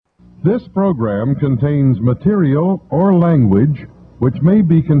This program contains material or language which may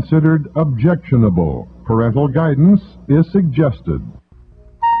be considered objectionable. Parental guidance is suggested.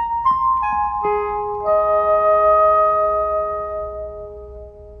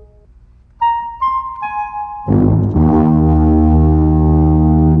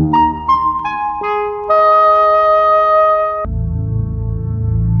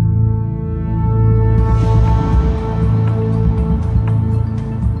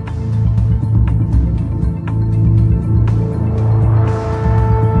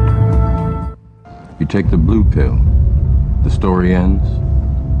 Take the blue pill. The story ends.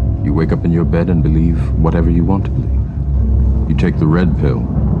 You wake up in your bed and believe whatever you want to believe. You take the red pill.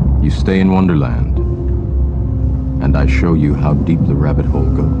 You stay in Wonderland. And I show you how deep the rabbit hole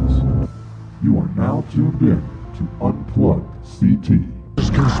goes. You are now tuned in to UnPlugged CT. It's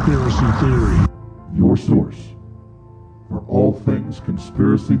conspiracy theory. Your source for all things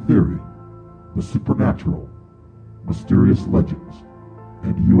conspiracy theory, the supernatural, mysterious legends,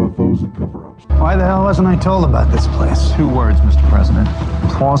 and UFOs and cover-ups. Why the hell wasn't I told about this place? 2 words, Mr. President.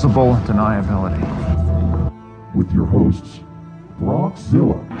 Plausible deniability. With your hosts,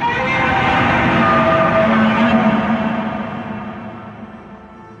 Bronxzilla,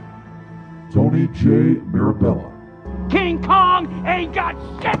 Tony J. Mirabella, King Kong ain't got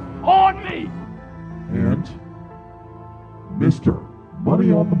shit on me! and Mr.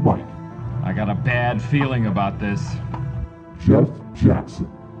 Money on the Mic, I got a bad feeling about this. Jeff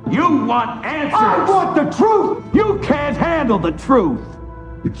Jackson. You want answers! I want the truth! You can't handle the truth!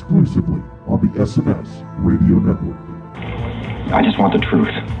 Exclusively on the SNS Radio Network. I just want the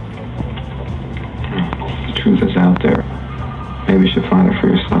truth. The truth is out there. Maybe you should find it for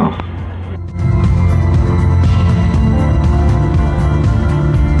yourself.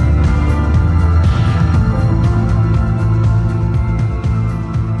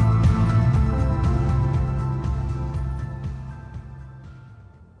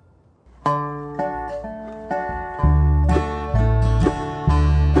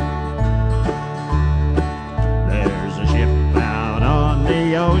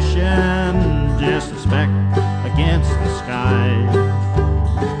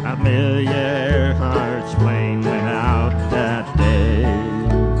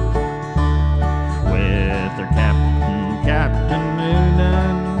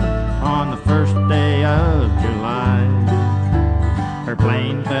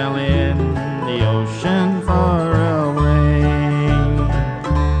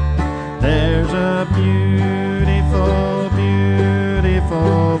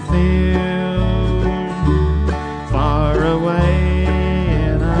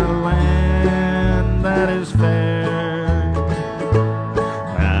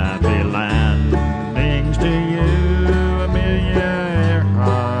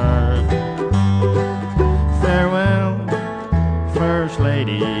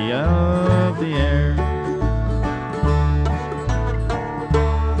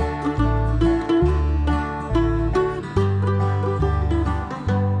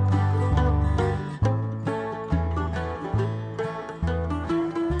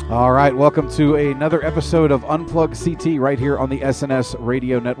 Welcome to another episode of Unplugged CT right here on the SNS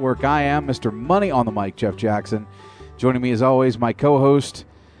Radio Network. I am Mr. Money on the Mic, Jeff Jackson. Joining me as always, my co-host,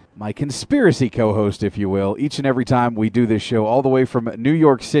 my conspiracy co-host, if you will, each and every time we do this show, all the way from New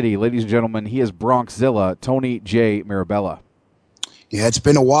York City. Ladies and gentlemen, he is Bronxzilla, Tony J. Mirabella. Yeah, it's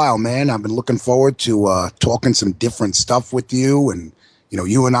been a while, man. I've been looking forward to talking some different stuff with you. And, you know,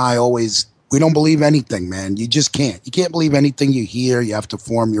 you and I always... we don't believe anything, man. You just can't. You can't believe anything you hear. You have to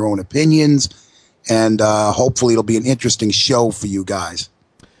form your own opinions. And hopefully it'll be an interesting show for you guys.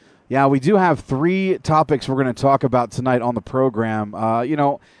 Yeah, we do have 3 topics we're going to talk about tonight on the program. You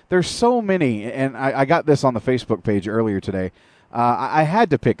know, there's so many, and I got this on the Facebook page earlier today. I had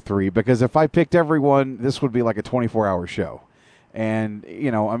to pick 3 because if I picked every one, this would be like a 24-hour show. And,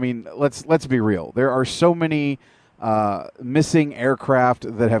 you know, I mean, let's be real. There are so many... missing aircraft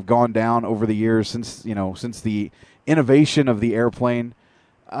that have gone down over the years since the innovation of the airplane.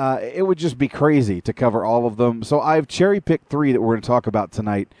 It would just be crazy to cover all of them. So I've cherry-picked 3 that we're going to talk about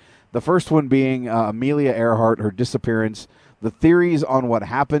tonight. The first one being Amelia Earhart, her disappearance. The theories on what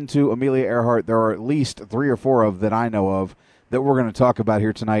happened to Amelia Earhart, there are at least 3 or 4 of that I know of that we're going to talk about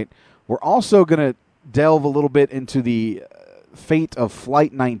here tonight. We're also going to delve a little bit into the fate of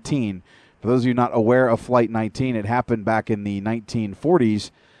Flight 19. For those of you not aware of Flight 19, it happened back in the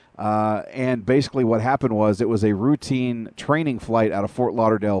 1940s, and basically what happened was it was a routine training flight out of Fort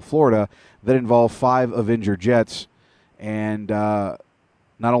Lauderdale, Florida, that involved 5 Avenger jets, and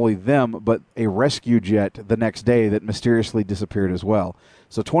not only them, but a rescue jet the next day that mysteriously disappeared as well.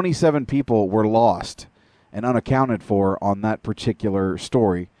 So 27 people were lost and unaccounted for on that particular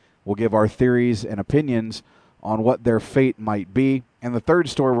story. We'll give our theories and opinions on what their fate might be. And the third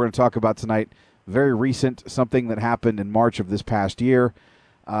story we're going to talk about tonight, very recent, something that happened in March of this past year.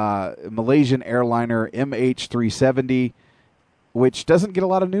 Malaysian airliner MH370, which doesn't get a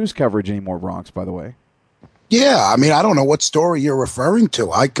lot of news coverage anymore, Bronx, by the way. Yeah, I mean, I don't know what story you're referring to.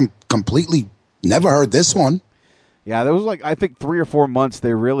 I completely never heard this one. Yeah, there was I think 3 or 4 months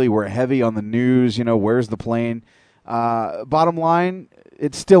they really were heavy on the news, where's the plane? Bottom line,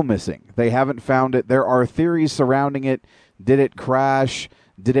 it's still missing. They haven't found it. There are theories surrounding it. Did it crash?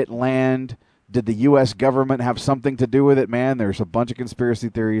 Did it land? Did the U.S. government have something to do with it? Man, there's a bunch of conspiracy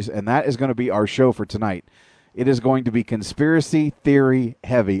theories, and that is going to be our show for tonight. It is going to be conspiracy theory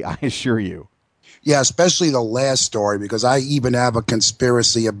heavy, I assure you. Yeah, especially the last story, because I even have a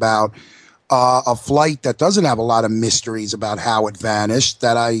conspiracy about a flight that doesn't have a lot of mysteries about how it vanished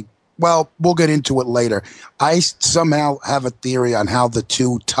we'll get into it later. I somehow have a theory on how the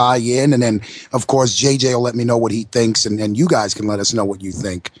two tie in, and then, of course, JJ will let me know what he thinks, and you guys can let us know what you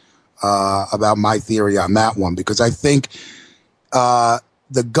think about my theory on that one, because I think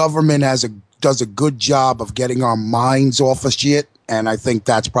the government does a good job of getting our minds off of shit, and I think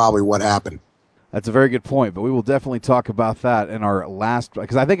that's probably what happened. That's a very good point, but we will definitely talk about that in our last,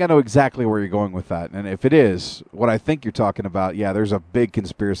 because I think I know exactly where you're going with that. And if it is what I think you're talking about, yeah, there's a big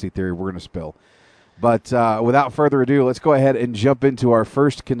conspiracy theory we're going to spill. But without further ado, let's go ahead and jump into our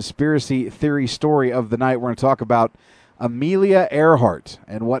first conspiracy theory story of the night. We're going to talk about Amelia Earhart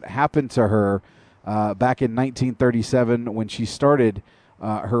and what happened to her back in 1937 when she started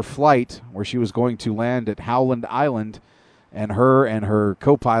her flight where she was going to land at Howland Island. And her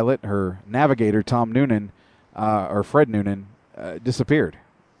co-pilot, her navigator, Tom Noonan, or Fred Noonan, disappeared.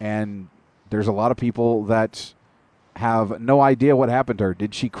 And there's a lot of people that have no idea what happened to her.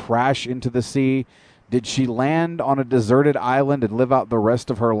 Did she crash into the sea? Did she land on a deserted island and live out the rest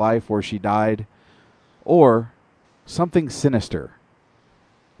of her life where she died? Or something sinister?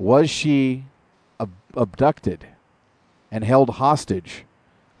 Was she abducted and held hostage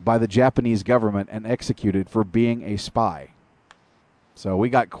by the Japanese government and executed for being a spy? So we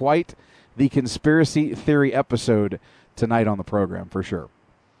got quite the conspiracy theory episode tonight on the program, for sure.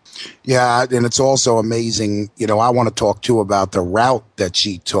 Yeah, and it's also amazing. I want to talk, too, about the route that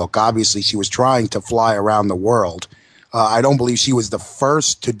she took. Obviously, she was trying to fly around the world. I don't believe she was the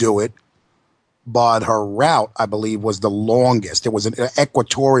first to do it, but her route, I believe, was the longest. It was an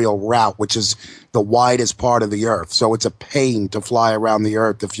equatorial route, which is the widest part of the Earth. So it's a pain to fly around the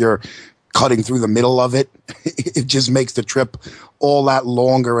Earth if you're cutting through the middle of it. It just makes the trip all that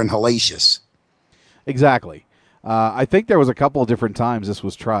longer and hellacious. Exactly. I think there was a couple of different times this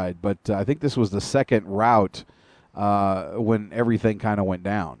was tried, but I think this was the second route when everything kind of went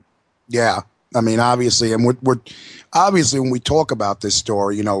down. Yeah. I mean, obviously, and we're obviously when we talk about this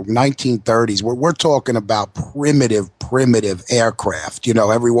story, 1930s, we're talking about primitive aircraft.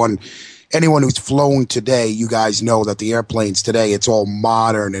 Anyone who's flown today, you guys know that the airplanes today, it's all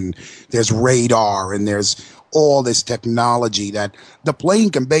modern and there's radar and there's all this technology that the plane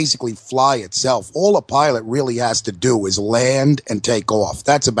can basically fly itself. All a pilot really has to do is land and take off.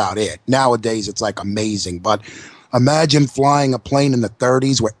 That's about it. Nowadays, it's amazing. But imagine flying a plane in the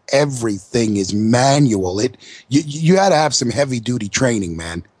 30s where everything is manual. You had to have some heavy duty training,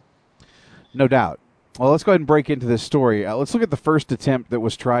 man. No doubt. Well, let's go ahead and break into this story. Let's look at the first attempt that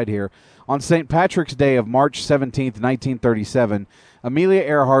was tried here. On St. Patrick's Day of March 17th, 1937, Amelia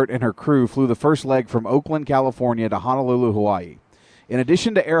Earhart and her crew flew the first leg from Oakland, California to Honolulu, Hawaii. In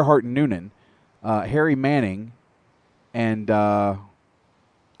addition to Earhart and Noonan, Harry Manning and a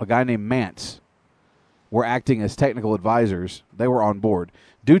guy named Mance were acting as technical advisors. They were on board.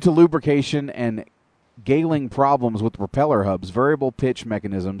 Due to lubrication and galing problems with propeller hubs, variable pitch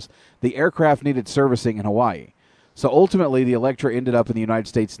mechanisms, the aircraft needed servicing in Hawaii. So ultimately, the Electra ended up in the United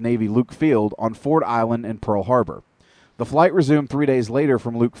States Navy Luke Field on Ford Island in Pearl Harbor. The flight resumed 3 days later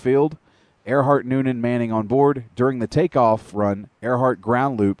from Luke Field. Earhart, Noonan, Manning on board. During the takeoff run, Earhart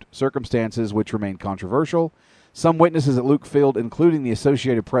ground looped, circumstances which remain controversial. Some witnesses at Luke Field, including the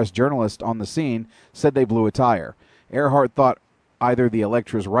Associated Press journalist on the scene, said they blew a tire. Earhart thought either the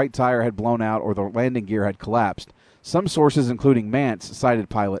Electra's right tire had blown out or the landing gear had collapsed. Some sources, including Mance, cited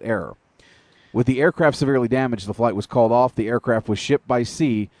pilot error. With the aircraft severely damaged, the flight was called off. The aircraft was shipped by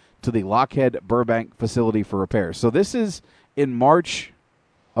sea to the Lockheed Burbank facility for repairs. So this is in March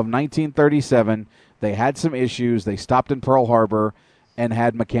of 1937. They had some issues. They stopped in Pearl Harbor and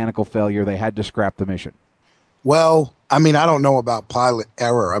had mechanical failure. They had to scrap the mission. Well, I mean, I don't know about pilot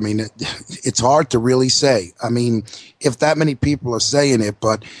error. I mean, it's hard to really say. I mean, if that many people are saying it,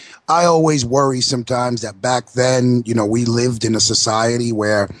 but I always worry sometimes that back then, we lived in a society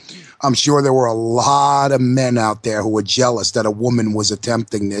where I'm sure there were a lot of men out there who were jealous that a woman was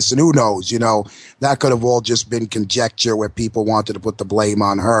attempting this. And who knows, that could have all just been conjecture where people wanted to put the blame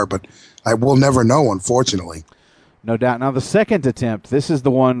on her. But I will never know, unfortunately. No doubt. Now, the second attempt, this is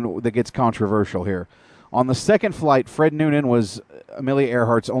the one that gets controversial here. On the second flight, Fred Noonan was Amelia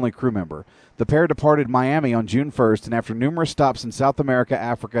Earhart's only crew member. The pair departed Miami on June 1st, and after numerous stops in South America,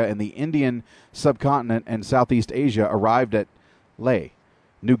 Africa, and the Indian subcontinent and Southeast Asia, arrived at Lae,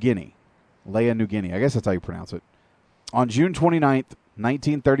 New Guinea. Lae, New Guinea. I guess that's how you pronounce it. On June 29th,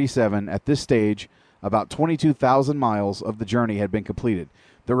 1937, at this stage, about 22,000 miles of the journey had been completed.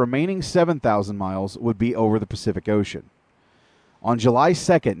 The remaining 7,000 miles would be over the Pacific Ocean. On July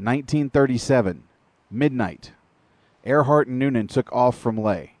 2nd, 1937, midnight, Earhart and Noonan took off from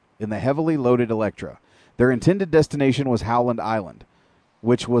Lae in the heavily loaded Electra. Their intended destination was Howland Island,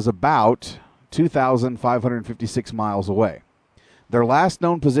 which was about 2,556 miles away. Their last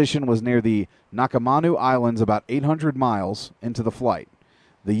known position was near the Nakamanu Islands, about 800 miles into the flight.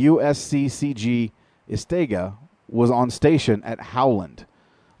 The USCCG Istega was on station at Howland,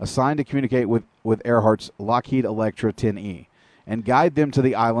 assigned to communicate with Earhart's Lockheed Electra 10E and guide them to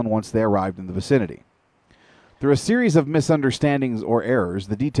the island once they arrived in the vicinity. Through a series of misunderstandings or errors,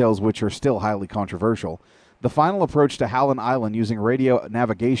 the details which are still highly controversial, the final approach to Howland Island using radio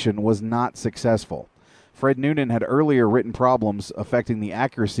navigation was not successful. Fred Noonan had earlier written problems affecting the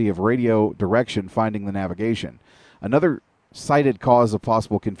accuracy of radio direction finding the navigation. Another cited cause of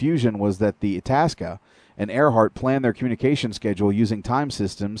possible confusion was that the Itasca and Earhart planned their communication schedule using time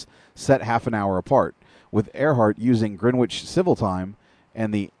systems set half an hour apart, with Earhart using Greenwich Civil Time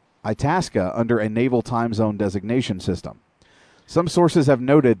and the Itasca under a naval time zone designation system. Some sources have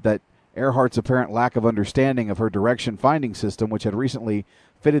noted that Earhart's apparent lack of understanding of her direction finding system, which had recently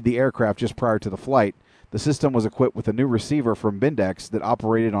fitted the aircraft just prior to the flight. The system was equipped with a new receiver from Bindex that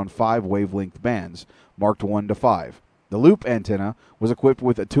operated on 5 wavelength bands, marked 1 to 5. The loop antenna was equipped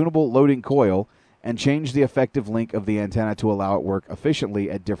with a tunable loading coil and changed the effective link of the antenna to allow it work efficiently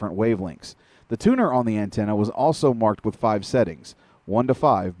at different wavelengths. The tuner on the antenna was also marked with 5 settings, 1 to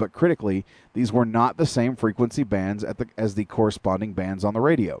 5, but critically, these were not the same frequency bands as the corresponding bands on the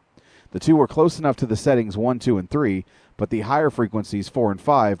radio. The two were close enough to the settings 1, 2, and 3, but the higher frequencies 4 and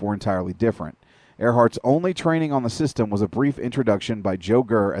 5 were entirely different. Earhart's only training on the system was a brief introduction by Joe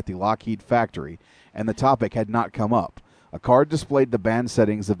Gurr at the Lockheed factory, and the topic had not come up. A card displayed the band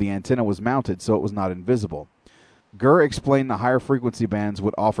settings of the antenna was mounted so it was not invisible. Gurr explained the higher frequency bands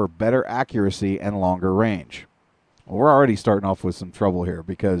would offer better accuracy and longer range. Well, we're already starting off with some trouble here,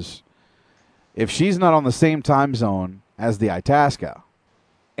 because if she's not on the same time zone as the Itasca,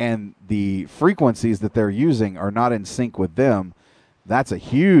 and the frequencies that they're using are not in sync with them, that's a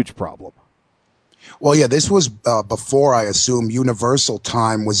huge problem. Well, yeah, this was before, I assume, universal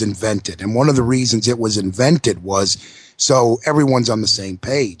time was invented. And one of the reasons it was invented was so everyone's on the same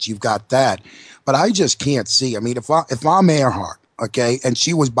page. You've got that. But I just can't see. I mean, if I'm Earhart, okay, and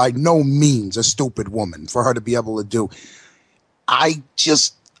she was by no means a stupid woman for her to be able to do, I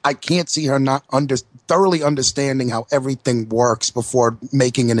can't see her not thoroughly understanding how everything works before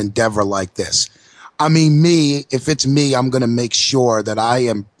making an endeavor like this. I mean, if it's me, I'm going to make sure that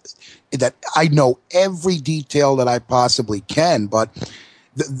I know every detail that I possibly can. But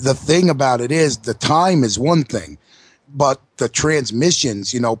the thing about it is the time is one thing, but the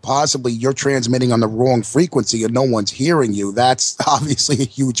transmissions, possibly you're transmitting on the wrong frequency and no one's hearing you. That's obviously a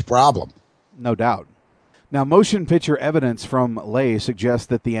huge problem. No doubt. Now, motion picture evidence from Lae suggests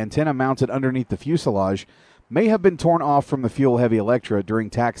that the antenna mounted underneath the fuselage may have been torn off from the fuel-heavy Electra during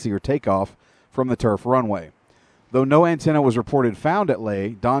taxi or takeoff from the turf runway. Though no antenna was reported found at Lae,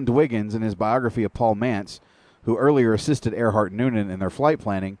 Don Dwiggins, in his biography of Paul Mantz, who earlier assisted Earhart and Noonan in their flight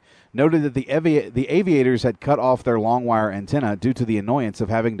planning, noted that the aviators had cut off their long-wire antenna due to the annoyance of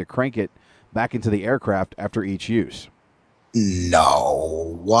having to crank it back into the aircraft after each use.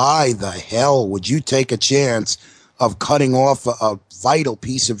 No. Why the hell would you take a chance of cutting off a vital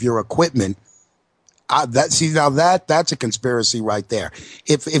piece of your equipment? That's a conspiracy right there.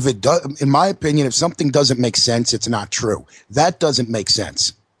 If it does, in my opinion, if something doesn't make sense, it's not true. That doesn't make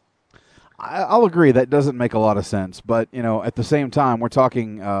sense. I'll agree that doesn't make a lot of sense, but at the same time, we're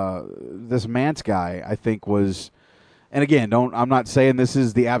talking this Mantz guy. I think was, and again, I'm not saying this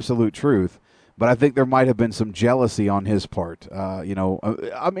is the absolute truth, but I think there might have been some jealousy on his part. I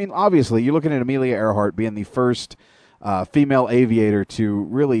mean, obviously, you're looking at Amelia Earhart being the first female aviator to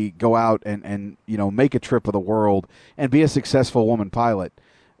really go out and make a trip of the world and be a successful woman pilot.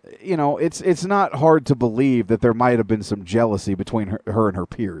 It's not hard to believe that there might have been some jealousy between her and her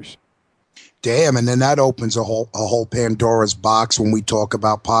peers. Damn, and then that opens a whole Pandora's box when we talk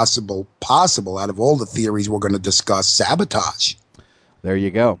about possible out of all the theories we're going to discuss, sabotage. There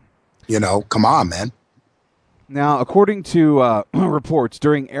you go. Come on, man. Now, according to reports,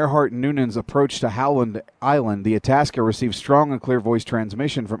 during Earhart and Noonan's approach to Howland Island, the Itasca received strong and clear voice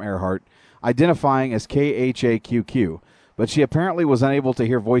transmission from Earhart, identifying as KHAQQ, but she apparently was unable to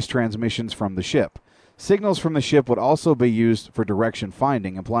hear voice transmissions from the ship. Signals from the ship would also be used for direction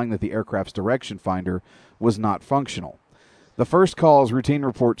finding, implying that the aircraft's direction finder was not functional. The first calls, routine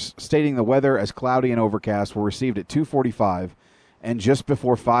reports stating the weather as cloudy and overcast, were received at 2:45 and just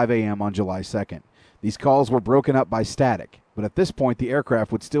before 5 a.m. on July 2nd. These calls were broken up by static, but at this point the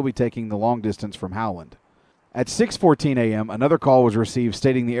aircraft would still be taking the long distance from Howland. At 6:14 a.m., another call was received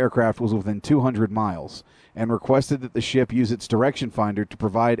stating the aircraft was within 200 miles and requested that the ship use its direction finder to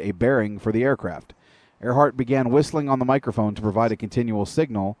provide a bearing for the aircraft. Earhart began whistling on the microphone to provide a continual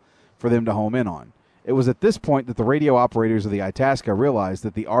signal for them to home in on. It was at this point that the radio operators of the Itasca realized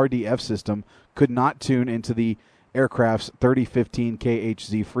that the RDF system could not tune into the aircraft's 3015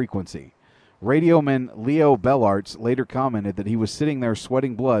 KHZ frequency. Radioman Leo Bellarts later commented that he was sitting there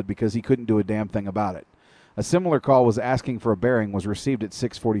sweating blood because he couldn't do a damn thing about it. A similar call was asking for a bearing was received at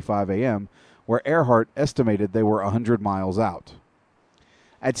 6:45 a.m., where Earhart estimated they were 100 miles out.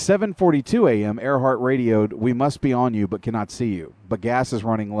 At 7:42 a.m., Earhart radioed, "We must be on you but cannot see you, but gas is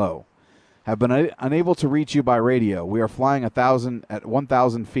running low. Have been unable to reach you by radio. We are flying at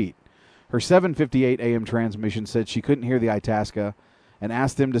 1,000 feet." Her 7:58 a.m. transmission said she couldn't hear the Itasca and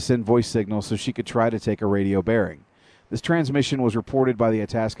asked them to send voice signals so she could try to take a radio bearing. This transmission was reported by the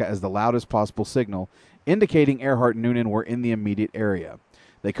Itasca as the loudest possible signal, indicating Earhart and Noonan were in the immediate area.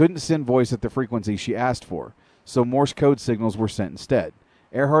 They couldn't send voice at the frequency she asked for, so Morse code signals were sent instead.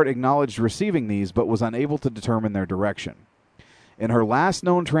 Earhart acknowledged receiving these, but was unable to determine their direction. In her last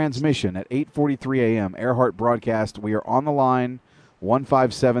known transmission at 8:43 a.m., Earhart broadcast, "We are on the line,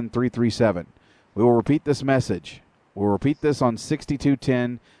 157337. We will repeat this message. We'll repeat this on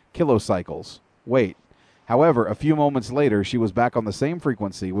 6210 kilocycles. Wait." However, a few moments later, she was back on the same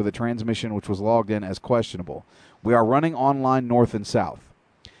frequency with a transmission which was logged in as questionable. "We are running online north and south."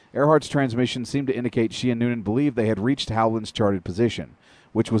 Earhart's transmission seemed to indicate she and Noonan believed they had reached Howland's charted position,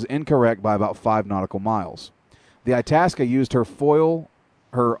 which was incorrect by about 5 nautical miles. The Itasca used her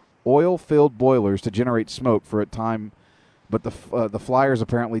oil-filled boilers to generate smoke for a time, but the flyers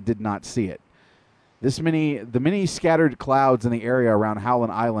apparently did not see it. The many scattered clouds in the area around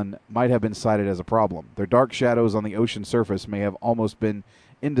Howland Island might have been cited as a problem. Their dark shadows on the ocean surface may have almost been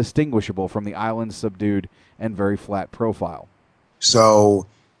indistinguishable from the island's subdued and very flat profile. So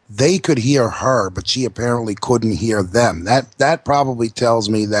they could hear her, but she apparently couldn't hear them. That probably tells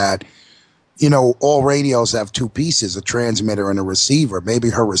me that, all radios have two pieces, a transmitter and a receiver.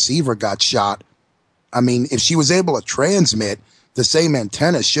 Maybe her receiver got shot. I mean, if she was able to transmit, the same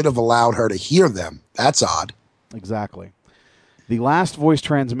antenna should have allowed her to hear them. That's odd. Exactly. The last voice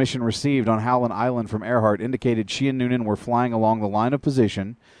transmission received on Howland Island from Earhart indicated she and Noonan were flying along the line of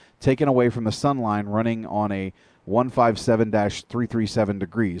position, taken away from the sun line, running on a 157-337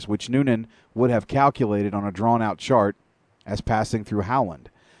 degrees, which Noonan would have calculated on a drawn-out chart as passing through Howland.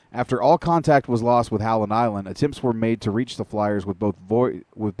 After all contact was lost with Howland Island, attempts were made to reach the flyers with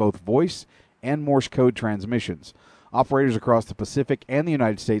both voice and Morse code transmissions. Operators across the Pacific and the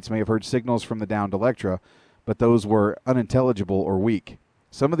United States may have heard signals from the downed Electra, but those were unintelligible or weak.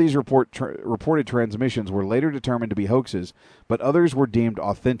 Some of these reported transmissions were later determined to be hoaxes, but others were deemed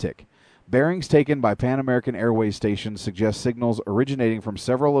authentic. Bearings taken by Pan American Airways stations suggest signals originating from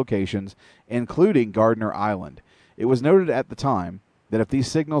several locations, including Gardner Island. It was noted at the time that if these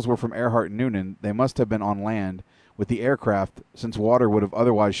signals were from Earhart and Noonan, they must have been on land with the aircraft, since water would have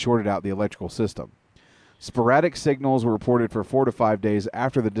otherwise shorted out the electrical system. Sporadic signals were reported for 4 to 5 days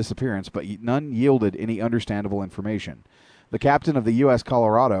after the disappearance, but none yielded any understandable information. The captain of the U.S.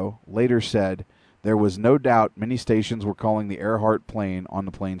 Colorado later said there was no doubt many stations were calling the Earhart plane on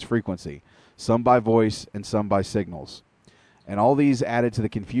the plane's frequency, some by voice and some by signals. And all these added to the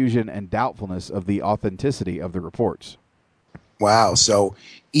confusion and doubtfulness of the authenticity of the reports. Wow, so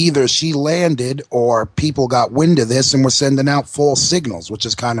either she landed or people got wind of this and were sending out false signals, which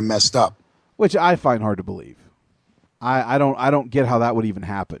is kind of messed up. Which I find hard to believe. I don't get how that would even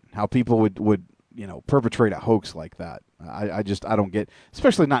happen. How people would perpetrate a hoax like that. I don't get,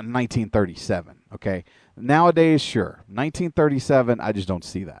 especially not in 1937. Okay, nowadays, sure, 1937, I just don't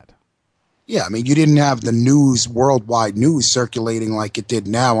see that. Yeah, I mean, you didn't have the news, worldwide news circulating like it did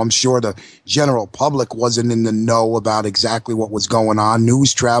now. I'm sure the general public wasn't in the know about exactly what was going on.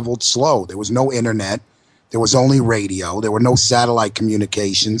 News traveled slow. There was no internet. There was only radio. There were no satellite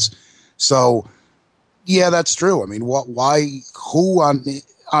communications. So, yeah, that's true. I mean, who on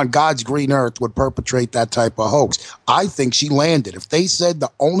God's green earth would perpetrate that type of hoax? I think she landed. If they said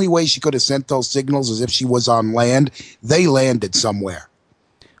the only way she could have sent those signals is if she was on land, they landed somewhere.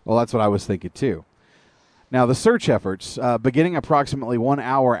 Well, that's what I was thinking, too. Now, the search efforts, beginning approximately 1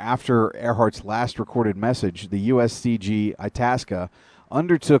 hour after Earhart's last recorded message, the USCG Itasca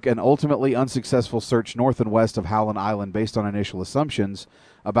undertook an ultimately unsuccessful search north and west of Howland Island based on initial assumptions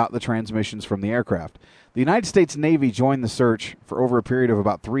about the transmissions from the aircraft. The United States Navy joined the search for over a period of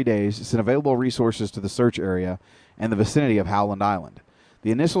about 3 days, sent available resources to the search area and the vicinity of Howland Island.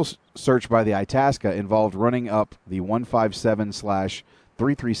 The initial search by the Itasca involved running up the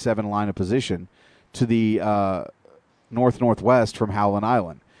 157/337 line of position to the north-northwest from Howland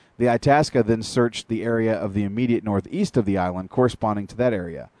Island. The Itasca then searched the area of the immediate northeast of the island corresponding to that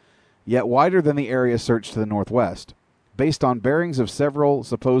area, yet wider than the area searched to the northwest. Based on bearings of several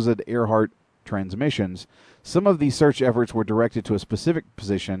supposed Earhart transmissions, some of these search efforts were directed to a specific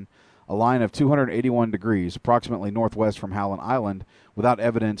position, a line of 281 degrees, approximately northwest from Howland Island, without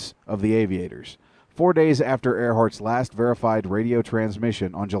evidence of the aviators. 4 days after Earhart's last verified radio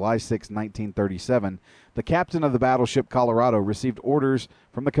transmission on July 6, 1937, the captain of the battleship Colorado received orders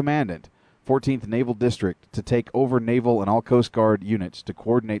from the commandant, 14th Naval District, to take over naval and all Coast Guard units to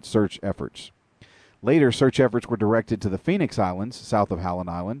coordinate search efforts. Later, search efforts were directed to the Phoenix Islands, south of Howland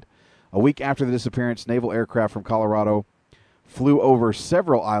Island. A week after the disappearance, naval aircraft from Colorado flew over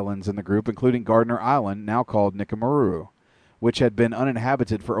several islands in the group, including Gardner Island, now called Nicomaru, which had been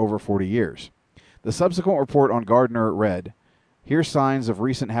uninhabited for over 40 years. The subsequent report on Gardner read, "Here signs of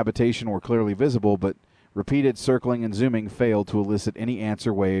recent habitation were clearly visible, but repeated circling and zooming failed to elicit any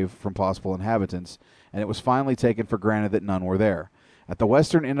answer wave from possible inhabitants, and it was finally taken for granted that none were there. At the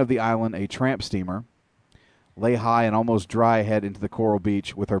western end of the island, a tramp steamer lay high and almost dry ahead into the coral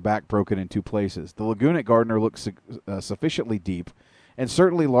beach with her back broken in 2 places. The lagoon at Gardner looked sufficiently deep and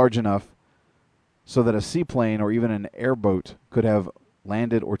certainly large enough so that a seaplane or even an airboat could have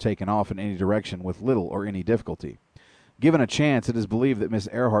landed or taken off in any direction with little or any difficulty. Given a chance, it is believed that Miss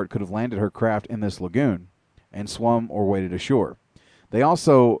Earhart could have landed her craft in this lagoon and swum or waded ashore." They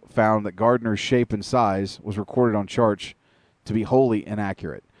also found that Gardner's shape and size was recorded on charts to be wholly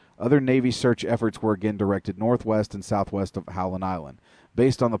inaccurate. Other Navy search efforts were again directed northwest and southwest of Howland Island,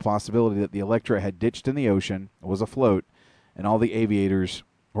 based on the possibility that the Electra had ditched in the ocean, was afloat, and all the aviators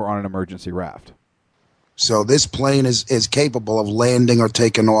were on an emergency raft. So this plane is capable of landing or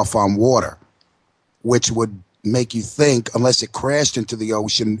taking off on water, which would make you think, unless it crashed into the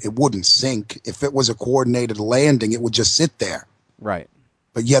ocean, it wouldn't sink. If it was a coordinated landing, it would just sit there. Right.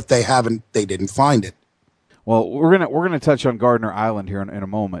 But yet they didn't find it. Well, we're gonna touch on Gardner Island here in a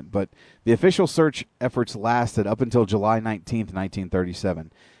moment, but the official search efforts lasted up until July 19th,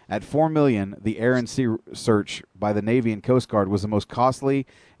 1937. At $4 million, the air and sea search by the Navy and Coast Guard was the most costly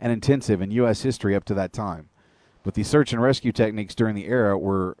and intensive in U.S. history up to that time. But the search and rescue techniques during the era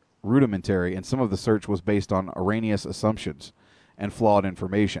were rudimentary, and some of the search was based on erroneous assumptions and flawed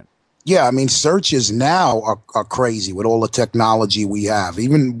information. Yeah, I mean, searches now are crazy with all the technology we have.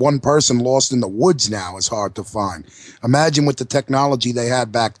 Even one person lost in the woods now is hard to find. Imagine with the technology they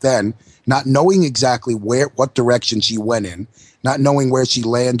had back then, not knowing exactly what direction she went in, not knowing where she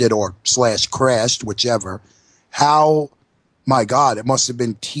landed or / crashed, whichever. How, my God, it must have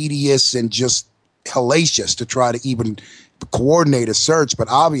been tedious and just hellacious to try to even coordinate a search. But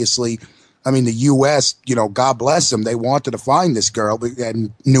obviously, I mean, the U.S., God bless them, they wanted to find this girl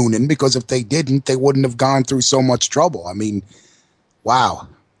and Noonan, because if they didn't, they wouldn't have gone through so much trouble. I mean, wow.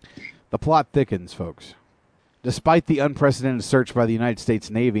 The plot thickens, folks. Despite the unprecedented search by the United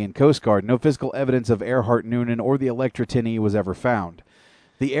States Navy and Coast Guard, no physical evidence of Earhart Noonan or the Electra Tinney was ever found.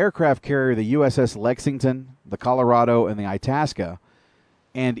 The aircraft carrier, the USS Lexington, the Colorado, and the Itasca,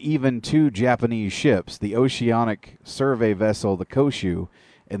 and even 2 Japanese ships, the oceanic survey vessel, the Koshu,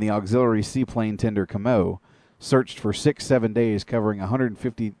 and the auxiliary seaplane tender Kamo, searched for 6-7 days, covering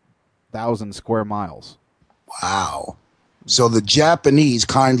 150,000 square miles. Wow. So the Japanese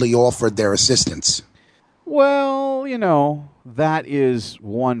kindly offered their assistance. Well, that is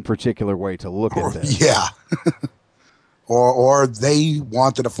one particular way to look at this. Yeah. or they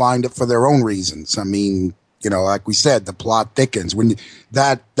wanted to find it for their own reasons. I mean, like we said, the plot thickens. When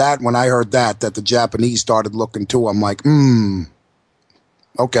when I heard that the Japanese started looking too, I'm like,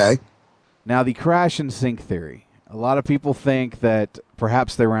 okay. Now, the crash and sink theory. A lot of people think that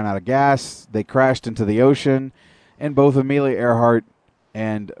perhaps they ran out of gas, they crashed into the ocean, and both Amelia Earhart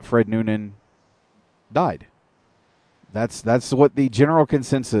and Fred Noonan died. That's what the general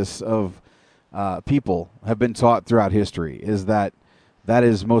consensus of people have been taught throughout history, is that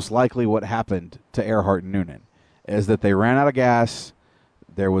is most likely what happened to Earhart and Noonan, is that they ran out of gas,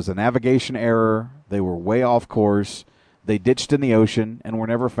 there was a navigation error, they were way off course, they ditched in the ocean and were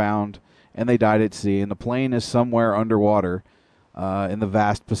never found, and they died at sea, and the plane is somewhere underwater in the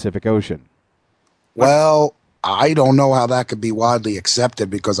vast Pacific Ocean. Well, I don't know how that could be widely accepted,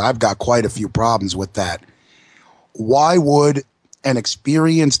 because I've got quite a few problems with that. Why would an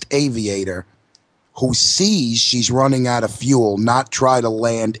experienced aviator who sees she's running out of fuel not try to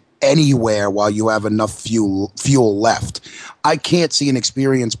land anywhere while you have enough fuel left? I can't see an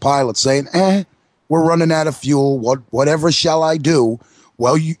experienced pilot saying, we're running out of fuel. Whatever shall I do?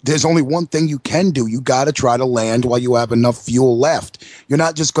 Well, there's only one thing you can do. You got to try to land while you have enough fuel left. You're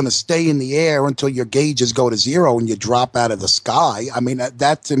not just going to stay in the air until your gauges go to zero and you drop out of the sky. I mean,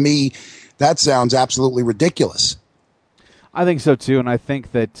 that to me, that sounds absolutely ridiculous. I think so too, and I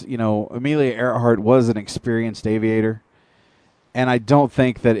think that, Amelia Earhart was an experienced aviator, and I don't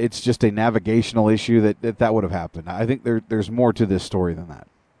think that it's just a navigational issue that would have happened. I think there's more to this story than that.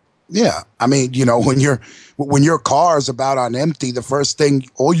 Yeah, I mean, when your car's about on empty, the first thing,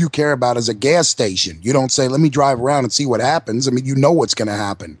 all you care about is a gas station. You don't say, let me drive around and see what happens. I mean, you know what's going to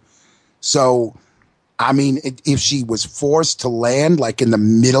happen. So, I mean, if she was forced to land like in the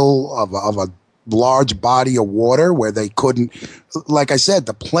middle of a large body of water where they couldn't, like I said,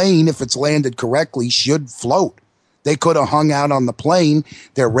 the plane, if it's landed correctly, should float. They could have hung out on the plane.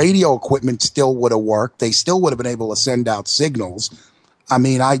 Their radio equipment still would have worked. They still would have been able to send out signals. I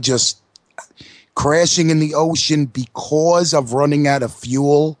mean, crashing in the ocean because of running out of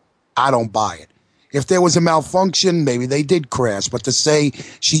fuel, I don't buy it. If there was a malfunction, maybe they did crash. But to say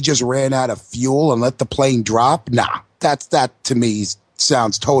she just ran out of fuel and let the plane drop, that to me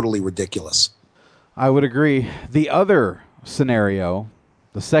sounds totally ridiculous. I would agree. The other scenario,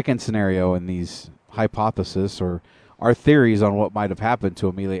 the second scenario in these hypotheses or our theories on what might have happened to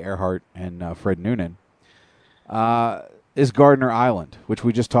Amelia Earhart and Fred Noonan, is Gardner Island, which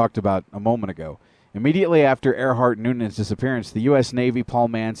we just talked about a moment ago. Immediately after Earhart and Noonan's disappearance, the U.S. Navy, Paul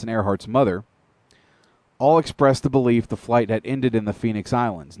Mance, and Earhart's mother all expressed the belief the flight had ended in the Phoenix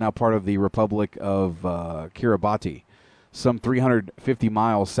Islands, now part of the Republic of Kiribati, some 350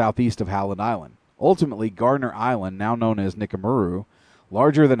 miles southeast of Howland Island. Ultimately, Gardner Island, now known as Nikamuru,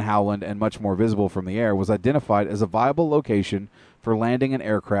 larger than Howland and much more visible from the air, was identified as a viable location for landing an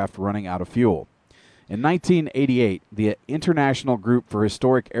aircraft running out of fuel. In 1988, the International Group for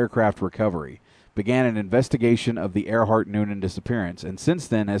Historic Aircraft Recovery began an investigation of the Earhart-Noonan disappearance, and since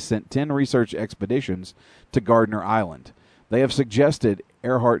then has sent 10 research expeditions to Gardner Island. They have suggested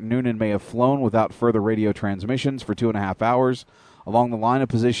Earhart and Noonan may have flown without further radio transmissions for 2.5 hours, along the line of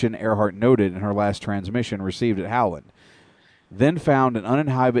position Earhart noted in her last transmission received at Howland. Then found an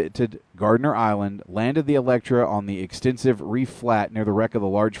uninhabited Gardner Island, landed the Electra on the extensive reef flat near the wreck of the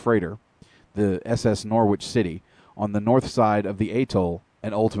large freighter, the SS Norwich City, on the north side of the atoll,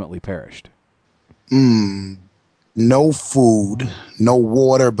 and ultimately perished. No food, no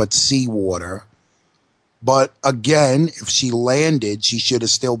water but seawater. But again, if she landed, she should have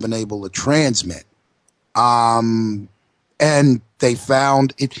still been able to transmit. And they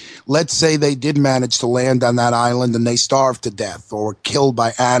found it. Let's say they did manage to land on that island and they starved to death or were killed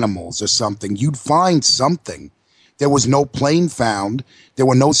by animals or something. You'd find something. There was no plane found. There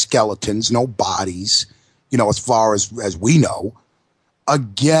were no skeletons, no bodies, as far as we know.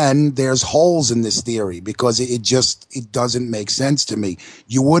 Again, there's holes in this theory because it doesn't make sense to me.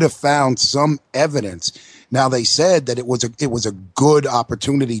 You would have found some evidence. Now, they said that it was a good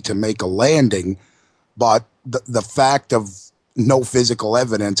opportunity to make a landing, but the fact of no physical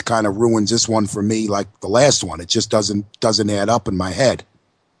evidence kind of ruins this one for me like the last one. It just doesn't add up in my head.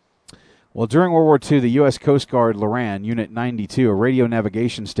 Well, during World War II, the U.S. Coast Guard Loran, Unit 92, a radio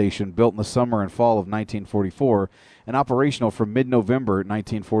navigation station built in the summer and fall of 1944 and operational from mid-November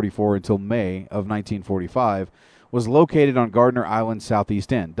 1944 until May of 1945, was located on Gardner Island's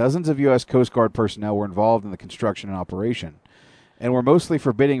southeast end. Dozens of U.S. Coast Guard personnel were involved in the construction and operation, and were mostly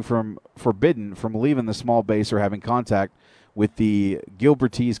forbidden from leaving the small base or having contact with the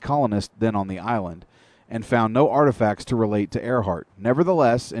Gilbertese colonists then on the island, and found no artifacts to relate to Earhart.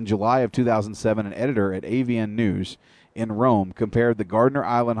 Nevertheless, in July of 2007, an editor at Avaition News in Rome compared the Gardner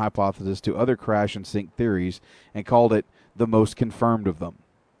Island hypothesis to other crash and sink theories and called it the most confirmed of them.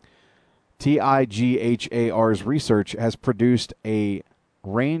 TIGHAR's research has produced a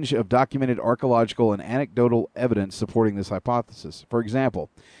range of documented archaeological and anecdotal evidence supporting this hypothesis. For example,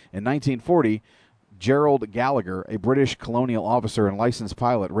 in 1940, Gerald Gallagher, a British colonial officer and licensed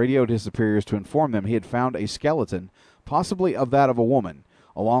pilot, radioed his superiors to inform them he had found a skeleton, possibly of that of a woman,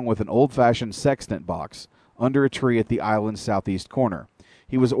 along with an old-fashioned sextant box, under a tree at the island's southeast corner.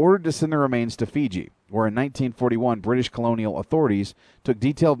 He was ordered to send the remains to Fiji, where in 1941 British colonial authorities took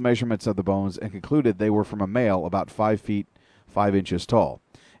detailed measurements of the bones and concluded they were from a male about 5 feet 5 inches tall.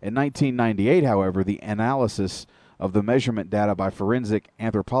 In 1998, however, the analysis of the measurement data by forensic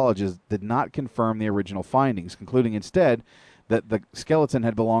anthropologists did not confirm the original findings, concluding instead that the skeleton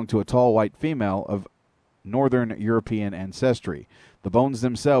had belonged to a tall white female of Northern European ancestry. The bones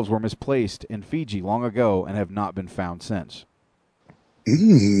themselves were misplaced in Fiji long ago and have not been found since.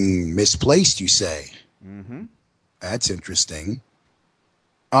 Misplaced, you say? Mm-hmm. That's interesting.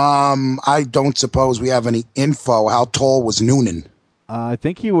 I don't suppose we have any info. How tall was Noonan? I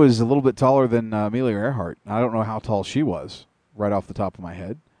think he was a little bit taller than Amelia Earhart. I don't know how tall she was, right off the top of my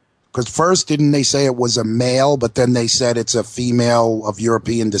head. Because first, didn't they say it was a male, but then they said it's a female of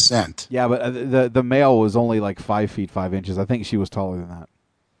European descent? Yeah, but the male was only like 5 feet 5 inches. I think she was taller than that.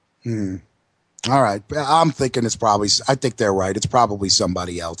 All right. I'm thinking I think they're right. It's probably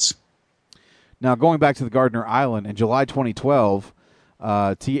somebody else. Now, going back to the Gardner Island, in July 2012,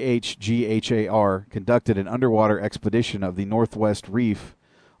 THGHAR conducted an underwater expedition of the Northwest Reef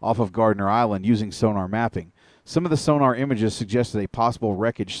off of Gardner Island using sonar mapping. Some of the sonar images suggested a possible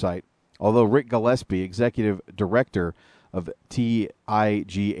wreckage site, although Rick Gillespie, executive director of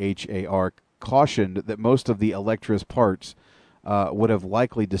TIGHAR, cautioned that most of the Electra's parts would have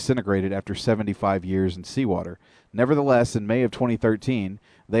likely disintegrated after 75 years in seawater. Nevertheless, in May of 2013,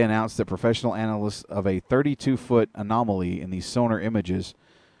 they announced that professional analysts of a 32-foot anomaly in these sonar images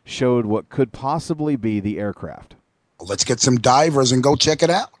showed what could possibly be the aircraft. Let's get some divers and go check it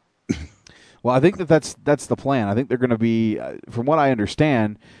out. Well, I think that's the plan. I think they're going to be, from what I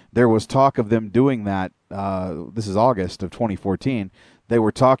understand, there was talk of them doing that. This is August of 2014. They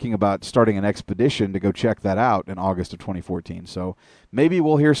were talking about starting an expedition to go check that out in August of 2014. So maybe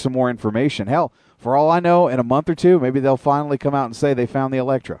we'll hear some more information. Hell, for all I know, in a month or two, maybe they'll finally come out and say they found the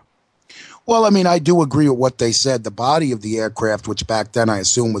Electra. Well, I mean, I do agree with what they said. The body of the aircraft, which back then I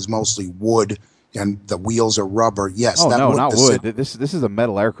assume was mostly wood, and the wheels are rubber. Yes. Oh, no, not wood. This is a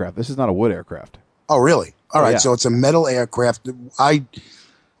metal aircraft. This is not a wood aircraft. Oh, really? All right. Yeah. So it's a metal aircraft.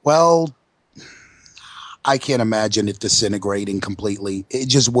 I can't imagine it disintegrating completely. It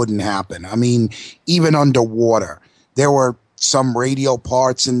just wouldn't happen. I mean, even underwater, there were some radio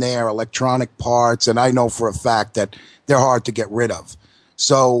parts in there, electronic parts, and I know for a fact that they're hard to get rid of.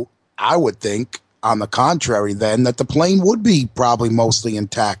 So I would think, on the contrary, then, that the plane would be probably mostly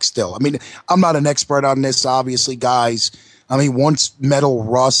intact still. I mean, I'm not an expert on this, obviously, guys. I mean, once metal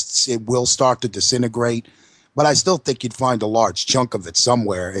rusts, it will start to disintegrate. But I still think you'd find a large chunk of it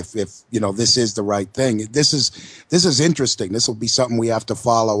somewhere if this is the right thing. This is interesting. This will be something we have to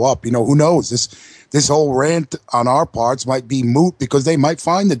follow up. Who knows? This whole rant on our parts might be moot because they might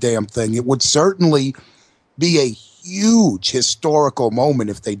find the damn thing. It would certainly be a huge historical moment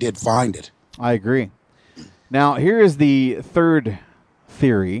if they did find it. I agree. Now, here is the third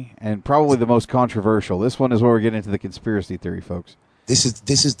theory, and probably the most controversial. This one is where we're getting into the conspiracy theory, folks. This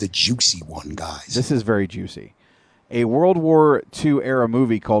is the juicy one, guys. This is very juicy. A World War II era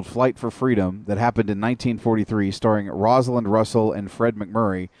movie called Flight for Freedom that happened in 1943, starring Rosalind Russell and Fred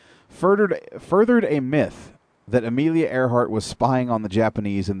McMurray, furthered a myth that Amelia Earhart was spying on the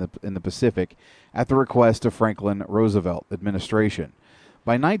Japanese in the Pacific at the request of Franklin Roosevelt administration.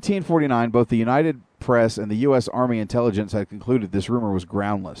 By 1949, both the United Press and the U.S. Army intelligence had concluded this rumor was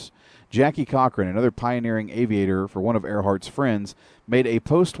groundless. Jackie Cochran, another pioneering aviator for one of Earhart's friends, made a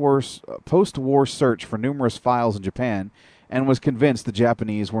post-war search for numerous files in Japan and was convinced the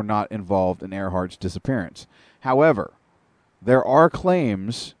Japanese were not involved in Earhart's disappearance. However, there are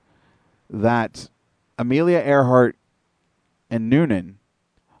claims that Amelia Earhart and Noonan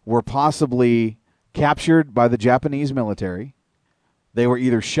were possibly captured by the Japanese military. They were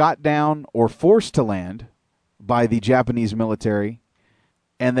either shot down or forced to land by the Japanese military,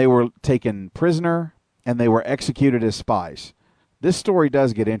 and they were taken prisoner, and they were executed as spies. This story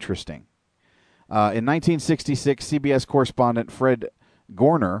does get interesting. In 1966, CBS correspondent Fred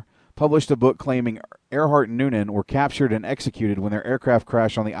Gorner published a book claiming Earhart and Noonan were captured and executed when their aircraft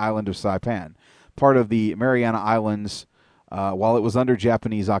crashed on the island of Saipan, part of the Mariana Islands, while it was under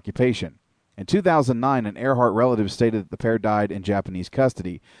Japanese occupation. In 2009, an Earhart relative stated that the pair died in Japanese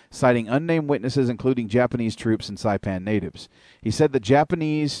custody, citing unnamed witnesses including Japanese troops and Saipan natives. He said the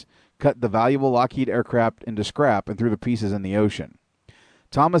Japanese cut the valuable Lockheed aircraft into scrap and threw the pieces in the ocean.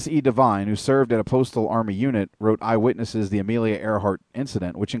 Thomas E. Devine, who served at a Postal Army unit, wrote Eyewitnesses the Amelia Earhart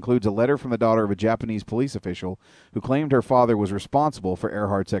incident, which includes a letter from the daughter of a Japanese police official who claimed her father was responsible for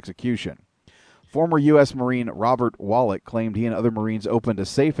Earhart's execution. Former U.S. Marine Robert Wallach claimed he and other Marines opened a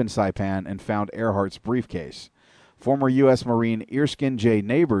safe in Saipan and found Earhart's briefcase. Former U.S. Marine Erskine J.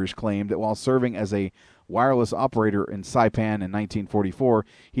 Neighbors claimed that while serving as a wireless operator in Saipan in 1944,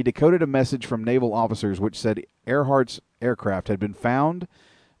 he decoded a message from naval officers which said Earhart's aircraft had been found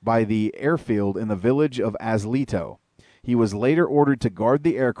by the airfield in the village of Aslito. He was later ordered to guard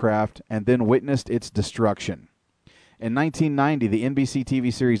the aircraft and then witnessed its destruction. In 1990, the NBC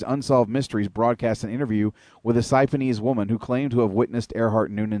TV series Unsolved Mysteries broadcast an interview with a Saipanese woman who claimed to have witnessed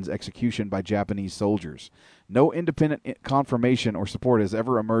Earhart Noonan's execution by Japanese soldiers. No independent confirmation or support has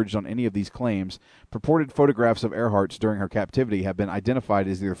ever emerged on any of these claims. Purported photographs of Earhart's during her captivity have been identified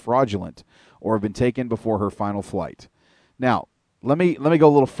as either fraudulent or have been taken before her final flight. Now, let me go a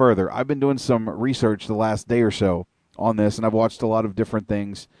little further. I've been doing some research the last day or so on this, and I've watched a lot of different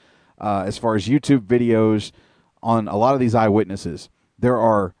things as far as YouTube videos on a lot of these eyewitnesses. There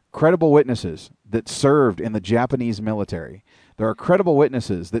are credible witnesses that served in the Japanese military. There are credible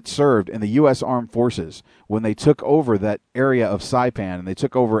witnesses that served in the U.S. Armed Forces when they took over that area of Saipan and they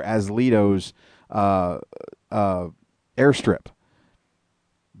took over Aslito's airstrip.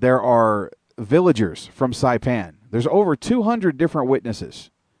 There are villagers from Saipan. There's over 200 different witnesses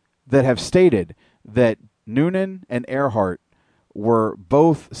that have stated that Noonan and Earhart were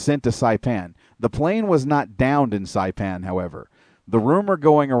both sent to Saipan. The plane was not downed in Saipan, however. The rumor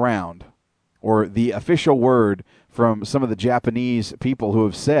going around, or the official word from some of the Japanese people who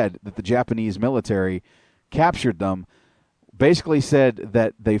have said that the Japanese military captured them, basically said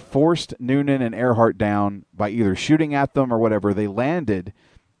that they forced Noonan and Earhart down by either shooting at them or whatever. They landed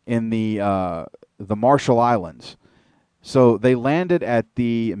in the Marshall Islands. So they landed at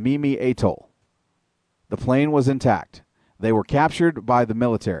the Mimi Atoll. The plane was intact. They were captured by the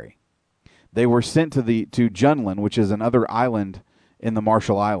military. They were sent to Junlin, which is another island in the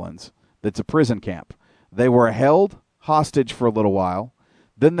Marshall Islands that's a prison camp. They were held hostage for a little while.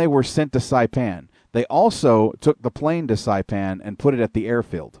 Then they were sent to Saipan. They also took the plane to Saipan and put it at the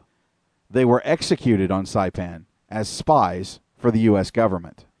airfield. They were executed on Saipan as spies for the U.S.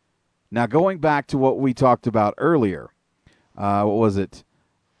 government. Now, going back to what we talked about earlier, what was it?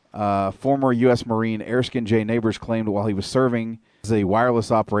 Former U.S. Marine Erskine J. Neighbors claimed while he was serving as a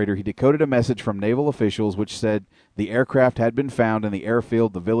wireless operator, he decoded a message from naval officials which said the aircraft had been found in the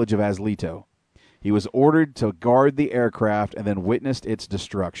airfield, the village of Aslito. He was ordered to guard the aircraft and then witnessed its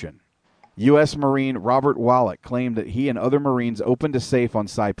destruction. U.S. Marine Robert Wallach claimed that he and other Marines opened a safe on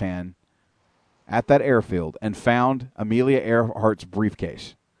Saipan at that airfield and found Amelia Earhart's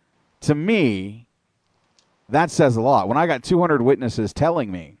briefcase. To me, that says a lot. When I got 200 witnesses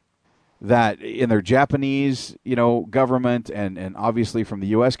telling me that in their Japanese, government and obviously from the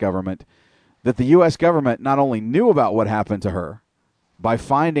U.S. government, that the U.S. government not only knew about what happened to her by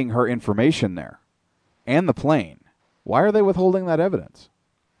finding her information there and the plane, why are they withholding that evidence?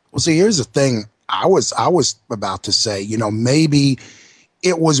 Well, see, here's the thing. I was about to say, maybe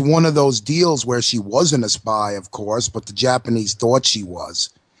it was one of those deals where she wasn't a spy, of course, but the Japanese thought she was.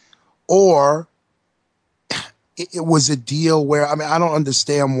 Or it was a deal where, I don't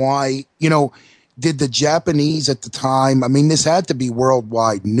understand why, did the Japanese at the time, this had to be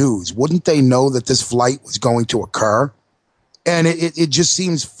worldwide news. Wouldn't they know that this flight was going to occur? And it just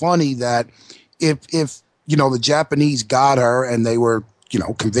seems funny that if the Japanese got her and they were,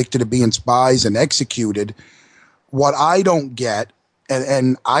 convicted of being spies and executed, what I don't get,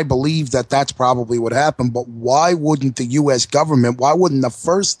 and I believe that that's probably what happened, but why wouldn't the U.S. government, why wouldn't the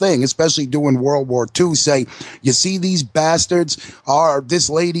first thing, especially during World War II, say, you see these bastards, this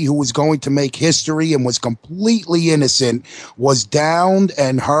lady who was going to make history and was completely innocent was downed,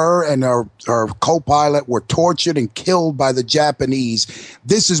 and her and her co-pilot were tortured and killed by the Japanese.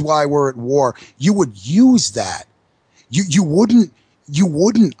 This is why we're at war. You would use that. You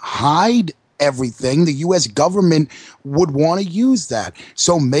wouldn't hide everything. The U.S. government would want to use that.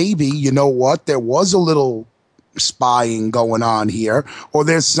 So maybe, there was a little spying going on here, or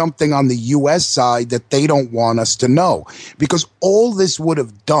there's something on the U.S. side that they don't want us to know. Because all this would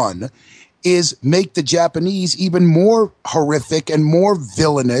have done is make the Japanese even more horrific and more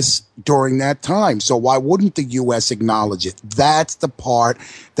villainous during that time. So why wouldn't the U.S. acknowledge it? That's the part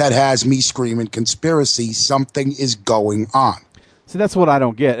that has me screaming conspiracy. Something is going on. See, that's what I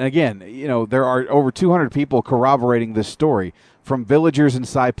don't get. And again, there are over 200 people corroborating this story, from villagers in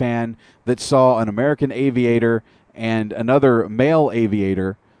Saipan that saw an American aviator and another male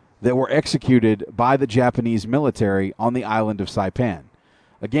aviator that were executed by the Japanese military on the island of Saipan.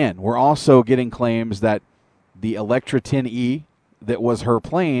 Again, we're also getting claims that the Electra 10E that was her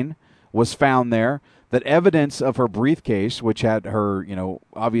plane was found there, that evidence of her briefcase, which had her,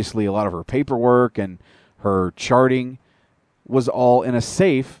 obviously a lot of her paperwork and her charting, was all in a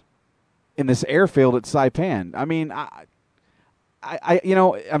safe in this airfield at Saipan. I mean,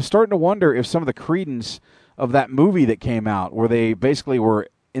 I'm starting to wonder if some of the credence of that movie that came out, where they basically were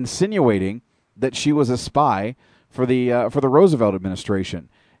insinuating that she was a spy for the Roosevelt administration,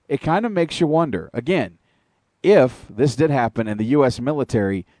 it kind of makes you wonder, again, if this did happen and the U.S.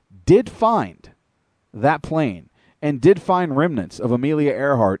 military did find that plane and did find remnants of Amelia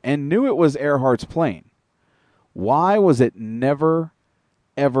Earhart and knew it was Earhart's plane, why was it never,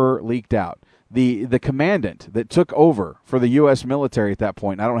 ever leaked out? The commandant that took over for the U.S. military at that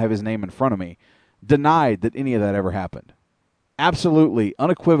point, I don't have his name in front of me, denied that any of that ever happened. Absolutely,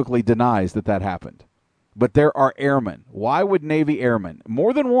 unequivocally denies that happened. But there are airmen. Why would Navy airmen,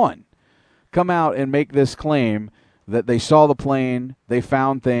 more than one, come out and make this claim that they saw the plane, they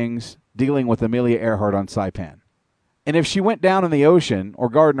found things dealing with Amelia Earhart on Saipan? And if she went down in the ocean or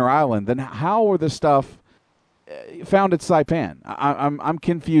Gardner Island, then how were the stuff found at Saipan? I'm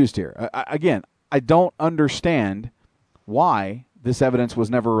confused here. Again, I don't understand why this evidence was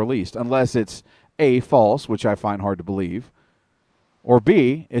never released, unless it's A, false, which I find hard to believe, or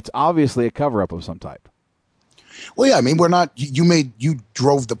B, it's obviously a cover-up of some type. Well, yeah, I mean, you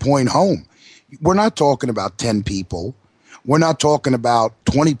drove the point home. We're not talking about 10 people. We're not talking about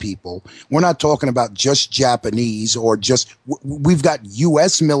 20 people. We're not talking about just Japanese or just, we've got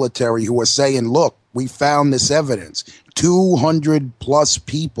U.S. military who are saying, look, we found this evidence, 200 plus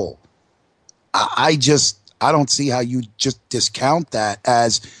people. I don't see how you just discount that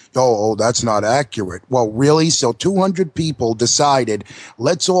as, oh, that's not accurate. Well, really? So 200 people decided,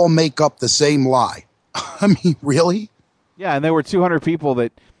 let's all make up the same lie. I mean, really? Yeah, and there were 200 people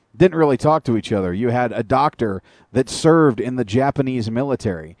that didn't really talk to each other. You had a doctor that served in the Japanese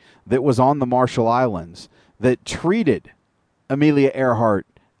military that was on the Marshall Islands that treated Amelia Earhart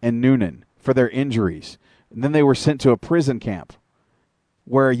and Noonan for their injuries. And then they were sent to a prison camp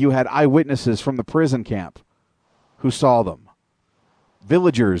where you had eyewitnesses from the prison camp who saw them.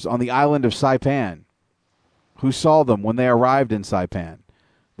 Villagers on the island of Saipan who saw them when they arrived in Saipan.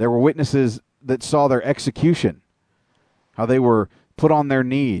 There were witnesses that saw their execution, how they were put on their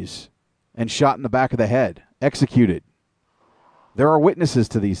knees and shot in the back of the head, executed. There are witnesses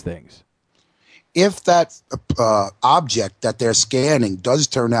to these things. If that object that they're scanning does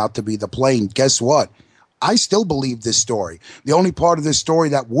turn out to be the plane, guess what? I still believe this story. The only part of this story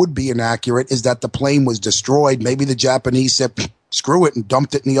that would be inaccurate is that the plane was destroyed. Maybe the Japanese said, screw it, and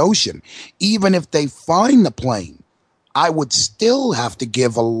dumped it in the ocean. Even if they find the plane, I would still have to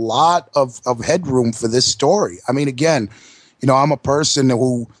give a lot of headroom for this story. I mean, again, I'm a person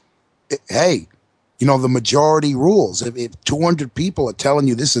who, hey, the majority rules. If 200 people are telling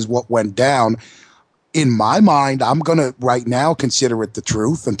you this is what went down, in my mind, I'm going to right now consider it the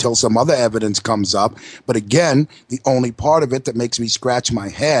truth until some other evidence comes up. But again, the only part of it that makes me scratch my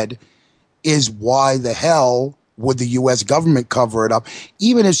head is why the hell would the U.S. government cover it up,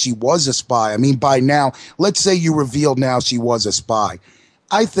 even if she was a spy? I mean, by now, let's say you revealed now she was a spy.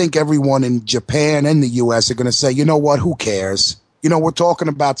 I think everyone in Japan and the U.S. are going to say, you know what, who cares? We're talking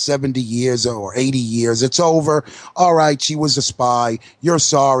about 70 years or 80 years. It's over. All right, she was a spy. You're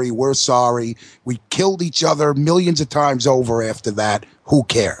sorry. We're sorry. We killed each other millions of times over after that. Who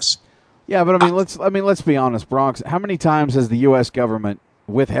cares? Yeah, but let's be honest, Bronx. How many times has the U.S. government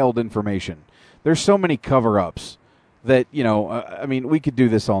withheld information? There's so many cover-ups that, we could do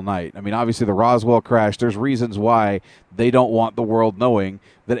this all night. I mean, obviously the Roswell crash, there's reasons why they don't want the world knowing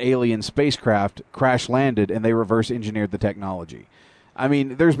that alien spacecraft crash-landed and they reverse-engineered the technology. I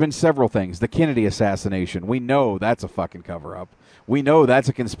mean, there's been several things. The Kennedy assassination, we know that's a fucking cover-up. We know that's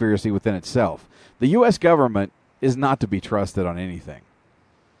a conspiracy within itself. The U.S. government is not to be trusted on anything.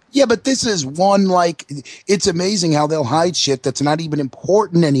 Yeah, but this is one, it's amazing how they'll hide shit that's not even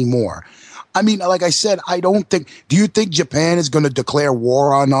important anymore. I mean, like I said, do you think Japan is going to declare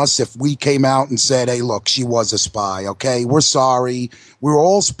war on us if we came out and said, hey, look, she was a spy, okay? We're sorry. We were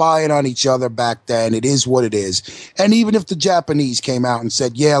all spying on each other back then. It is what it is. And even if the Japanese came out and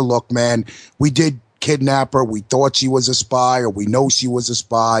said, yeah, look, man, we did kidnap her. We thought she was a spy, or we know she was a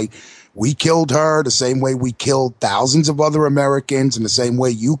spy. We killed her the same way we killed thousands of other Americans and the same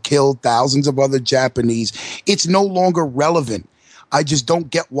way you killed thousands of other Japanese. It's no longer relevant. I just don't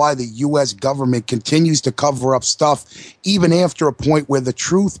get why the U.S. government continues to cover up stuff even after a point where the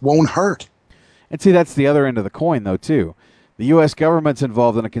truth won't hurt. And see, that's the other end of the coin, though, too. The U.S. government's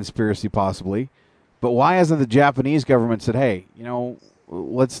involved in a conspiracy, possibly, but why hasn't the Japanese government said, hey,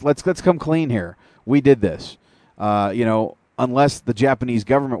 let's come clean here. We did this. Unless the Japanese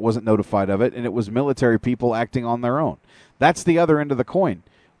government wasn't notified of it and it was military people acting on their own. That's the other end of the coin.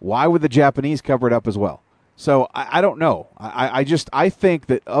 Why would the Japanese cover it up as well? So I don't know. I think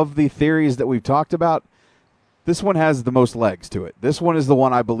that of the theories that we've talked about, this one has the most legs to it. This one is the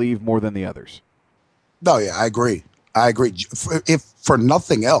one I believe more than the others. No, yeah, I agree. If for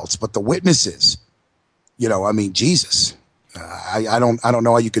nothing else but the witnesses, Jesus. I don't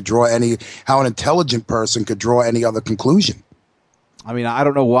know how you could how an intelligent person could draw any other conclusion. I mean, I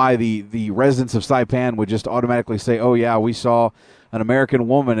don't know why the residents of Saipan would just automatically say, "Oh yeah, we saw an American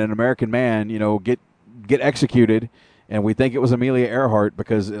woman and an American man, get executed, and we think it was Amelia Earhart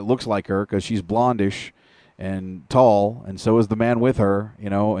because it looks like her because she's blondish and tall, and so is the man with her,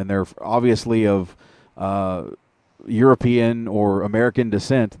 and they're obviously of European or American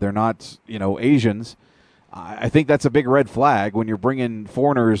descent. They're not, Asians." I think that's a big red flag when you're bringing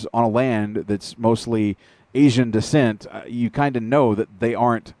foreigners on a land that's mostly Asian descent. You kind of know that they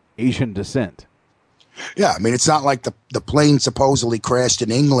aren't Asian descent. Yeah, I mean, it's not like the plane supposedly crashed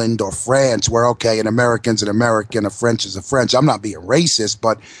in England or France where, okay, an American's an American, a French is a French. I'm not being racist,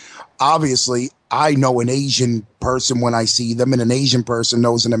 but obviously I know an Asian person when I see them, and an Asian person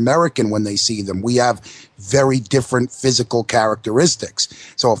knows an American when they see them. We have very different physical characteristics.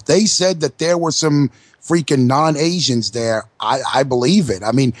 So if they said that there were some freaking non-Asians there, I believe it.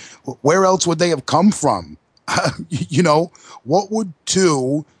 I mean, where else would they have come from? What would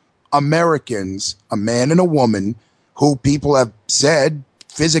two Americans, a man and a woman, who people have said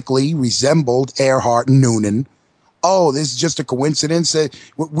physically resembled Earhart and Noonan, oh, this is just a coincidence?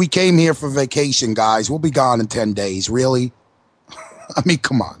 We came here for vacation, guys. We'll be gone in 10 days. Really? I mean,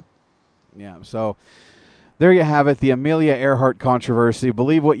 come on. Yeah, so there you have it, the Amelia Earhart controversy.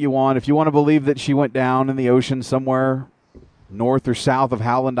 Believe what you want. If you want to believe that she went down in the ocean somewhere north or south of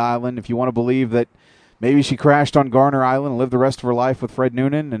Howland Island, if you want to believe that maybe she crashed on Garner Island and lived the rest of her life with Fred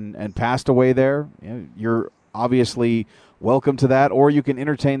Noonan and passed away there, you're obviously welcome to that. Or you can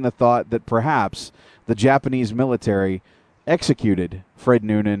entertain the thought that perhaps the Japanese military executed Fred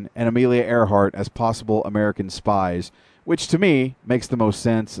Noonan and Amelia Earhart as possible American spies, which to me makes the most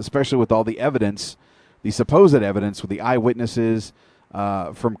sense, especially with all the evidence, the supposed evidence with the eyewitnesses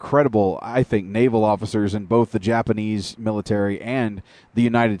from credible, I think, naval officers in both the Japanese military and the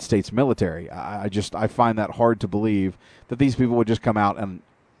United States military. I find that hard to believe that these people would just come out and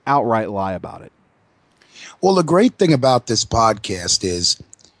outright lie about it. Well, the great thing about this podcast is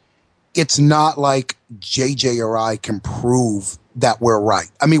it's not like JJ or I can prove that we're right.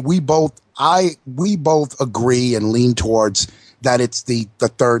 I mean, we both agree and lean towards that it's the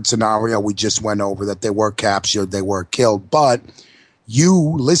third scenario we just went over, that they were captured, they were killed. But you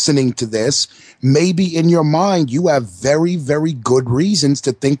listening to this, maybe in your mind, you have very, very good reasons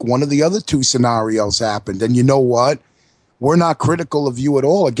to think one of the other two scenarios happened. And you know what? We're not critical of you at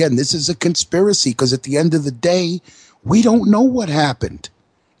all. Again, this is a conspiracy because at the end of the day, we don't know what happened.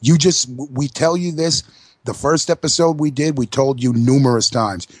 We tell you this. The first episode we did, we told you numerous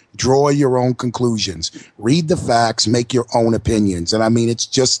times, draw your own conclusions, read the facts, make your own opinions. And I mean, it's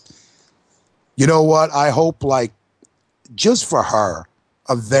just, you know what? I hope, just for her,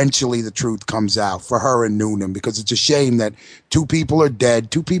 eventually the truth comes out for her and Noonan, because it's a shame that two people are dead,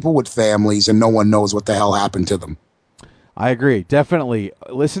 two people with families, and no one knows what the hell happened to them. I agree. Definitely.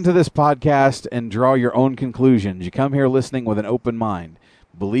 Listen to this podcast and draw your own conclusions. You come here listening with an open mind.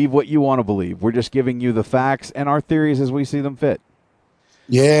 Believe what you want to believe. We're just giving you the facts and our theories as we see them fit.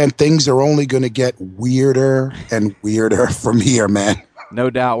 Yeah, and things are only going to get weirder and weirder from here, man. No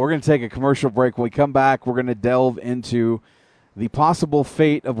doubt. We're going to take a commercial break. When we come back, we're going to delve into the possible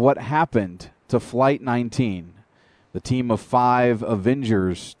fate of what happened to Flight 19, the team of 5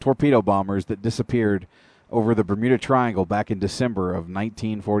 Avengers torpedo bombers that disappeared over the Bermuda Triangle back in December of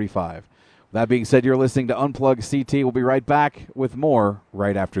 1945. That being said, you're listening to Unplugged CT. We'll be right back with more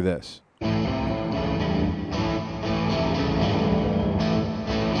right after this.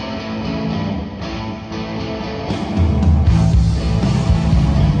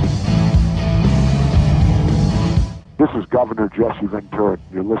 This is Governor Jesse Ventura.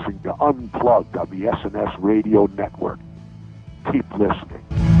 You're listening to Unplugged on the SNS Radio Network. Keep listening.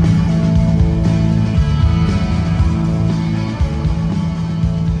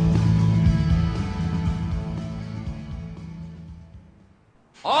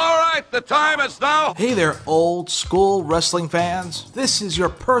 All right, the time is now. Hey there, old school wrestling fans. This is your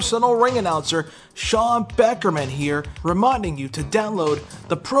personal ring announcer, Sean Beckerman here, reminding you to download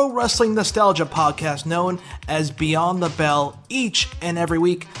the Pro Wrestling Nostalgia podcast known as Beyond the Bell each and every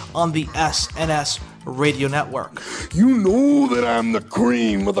week on the SNS Radio Network. You know that I'm the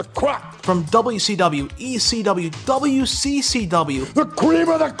cream of the crop. From WCW, ECW, WCCW, the cream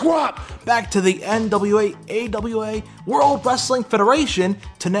of the crop, back to the NWA, AWA, World Wrestling Federation,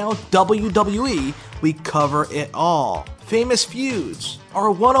 to now WWE, we cover it all. Famous feuds, our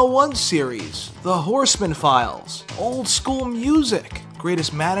 101 series, the Horseman Files, old school music,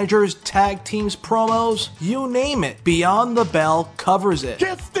 greatest managers, tag teams, promos, you name it. Beyond the Bell covers it.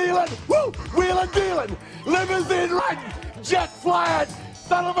 Get stealing, woo, wheeling dealing, limousine riding, jet flying,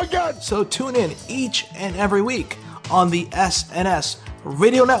 son of a gun. So tune in each and every week on the SNS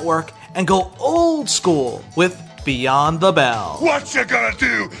Radio Network and go old school with Beyond the Bell. What you gonna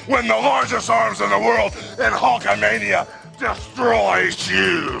do when the largest arms in the world and Hulkamania destroys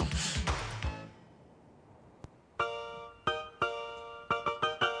you?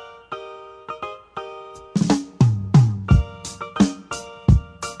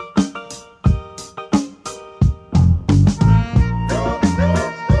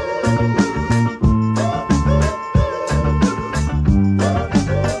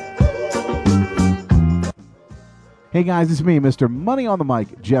 Hey guys, it's me, Mr. Money on the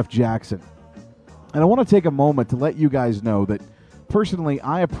Mic, Jeff Jackson. And I want to take a moment to let you guys know that personally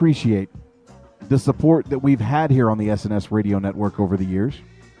I appreciate the support that we've had here on the SNS Radio Network over the years.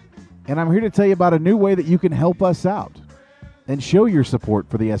 And I'm here to tell you about a new way that you can help us out and show your support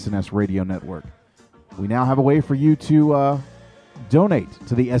for the SNS Radio Network. We now have a way for you to donate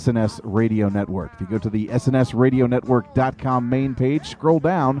to the SNS Radio Network. If you go to the SNSRadioNetwork.com main page, scroll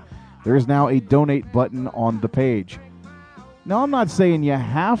down, there is now a donate button on the page. Now, I'm not saying you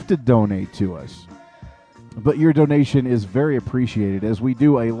have to donate to us, but your donation is very appreciated as we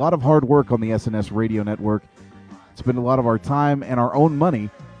do a lot of hard work on the SNS Radio Network. Spend a lot of our time and our own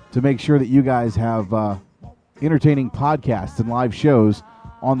money to make sure that you guys have entertaining podcasts and live shows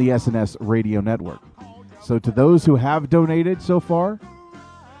on the SNS Radio Network. So to those who have donated so far,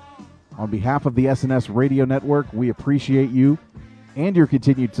 on behalf of the SNS Radio Network, we appreciate you and your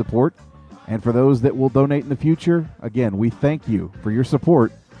continued support. And for those that will donate in the future, again, we thank you for your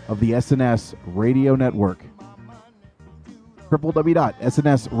support of the SNS Radio Network.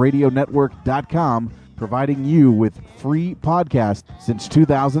 www.snsradionetwork.com, providing you with free podcasts since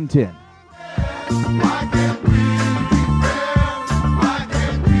 2010.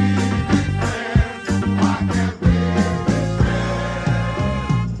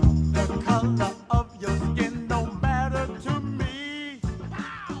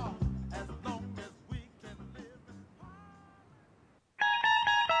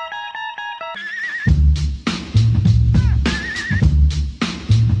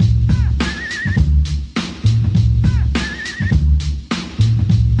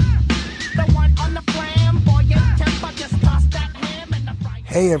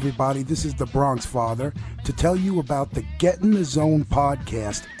 Hey everybody, this is the Bronx Father to tell you about the Get in the Zone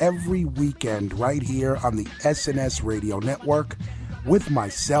podcast every weekend right here on the SNS Radio Network with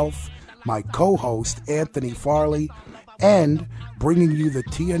myself, my co-host Anthony Farley, and bringing you the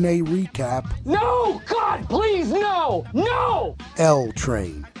TNA recap. No! God, please, no! No! L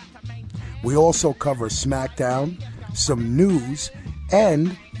Train. We also cover SmackDown, some news,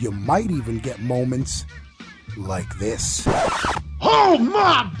 and you might even get moments like this. Oh,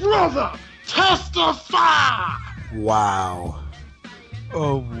 my brother! Testify! Wow.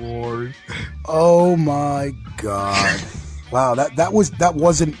 Oh, Lord. Oh, my God. Wow, that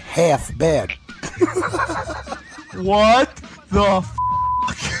wasn't half bad. What the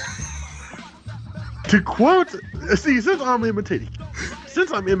To quote, since I'm imitating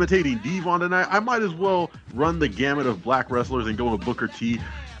Devon tonight, I might as well run the gamut of black wrestlers and go with Booker T.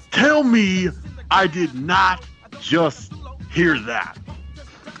 Tell me I did not just hear that.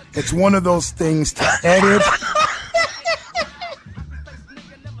 It's one of those things to edit.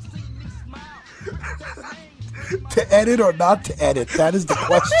 To edit or not to edit? That is the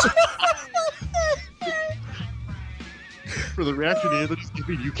question. For the reaction Anthony's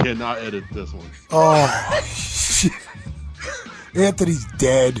giving, you cannot edit this one. Oh, shit. Anthony's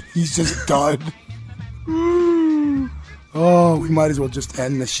dead. He's just done. Oh, we might as well just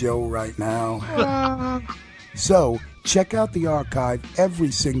end the show right now. So, check out the archive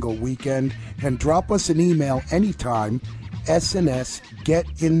every single weekend and drop us an email anytime,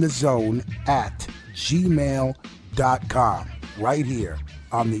 snsgetinthezone@gmail.com, right here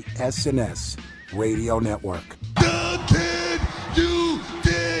on the SNS Radio Network. Did you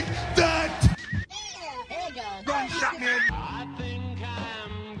dig that? I think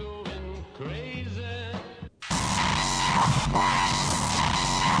I'm going crazy.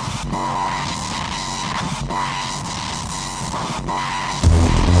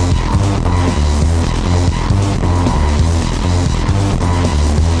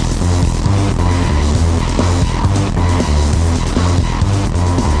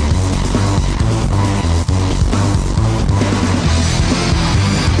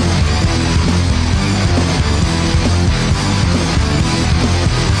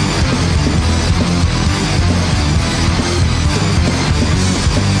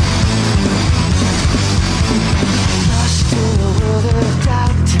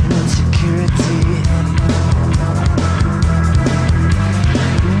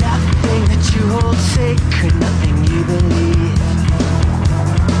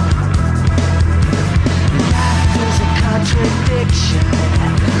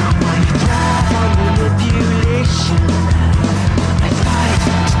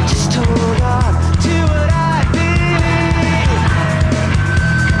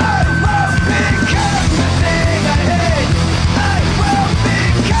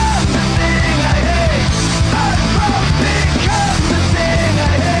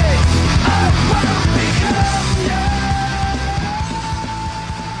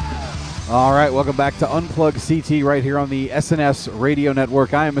 All right, welcome back to Unplugged CT right here on the SNS Radio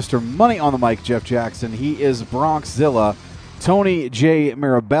Network. I am Mr. Money on the Mic, Jeff Jackson. He is Bronxzilla, Tony J.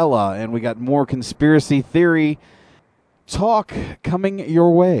 Mirabella, and we got more conspiracy theory talk coming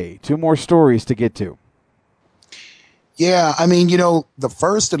your way. 2 more stories to get to. Yeah, I mean, the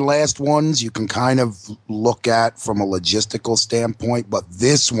first and last ones you can kind of look at from a logistical standpoint, but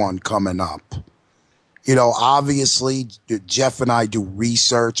this one coming up, obviously Jeff and I do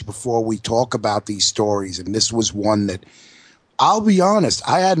research before we talk about these stories, and this was one that, I'll be honest,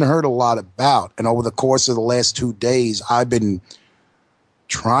 I hadn't heard a lot about, and over the course of the last 2 days, I've been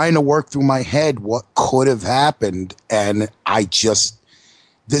trying to work through my head what could have happened, and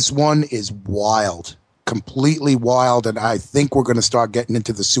this one is wild. Completely wild, and I think we're going to start getting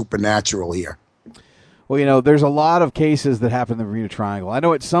into the supernatural here. Well, there's a lot of cases that happen in the Bermuda Triangle. I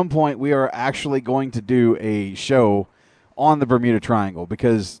know at some point we are actually going to do a show on the Bermuda Triangle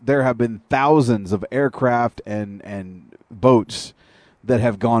because there have been thousands of aircraft and boats that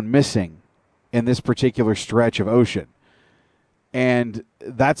have gone missing in this particular stretch of ocean. And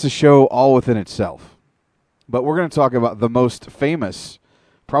that's a show all within itself. But we're going to talk about the most famous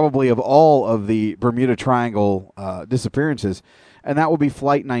probably of all of the Bermuda Triangle disappearances, and that will be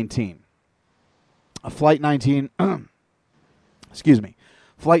Flight 19. Flight 19,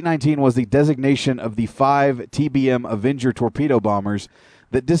 Flight 19 was the designation of the 5 TBM Avenger torpedo bombers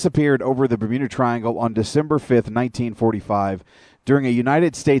that disappeared over the Bermuda Triangle on December 5th, 1945, during a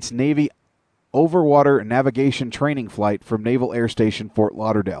United States Navy overwater navigation training flight from Naval Air Station Fort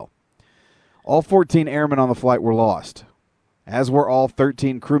Lauderdale. All 14 airmen on the flight were lost, as were all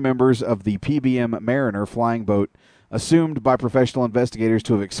 13 crew members of the PBM Mariner flying boat, assumed by professional investigators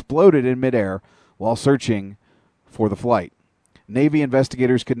to have exploded in midair while searching for the flight. Navy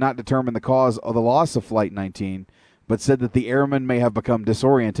investigators could not determine the cause of the loss of Flight 19, but said that the airmen may have become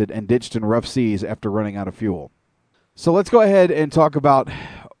disoriented and ditched in rough seas after running out of fuel. So let's go ahead and talk about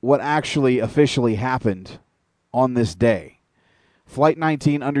what actually officially happened on this day. Flight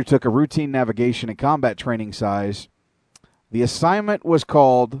 19 undertook a routine navigation and combat training size. The assignment was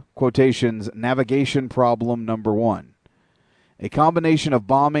called, quotations, Navigation Problem Number 1. A combination of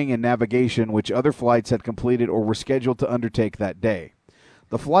bombing and navigation which other flights had completed or were scheduled to undertake that day.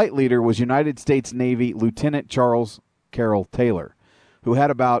 The flight leader was United States Navy Lieutenant Charles Carroll Taylor, who had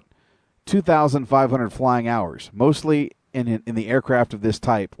about 2,500 flying hours, mostly in the aircraft of this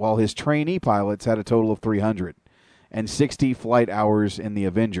type, while his trainee pilots had a total of 300, and 60 flight hours in the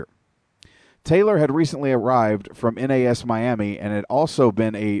Avenger. Taylor had recently arrived from NAS Miami and had also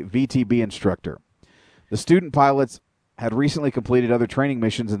been a VTB instructor. The student pilots had recently completed other training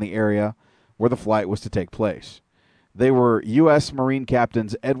missions in the area where the flight was to take place. They were U.S. Marine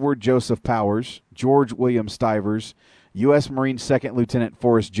Captains Edward Joseph Powers, George William Stivers, U.S. Marine Second Lieutenant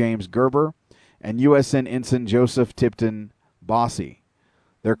Forrest James Gerber, and USN Ensign Joseph Tipton Bossy.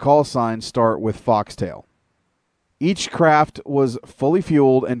 Their call signs start with Foxtail. Each craft was fully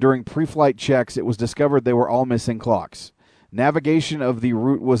fueled, and during pre-flight checks, it was discovered they were all missing clocks. Navigation of the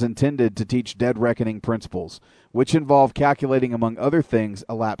route was intended to teach dead reckoning principles, which involved calculating, among other things,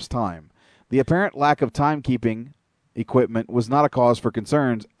 elapsed time. The apparent lack of timekeeping equipment was not a cause for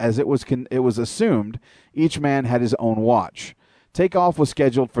concerns, as it was assumed each man had his own watch. Takeoff was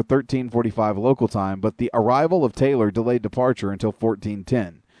scheduled for 13:45 local time, but the arrival of Taylor delayed departure until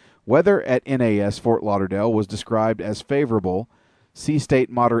 14:10. Weather at NAS Fort Lauderdale was described as favorable, sea state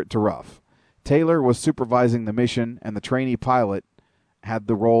moderate to rough. Taylor was supervising the mission, and the trainee pilot had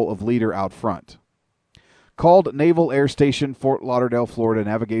the role of leader out front. Called Naval Air Station Fort Lauderdale, Florida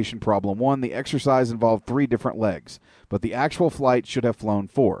Navigation Problem 1, the exercise involved 3 different legs, but the actual flight should have flown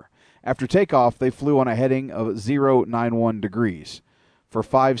 4. After takeoff, they flew on a heading of 091 degrees for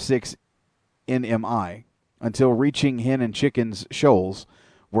 56 NMI until reaching Hen and Chickens Shoals,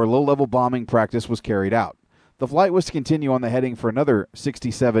 where low-level bombing practice was carried out. The flight was to continue on the heading for another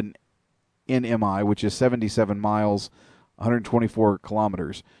 67 NMI, which is 77 miles, 124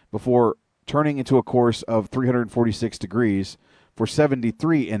 kilometers, before turning into a course of 346 degrees for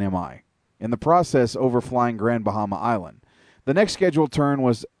 73 NMI, in the process overflying Grand Bahama Island. The next scheduled turn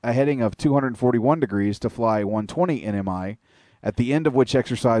was a heading of 241 degrees to fly 120 NMI, at the end of which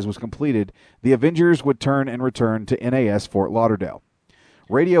exercise was completed. The Avengers would turn and return to NAS Fort Lauderdale.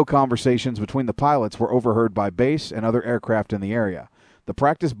 Radio conversations between the pilots were overheard by base and other aircraft in the area. The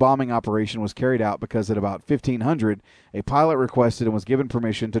practice bombing operation was carried out because at about 1500, a pilot requested and was given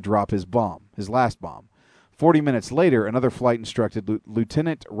permission to drop his last bomb. 40 minutes later, another flight instructed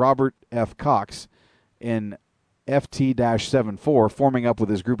Lieutenant Robert F. Cox in FT-74, forming up with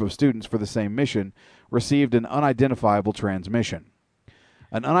his group of students for the same mission, received an unidentifiable transmission.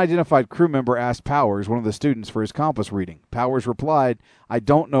 An unidentified crew member asked Powers, one of the students, for his compass reading. Powers replied, "I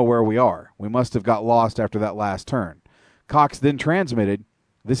don't know where we are. We must have got lost after that last turn." Cox then transmitted,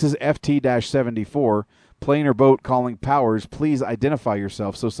 "This is FT-74, plane or boat calling Powers, please identify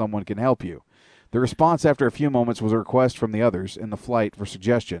yourself so someone can help you." The response after a few moments was a request from the others in the flight for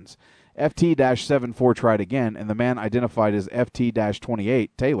suggestions. FT-74 tried again, and the man identified as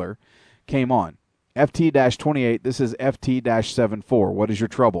FT-28, Taylor, came on. FT-28, this is FT-74. What is your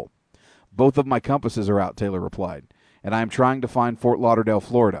trouble? "Both of my compasses are out," Taylor replied, "and I am trying to find Fort Lauderdale,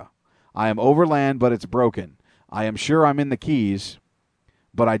 Florida. I am overland, but it's broken. I am sure I'm in the Keys,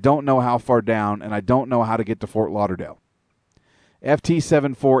 but I don't know how far down, and I don't know how to get to Fort Lauderdale."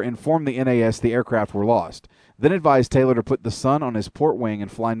 FT-74 informed the NAS the aircraft were lost, then advised Taylor to put the sun on his port wing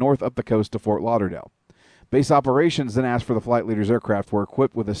and fly north up the coast to Fort Lauderdale. Base operations then asked for the flight leader's aircraft were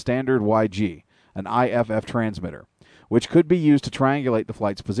equipped with a standard YG, an IFF transmitter, which could be used to triangulate the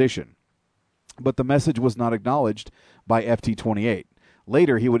flight's position. But the message was not acknowledged by FT-28.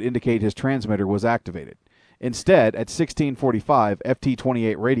 Later, he would indicate his transmitter was activated. Instead, at 16:45,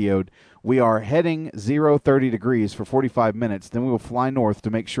 FT-28 radioed, "We are heading 030 degrees for 45 minutes, then we will fly north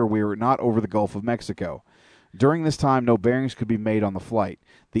to make sure we are not over the Gulf of Mexico." During this time, no bearings could be made on the flight.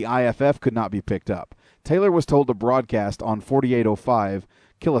 The IFF could not be picked up. Taylor was told to broadcast on 4805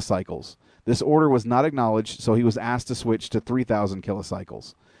 kilocycles. This order was not acknowledged, so he was asked to switch to 3,000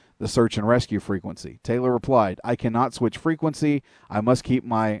 kilocycles, the search and rescue frequency. Taylor replied, "I cannot switch frequency. I must keep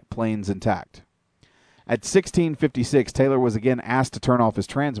my planes intact." At 16:56, Taylor was again asked to turn off his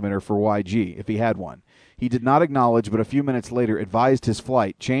transmitter for YG, if he had one. He did not acknowledge, but a few minutes later advised his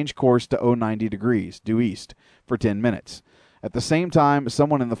flight change course to 090 degrees, due east, for 10 minutes. At the same time,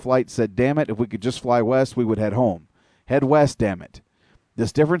 someone in the flight said, "Damn it, if we could just fly west, we would head home. Head west, damn it."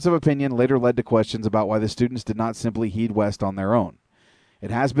 This difference of opinion later led to questions about why the students did not simply head west on their own.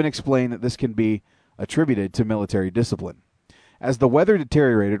 It has been explained that this can be attributed to military discipline. As the weather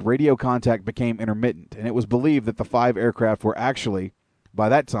deteriorated, radio contact became intermittent, and it was believed that the 5 aircraft were actually, by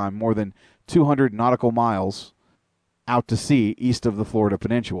that time, more than 200 nautical miles out to sea east of the Florida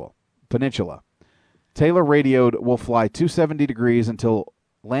Peninsula. Taylor radioed, "We'll fly 270 degrees until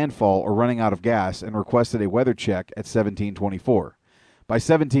landfall or running out of gas," and requested a weather check at 1724. By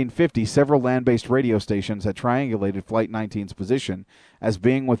 1750, several land-based radio stations had triangulated Flight 19's position as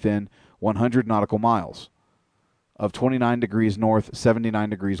being within 100 nautical miles of 29 degrees north, 79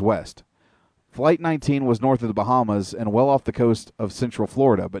 degrees west. Flight 19 was north of the Bahamas and well off the coast of central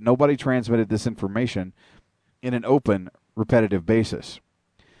Florida, but nobody transmitted this information in an open, repetitive basis.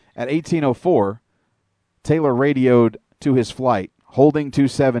 At 1804, Taylor radioed to his flight, "Holding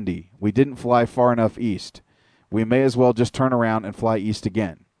 270. We didn't fly far enough east. We may as well just turn around and fly east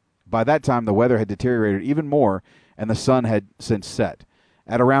again." By that time, the weather had deteriorated even more, and the sun had since set.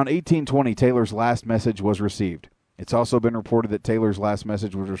 At around 1820, Taylor's last message was received. It's also been reported that Taylor's last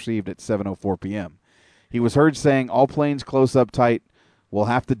message was received at 7:04 p.m. He was heard saying, "All planes close up tight. We'll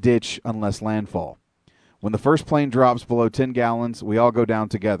have to ditch unless landfall. When the first plane drops below 10 gallons, we all go down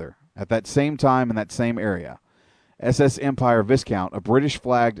together." At that same time in that same area, SS Empire Viscount, a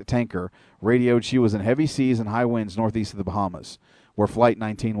British-flagged tanker, radioed she was in heavy seas and high winds northeast of the Bahamas, where Flight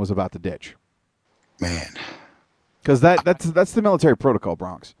 19 was about to ditch. Man. Because that's the military protocol,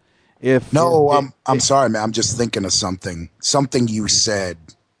 Bronx. I'm sorry, man. I'm just thinking of something. Something you said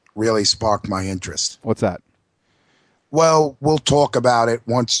really sparked my interest. What's that? Well, we'll talk about it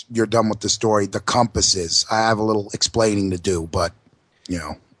once you're done with the story. The compasses. I have a little explaining to do, but,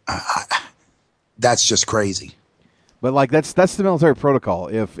 that's just crazy. But, that's the military protocol.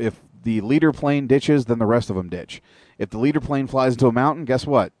 If the leader plane ditches, then the rest of them ditch. If the leader plane flies into a mountain, guess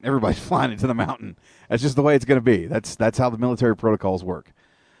what? Everybody's flying into the mountain. That's just the way it's going to be. That's how the military protocols work.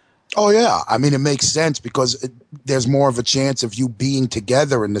 Oh, yeah. I mean, it makes sense because there's more of a chance of you being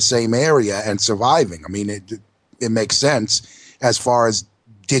together in the same area and surviving. I mean, it makes sense as far as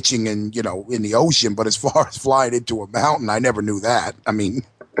ditching in the ocean, but as far as flying into a mountain, I never knew that. I mean,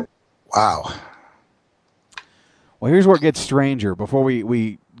 wow. Well, here's where it gets stranger. Before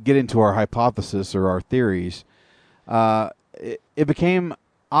we get into our hypothesis or our theories, it became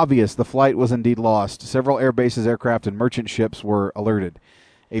obvious the flight was indeed lost. Several air bases, aircraft, and merchant ships were alerted.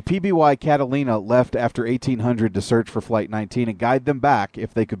 A PBY Catalina left after 1800 to search for Flight 19 and guide them back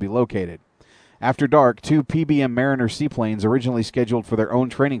if they could be located. After dark, 2 PBM Mariner seaplanes originally scheduled for their own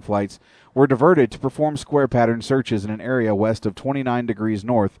training flights were diverted to perform square pattern searches in an area west of 29 degrees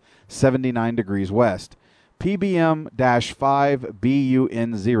north, 79 degrees west.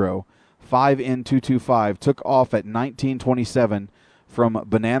 PBM-5BUN0, 5N225 took off at 1927 from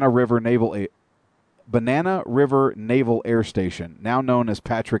Banana Banana River Naval Air Station, now known as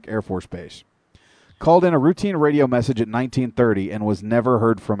Patrick Air Force Base. Called in a routine radio message at 1930 and was never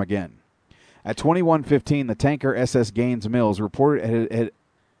heard from again. At 21:15, the tanker SS Gaines Mills reported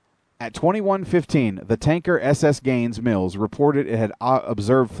At 21:15, the tanker SS Gaines Mills reported it had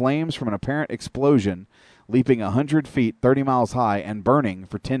observed flames from an apparent explosion leaping 100 feet, 30 miles high, and burning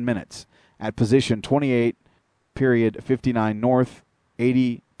for 10 minutes at position 28:59 north,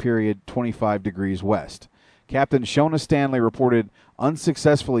 80:25 degrees west. Captain Shona Stanley reported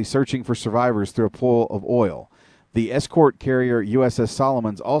unsuccessfully searching for survivors through a pool of oil. The escort carrier USS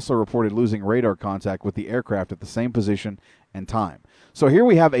Solomons also reported losing radar contact with the aircraft at the same position and time. So here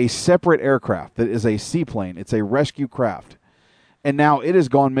we have a separate aircraft that is a seaplane. It's a rescue craft. And now it has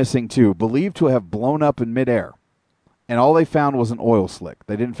gone missing too, believed to have blown up in midair. And all they found was an oil slick.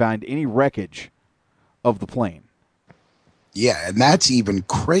 They didn't find any wreckage of the plane. Yeah, and that's even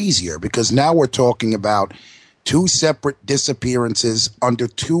crazier because now we're talking about two separate disappearances under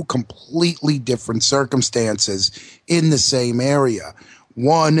two completely different circumstances in the same area.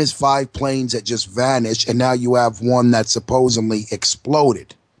 One is 5 planes that just vanished, and now you have one that supposedly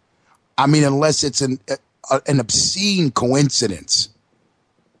exploded. I mean, unless it's an obscene coincidence.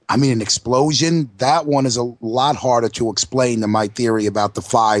 I mean, an explosion, that one is a lot harder to explain than my theory about the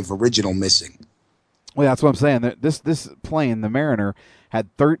 5 original missing. Well, that's what I'm saying. This plane, the Mariner, had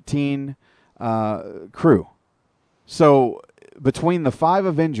 13 crew. So between the 5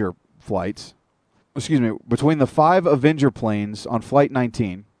 Avenger flights, between the 5 Avenger planes on Flight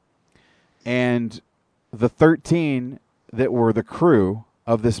 19 and the 13 that were the crew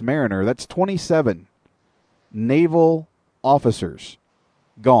of this Mariner, that's 27 naval officers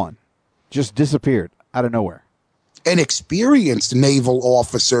gone, just disappeared out of nowhere. And experienced naval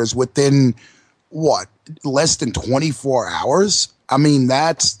officers within, less than 24 hours? I mean,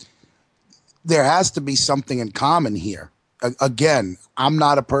 there has to be something in common here. Again, I'm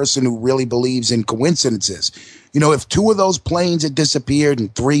not a person who really believes in coincidences. If 2 of those planes had disappeared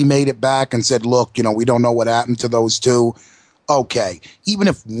and 3 made it back and said, look, we don't know what happened to those 2, okay. Even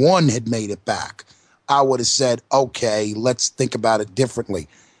if 1 had made it back, I would have said, okay, let's think about it differently.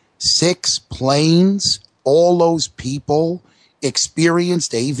 6 planes, all those people,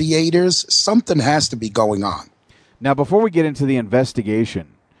 experienced aviators, something has to be going on. Now, before we get into the investigation,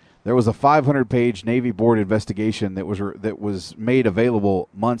 there was a 500-page Navy Board investigation that was made available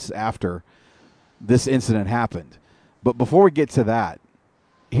months after this incident happened. But before we get to that,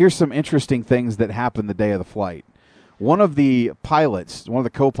 here's some interesting things that happened the day of the flight. One of the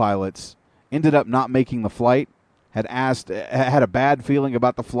co-pilots, ended up not making the flight, had a bad feeling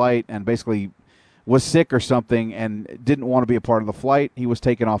about the flight, and basically was sick or something and didn't want to be a part of the flight. He was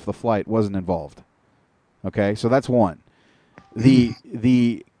taken off the flight, wasn't involved. Okay, so that's one. The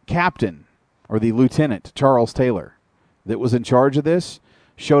captain, or the lieutenant, Charles Taylor, that was in charge of this,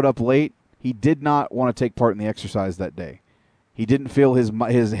 showed up late. He did not want to take part in the exercise that day. He didn't feel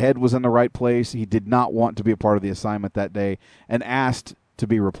his head was in the right place. He did not want to be a part of the assignment that day and asked to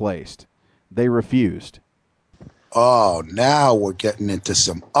be replaced. They refused. Oh, now we're getting into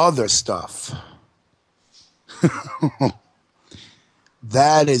some other stuff.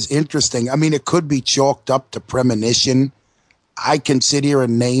 That is interesting. I mean, it could be chalked up to premonition. I can sit here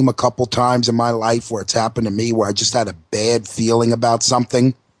and name a couple times in my life where it's happened to me where I just had a bad feeling about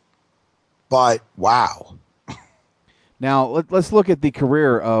something. But, wow. Now, let's look at the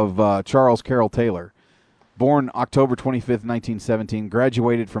career of Charles Carroll Taylor. Born October 25th, 1917,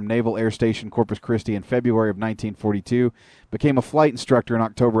 graduated from Naval Air Station Corpus Christi in February of 1942, became a flight instructor in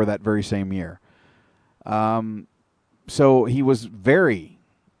October of that very same year. So he was very,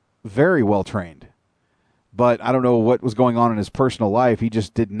 very well trained. But I don't know what was going on in his personal life. He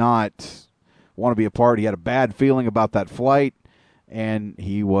just did not want to be a part. He had a bad feeling about that flight, and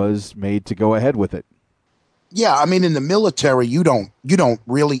he was made to go ahead with it. Yeah, I mean, in the military, you don't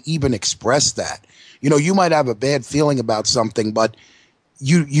really even express that. You might have a bad feeling about something, but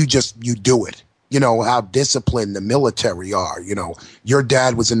you do it. How disciplined the military are. Your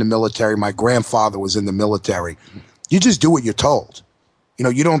dad was in the military. My grandfather was in the military. You just do what you're told.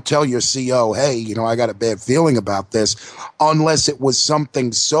 You don't tell your CO, hey, I got a bad feeling about this, unless it was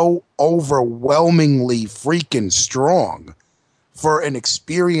something so overwhelmingly freaking strong for an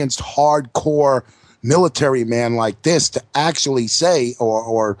experienced, hardcore military man like this to actually say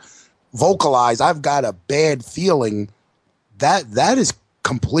or vocalize, I've got a bad feeling. That is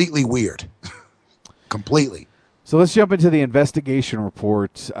completely weird. Completely. So let's jump into the investigation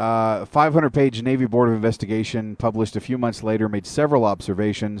report. 500-page Navy Board of Investigation published a few months later made several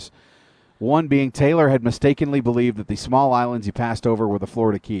observations. One being Taylor had mistakenly believed that the small islands he passed over were the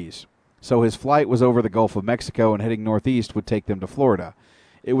Florida Keys. so his flight was over the Gulf of Mexico and heading northeast would take them to Florida.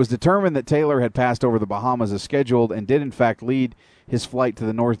 It was determined that Taylor had passed over the Bahamas as scheduled and did in fact lead his flight to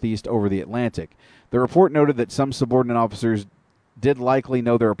the northeast over the Atlantic. The report noted that some subordinate officers did likely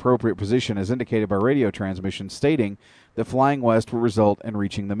know their appropriate position as indicated by radio transmissions, stating that flying west would result in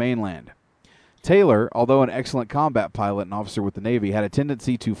reaching the mainland. Taylor, although an excellent combat pilot and officer with the Navy, had a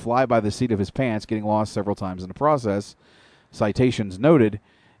tendency to fly by the seat of his pants, getting lost several times in the process. Citations noted,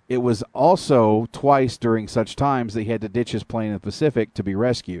 it was also twice during such times that he had to ditch his plane in the Pacific to be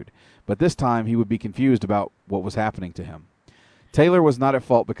rescued, but this time he would be confused about what was happening to him. Taylor was not at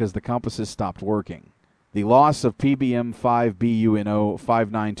fault because the compasses stopped working. The loss of PBM 5BUNO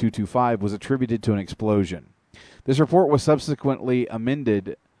 59225 was attributed to an explosion. This report was subsequently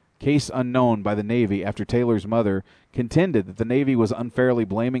amended case unknown by the Navy after Taylor's mother contended that the Navy was unfairly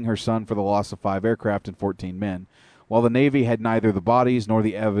blaming her son for the loss of 5 aircraft and 14 men, while the Navy had neither the bodies nor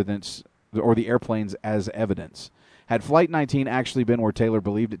the evidence or the airplanes as evidence. Had Flight 19 actually been where Taylor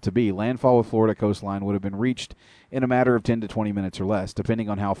believed it to be, landfall with Florida coastline would have been reached in a matter of 10 to 20 minutes or less, depending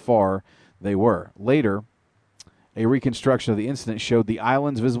on how far they were. Later, a reconstruction of the incident showed the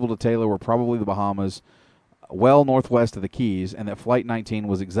islands visible to Taylor were probably the Bahamas, well northwest of the Keys, and that Flight 19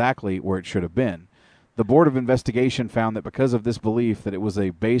 was exactly where it should have been. The Board of Investigation found that because of this belief that it was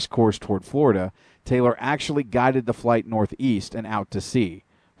a base course toward Florida, Taylor actually guided the flight northeast and out to sea.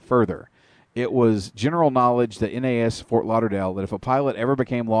 Further, it was general knowledge that NAS Fort Lauderdale that if a pilot ever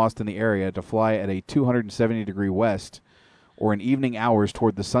became lost in the area to fly at a 270-degree west or in evening hours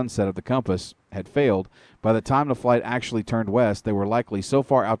toward the sunset of the compass had failed, by the time the flight actually turned west, they were likely so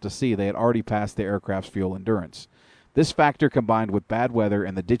far out to sea they had already passed the aircraft's fuel endurance. This factor, combined with bad weather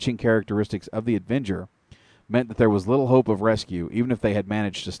and the ditching characteristics of the Avenger, meant that there was little hope of rescue, even if they had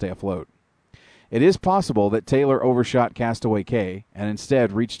managed to stay afloat. It is possible that Taylor overshot Castaway Cay and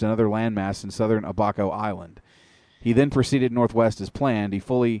instead reached another landmass in southern Abaco Island. He then proceeded northwest as planned. He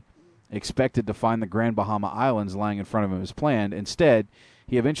fully expected to find the Grand Bahama Islands lying in front of him as planned. Instead,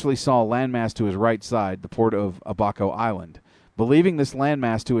 he eventually saw a landmass to his right side, the port of Abaco Island. Believing this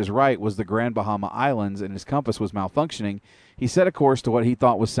landmass to his right was the Grand Bahama Islands and his compass was malfunctioning, he set a course to what he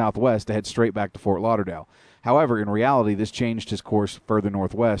thought was southwest to head straight back to Fort Lauderdale. However, in reality, this changed his course further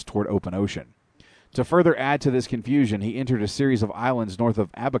northwest toward open ocean. To further add to this confusion, he entered a series of islands north of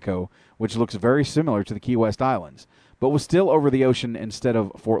Abaco, which looks very similar to the Key West Islands, but was still over the ocean instead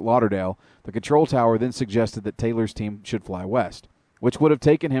of Fort Lauderdale. The control tower then suggested that Taylor's team should fly west, which would have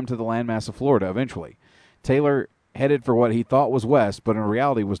taken him to the landmass of Florida eventually. Taylor headed for what he thought was west, but in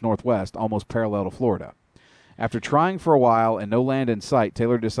reality was northwest, almost parallel to Florida. After trying for a while and no land in sight,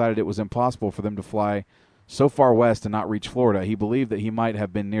 Taylor decided it was impossible for them to fly so far west and not reach Florida. He believed that he might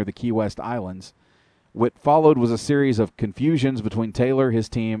have been near the Key West Islands. What followed was a series of confusions between Taylor, his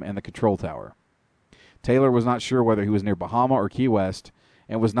team, and the control tower. Taylor was not sure whether he was near Bahama or Key West,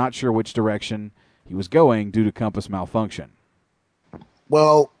 and was not sure which direction he was going due to compass malfunction.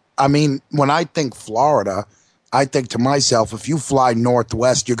 Well, I mean, when I think Florida, I think to myself, if you fly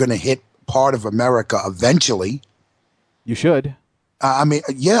northwest, you're going to hit part of America eventually. You should. I mean,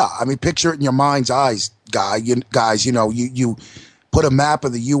 yeah. I mean, picture it in your mind's eyes, guys. You put a map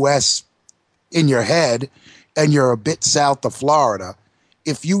of the U.S. in your head, and you're a bit south of Florida.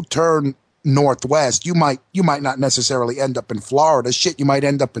 If you turn northwest, you might not necessarily end up in Florida. Shit, you might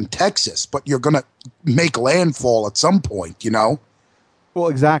end up in Texas, but you're going to make landfall at some point, Well,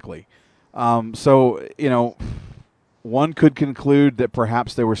 exactly. So, one could conclude that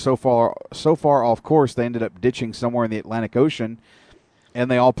perhaps they were so far off course they ended up ditching somewhere in the Atlantic Ocean and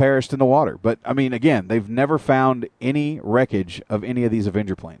they all perished in the water. But, I mean, again, they've never found any wreckage of any of these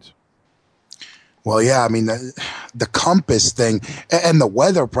Avenger planes. Well, yeah, I mean, the compass thing and the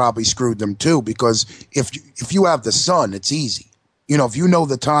weather probably screwed them too, because if you have the sun, it's easy. If you know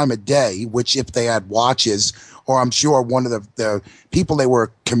the time of day, which if they had watches, or I'm sure one of the people they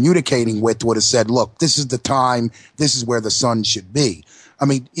were communicating with would have said, look, this is the time, this is where the sun should be. I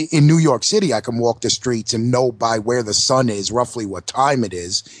mean, in New York City, I can walk the streets and know by where the sun is, roughly what time it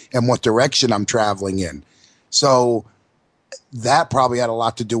is and what direction I'm traveling in. So that probably had a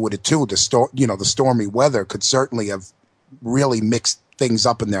lot to do with it too. The stormy weather could certainly have really mixed things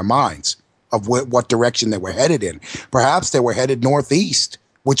up in their minds of what direction they were headed in. Perhaps they were headed northeast,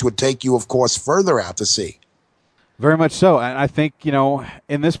 which would take you, of course, further out to sea. Very much so. And I think,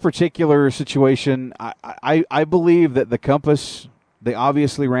 in this particular situation, I believe that the compass, they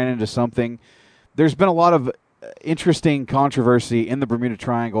obviously ran into something. There's been a lot of interesting controversy in the Bermuda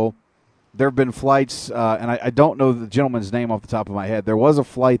Triangle. There have been flights, and I don't know the gentleman's name off the top of my head. There was a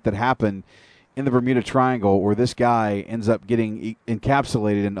flight that happened in the Bermuda Triangle where this guy ends up getting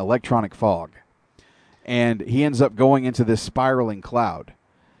encapsulated in electronic fog. And he ends up going into this spiraling cloud.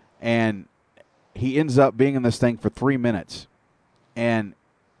 And he ends up being in this thing for 3 minutes. And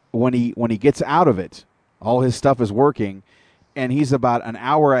when he gets out of it, all his stuff is working, and he's about an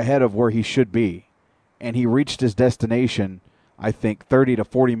hour ahead of where he should be. And he reached his destination, I think, 30 to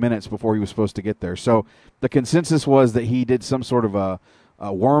 40 minutes before he was supposed to get there. So the consensus was that he did some sort of a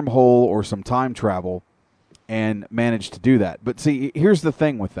wormhole or some time travel and managed to do that. But see, here's the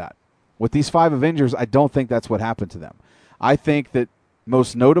thing with that. With these 5 Avengers, I don't think that's what happened to them. I think that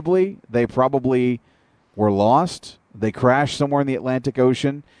most notably, they probably were lost. They crashed somewhere in the Atlantic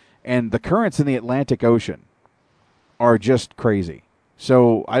Ocean, and the currents in the Atlantic Ocean are just crazy.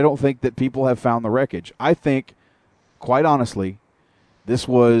 So I don't think that people have found the wreckage. I think, quite honestly, this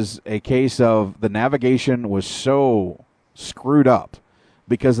was a case of the navigation was so screwed up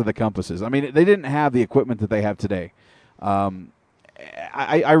because of the compasses. I mean, they didn't have the equipment that they have today.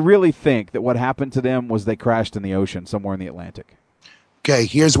 I really think that what happened to them was they crashed in the ocean somewhere in the Atlantic. Okay,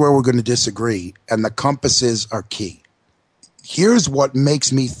 here's where we're going to disagree, and the compasses are key. Here's what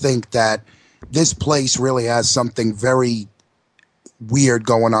makes me think that this place really has something very weird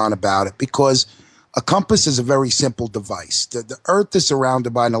going on about it, because a compass is a very simple device. The Earth is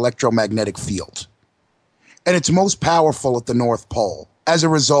surrounded by an electromagnetic field, and it's most powerful at the North Pole. As a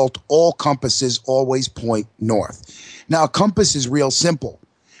result, all compasses always point north. Now, a compass is real simple.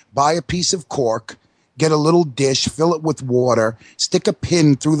 Buy a piece of cork, get a little dish, fill it with water, stick a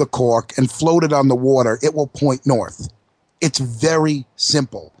pin through the cork, and float it on the water. It will point north. It's very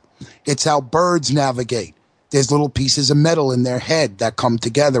simple. It's how birds navigate. There's little pieces of metal in their head that come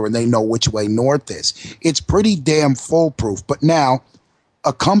together, and they know which way north is. It's pretty damn foolproof, but now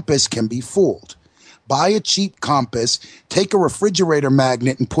a compass can be fooled. Buy a cheap compass, take a refrigerator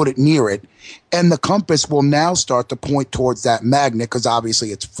magnet and put it near it, and the compass will now start to point towards that magnet, because obviously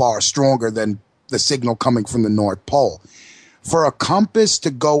it's far stronger than the signal coming from the North Pole. For a compass to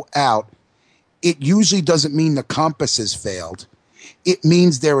go out, it usually doesn't mean the compass has failed. It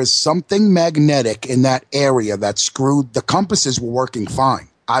means there is something magnetic in that area that screwed. The compasses were working fine,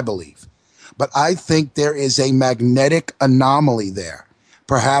 I believe. But I think there is a magnetic anomaly there.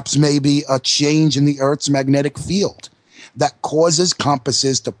 Perhaps maybe a change in the Earth's magnetic field that causes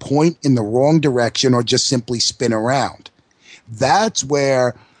compasses to point in the wrong direction or just simply spin around. That's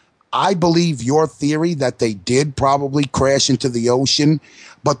where I believe your theory that they did probably crash into the ocean,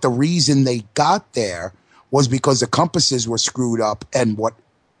 but the reason they got there was because the compasses were screwed up. And what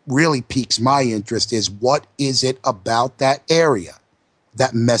really piques my interest is, what is it about that area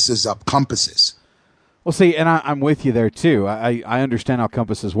that messes up compasses? Well, see, and I'm with you there, too. I understand how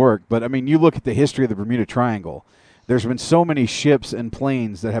compasses work, but, I mean, you look at the history of the Bermuda Triangle. There's been so many ships and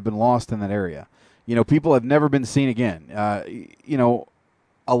planes that have been lost in that area. You know, people have never been seen again. You know,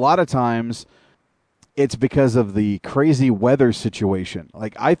 a lot of times it's because of the crazy weather situation.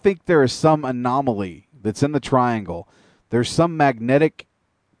 Like, I think there is some anomaly that's in the triangle. There's some magnetic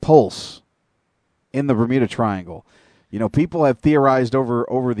pulse in the Bermuda Triangle. You know, people have theorized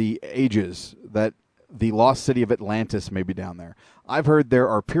over the ages that the lost city of Atlantis may be down there. I've heard there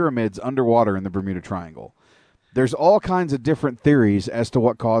are pyramids underwater in the Bermuda Triangle. There's all kinds of different theories as to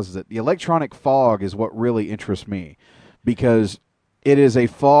what causes it. The electronic fog is what really interests me, because it is a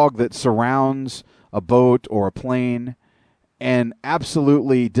fog that surrounds a boat or a plane and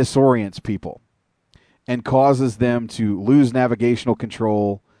absolutely disorients people and causes them to lose navigational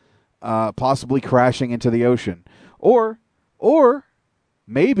control, possibly crashing into the ocean. Or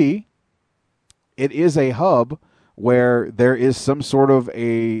maybe it is a hub where there is some sort of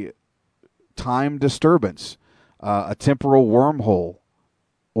a time disturbance, a temporal wormhole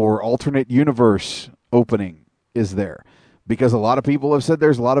or alternate universe opening is there. Because a lot of people have said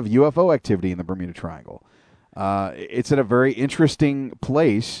there's a lot of UFO activity in the Bermuda Triangle. It's at a very interesting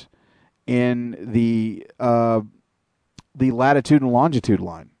place in the latitude and longitude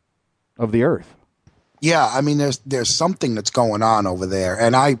line of the Earth. Yeah, I mean, there's something that's going on over there.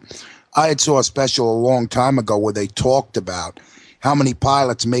 And I had saw a special a long time ago where they talked about how many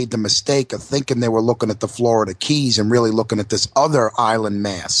pilots made the mistake of thinking they were looking at the Florida Keys and really looking at this other island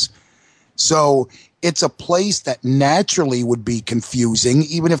mass. So it's a place that naturally would be confusing,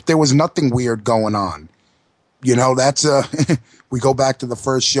 even if there was nothing weird going on. You know, that's we go back to the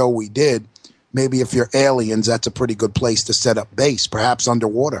first show we did. Maybe if you're aliens, that's a pretty good place to set up base, perhaps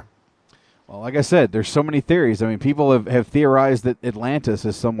underwater. Well, like I said, there's so many theories. I mean, people have theorized that Atlantis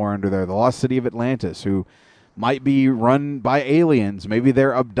is somewhere under there, the lost city of Atlantis, who might be run by aliens. Maybe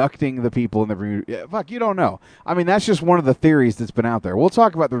they're abducting the people in the Bermuda. Fuck, you don't know. I mean, that's just one of the theories that's been out there. We'll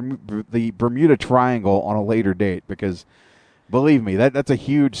talk about the Bermuda Triangle on a later date because, believe me, that's a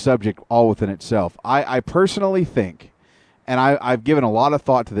huge subject all within itself. I personally think, and I've given a lot of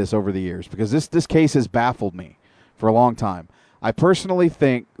thought to this over the years because this case has baffled me for a long time. I personally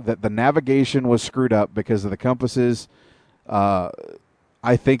think that the navigation was screwed up because of the compasses.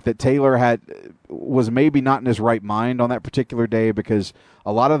 I think that Taylor was maybe not in his right mind on that particular day because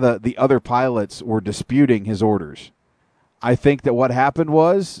a lot of the other pilots were disputing his orders. I think that what happened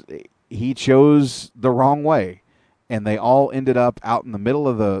was he chose the wrong way, and they all ended up out in the middle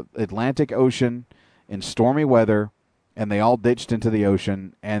of the Atlantic Ocean in stormy weather, and they all ditched into the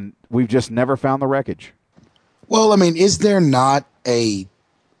ocean, and we've just never found the wreckage. Well, I mean, is there not a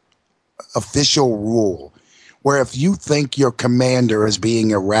official rule where if you think your commander is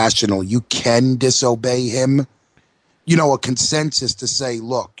being irrational, you can disobey him? You know, a consensus to say,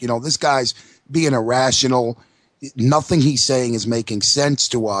 look, you know, this guy's being irrational. Nothing he's saying is making sense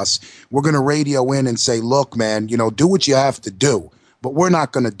to us. We're going to radio in and say, look, man, you know, do what you have to do, but we're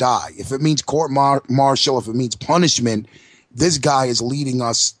not going to die. If it means court-martial, if it means punishment, this guy is leading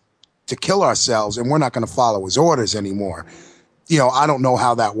us to kill ourselves, and we're not going to follow his orders anymore. You know, I don't know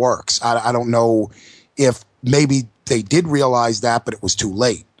how that works. I don't know if maybe they did realize that, but it was too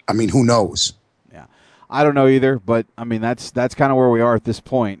late. I mean, who knows? Yeah, I don't know either, but I mean, that's kind of where we are at this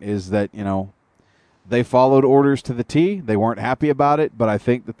point is that, you know, they followed orders to the T. They weren't happy about it, but I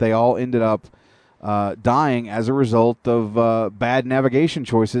think that they all ended up dying as a result of bad navigation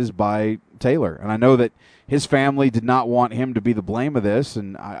choices by Taylor. And I know that his family did not want him to be the blame of this,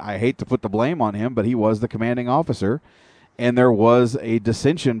 and I hate to put the blame on him, but he was the commanding officer, and there was a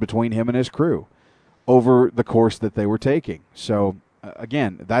dissension between him and his crew over the course that they were taking. So,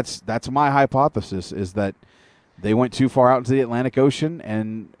 again, that's my hypothesis, is that they went too far out into the Atlantic Ocean,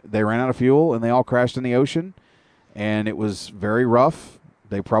 and they ran out of fuel, and they all crashed in the ocean, and it was very rough.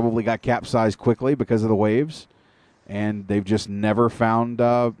 They probably got capsized quickly because of the waves, and they've just never found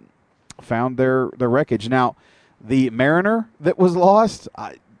their wreckage. Now, the Mariner that was lost,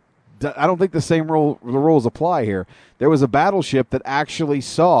 I don't think the rules apply here. There was a battleship that actually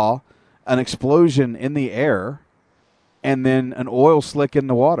saw an explosion in the air and then an oil slick in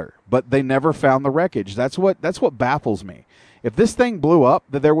the water, but they never found the wreckage. That's what baffles me. If this thing blew up,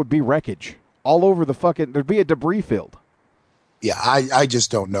 then there would be wreckage all over there'd be a debris field. Yeah, I just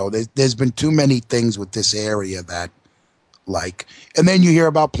don't know. There's been too many things with this area that, like, and then you hear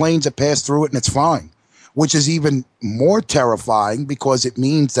about planes that pass through it and it's fine, which is even more terrifying because it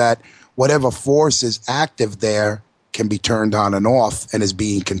means that whatever force is active there can be turned on and off and is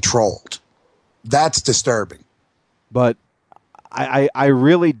being controlled. That's disturbing. But I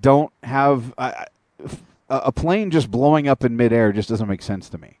really don't have a plane just blowing up in midair just doesn't make sense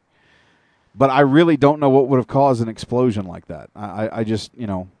to me. But I really don't know what would have caused an explosion like that. I just, you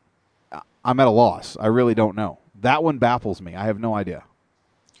know, I'm at a loss. I really don't know. That one baffles me. I have no idea.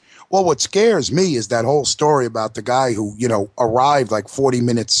 Well, what scares me is that whole story about the guy who, you know, arrived like 40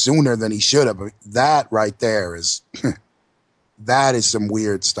 minutes sooner than he should have. That right there is, that is some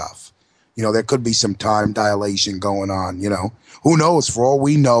weird stuff. You know, there could be some time dilation going on, you know. Who knows? For all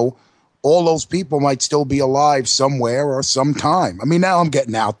we know, all those people might still be alive somewhere or sometime. I mean, now I'm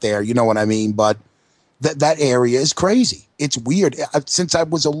getting out there, you know what I mean? But that area is crazy. It's weird. Since I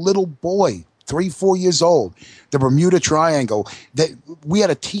was a little boy, 3-4 years old, the Bermuda Triangle, we had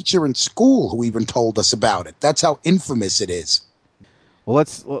a teacher in school who even told us about it. That's how infamous it is. Well,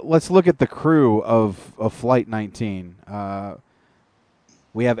 let's look at the crew of Flight 19.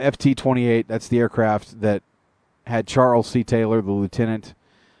 We have FT-28. That's the aircraft that had Charles C. Taylor, the lieutenant.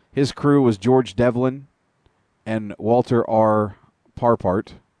 His crew was George Devlin and Walter R.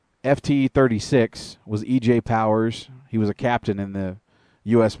 Parpart. FT-36 was E.J. Powers. He was a captain in the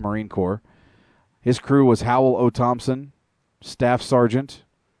U.S. Marine Corps. His crew was Howell O. Thompson, Staff Sergeant.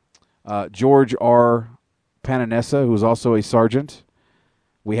 George R. Pananessa, who was also a sergeant.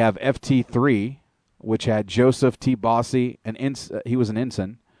 We have FT-3, which had Joseph T. Bossy, he was an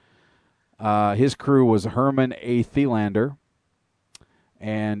ensign. His crew was Herman A. Thielander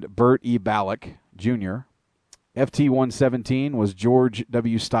and Bert E. Ballack, Jr. FT-117 was George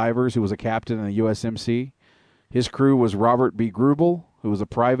W. Stivers, who was a captain in the USMC. His crew was Robert B. Grubel, who was a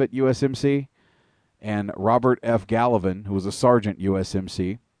private USMC, and Robert F. Gallivan, who was a sergeant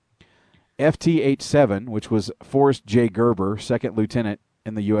USMC. FT-87, which was Forrest J. Gerber, second lieutenant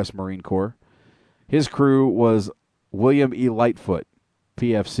in the U.S. Marine Corps. His crew was William E. Lightfoot,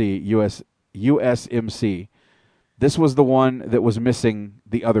 PFC, USMC. This was the one that was missing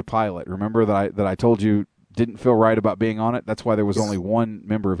the other pilot. Remember that I told you didn't feel right about being on it. That's why there was only one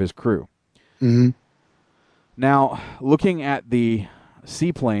member of his crew. Mm-hmm. Now, looking at the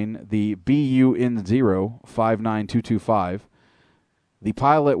seaplane, the BUN-0 59225, the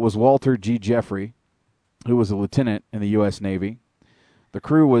pilot was Walter G. Jeffrey, who was a lieutenant in the U.S. Navy. The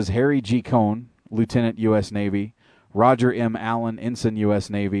crew was Harry G. Cohn, Lieutenant U.S. Navy, Roger M. Allen, Ensign U.S.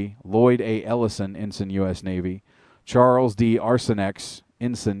 Navy, Lloyd A. Ellison, Ensign U.S. Navy, Charles D. Arsenex,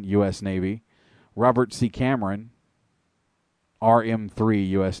 Ensign U.S. Navy, Robert C. Cameron, RM-3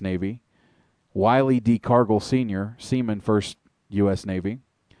 U.S. Navy, Wiley D. Cargill Sr., Seaman 1st U.S. Navy,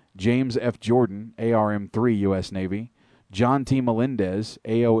 James F. Jordan, ARM-3 U.S. Navy, John T. Melendez,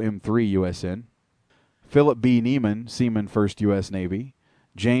 AOM-3 USN, Philip B. Neiman, Seaman 1st U.S. Navy,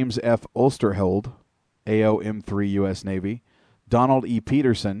 James F. Osterheld, AOM-3 U.S. Navy, Donald E.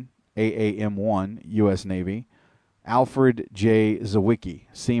 Peterson, AAM-1 U.S. Navy, Alfred J. Zawicki,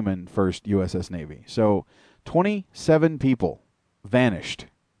 Seaman 1st USS Navy. So 27 people vanished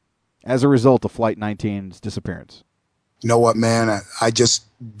as a result of Flight 19's disappearance. You know what, man?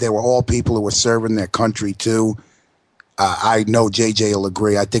 They were all people who were serving their country, too. I know JJ will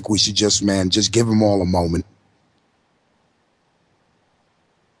agree. I think we should just give them all a moment.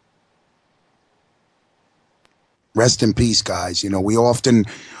 Rest in peace, guys. You know, we often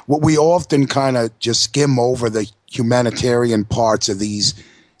kind of just skim over the humanitarian parts of these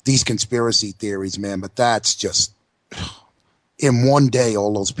conspiracy theories, man. But that's just, in one day,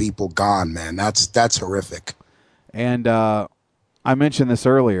 all those people gone, man. That's horrific. And I mentioned this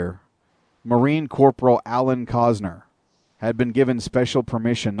earlier. Marine Corporal Alan Cosner had been given special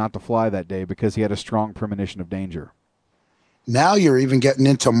permission not to fly that day because he had a strong premonition of danger. Now you're even getting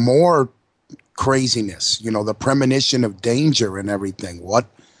into more craziness, you know, the premonition of danger and everything. What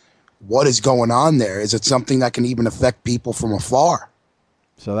is going on there? Is it something that can even affect people from afar?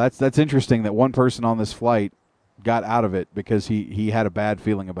 So that's interesting that one person on this flight got out of it because he had a bad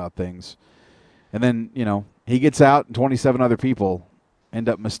feeling about things. And then, you know, he gets out and 27 other people end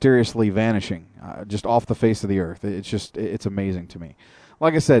up mysteriously vanishing just off the face of the earth. It's amazing to me.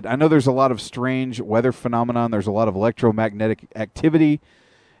 Like I said, I know there's a lot of strange weather phenomenon. There's a lot of electromagnetic activity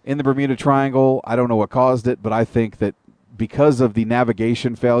in the Bermuda Triangle. I don't know what caused it, but I think that because of the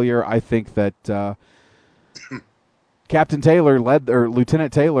navigation failure, I think that Captain Taylor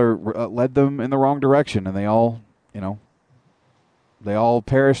Lieutenant Taylor led them in the wrong direction, and they all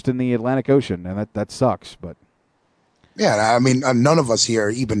perished in the Atlantic Ocean, and that sucks. But yeah, I mean, none of us here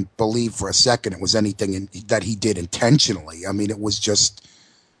even believe for a second it was anything that he did intentionally. I mean, it was just,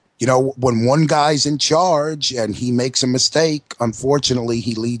 you know, when one guy's in charge and he makes a mistake, unfortunately,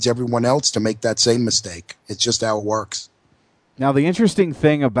 he leads everyone else to make that same mistake. It's just how it works. Now, the interesting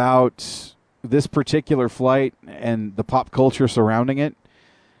thing about this particular flight and the pop culture surrounding it,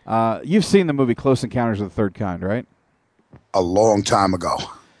 you've seen the movie Close Encounters of the Third Kind, right? A long time ago.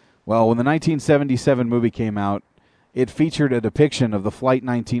 Well, when the 1977 movie came out, it featured a depiction of the Flight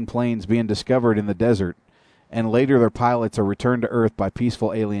 19 planes being discovered in the desert, and later their pilots are returned to Earth by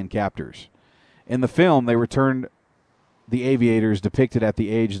peaceful alien captors. In the film, they returned the aviators depicted at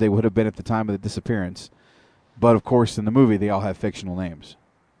the age they would have been at the time of the disappearance. But, of course, in the movie, they all have fictional names.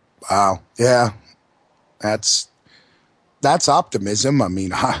 Wow. Yeah. That's optimism. I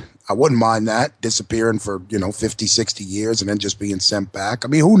mean, I wouldn't mind that, disappearing for, 50, 60 years and then just being sent back. I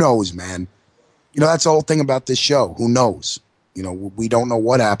mean, who knows, man? You know, that's the whole thing about this show. Who knows? You know, we don't know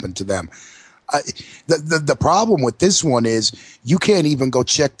what happened to them. The problem with this one is you can't even go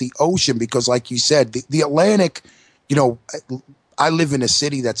check the ocean because, like you said, the Atlantic, I live in a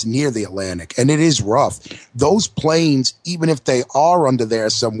city that's near the Atlantic, and it is rough. Those planes, even if they are under there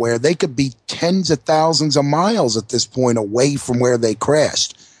somewhere, they could be tens of thousands of miles at this point away from where they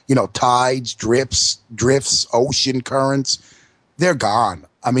crashed. You know, tides, drifts, ocean currents, they're gone.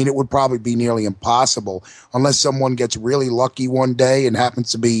 I mean, it would probably be nearly impossible unless someone gets really lucky one day and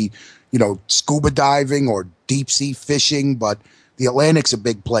happens to be, scuba diving or deep sea fishing, but the Atlantic's a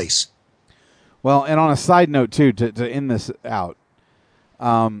big place. Well, and on a side note, too, to end this out,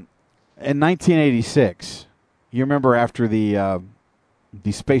 in 1986, you remember after the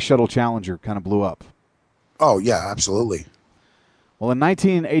Space Shuttle Challenger kind of blew up? Oh, yeah, absolutely. Well, in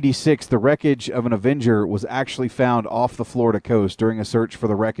 1986, the wreckage of an Avenger was actually found off the Florida coast during a search for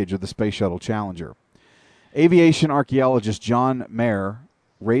the wreckage of the Space Shuttle Challenger. Aviation archaeologist John Mayer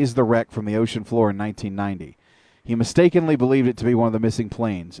raised the wreck from the ocean floor in 1990. He mistakenly believed it to be one of the missing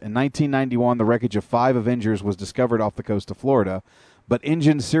planes. In 1991, the wreckage of 5 Avengers was discovered off the coast of Florida, but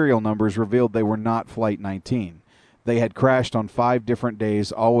engine serial numbers revealed they were not Flight 19. They had crashed on 5 different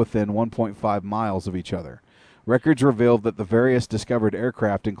days, all within 1.5 miles of each other. Records revealed that the various discovered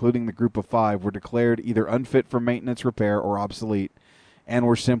aircraft, including the Group of 5, were declared either unfit for maintenance, repair, or obsolete, and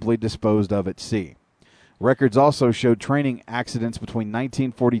were simply disposed of at sea. Records also showed training accidents between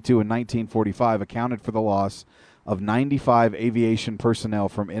 1942 and 1945 accounted for the loss of 95 aviation personnel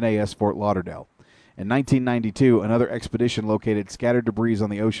from NAS Fort Lauderdale. In 1992, another expedition located scattered debris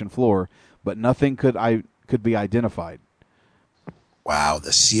on the ocean floor, but nothing could be identified. Wow,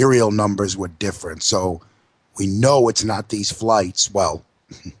 the serial numbers were different, so we know it's not these flights. Well,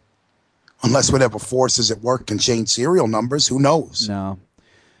 unless whatever forces at work can change serial numbers, who knows? No.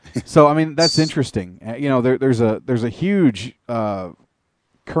 So, I mean, that's interesting. There's a huge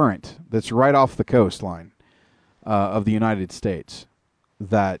current that's right off the coastline of the United States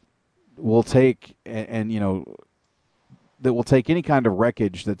that will take that will take any kind of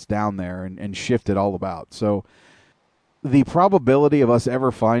wreckage that's down there and shift it all about. So the probability of us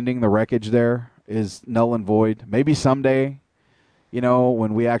ever finding the wreckage there is null and void. Maybe someday,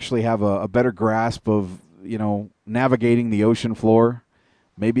 when we actually have a better grasp of, navigating the ocean floor,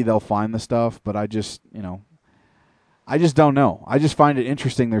 maybe they'll find the stuff, but I just don't know. I just find it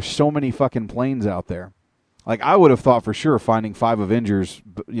interesting. There's so many fucking planes out there. Like, I would have thought for sure finding 5 Avengers,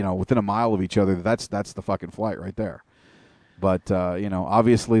 within a mile of each other, that's the fucking flight right there. But,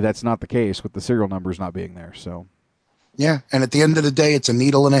 obviously that's not the case with the serial numbers not being there, so. Yeah, and at the end of the day, it's a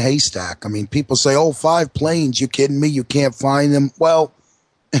needle in a haystack. I mean, people say, 5 planes, you kidding me? You can't find them. Well,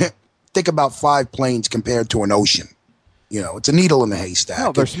 think about 5 planes compared to an ocean. It's a needle in a haystack.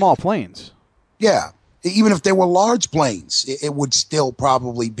 No, they're small planes. Yeah. Even if they were large planes, it would still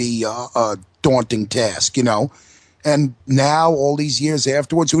probably be a daunting task, And now, all these years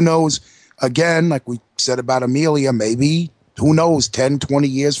afterwards, who knows? Again, like we said about Amelia, maybe, who knows, 10, 20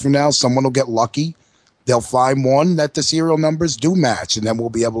 years from now, someone will get lucky. They'll find one that the serial numbers do match, and then we'll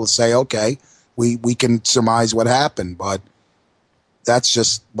be able to say, okay, we can surmise what happened. But that's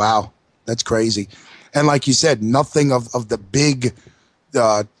just, wow, that's crazy. And like you said, nothing of the big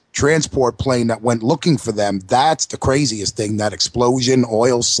transport plane that went looking for them. That's the craziest thing, that explosion,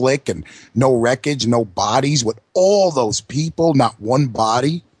 oil slick, and no wreckage, no bodies with all those people, not one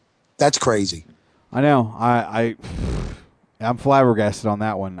body. That's crazy. I know. I'm flabbergasted on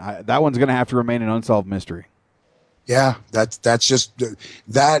that one. That one's going to have to remain an unsolved mystery. Yeah, that's just,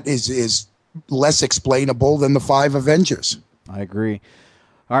 that is less explainable than the 5 Avengers. I agree.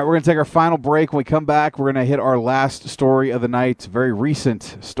 All right, we're going to take our final break. When we come back, we're going to hit our last story of the night, very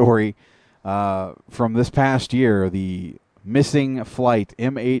recent story from this past year, the missing flight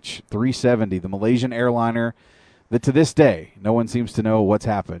MH370, the Malaysian airliner that to this day, no one seems to know what's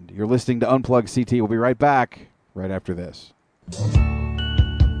happened. You're listening to Unplugged CT. We'll be right back right after this.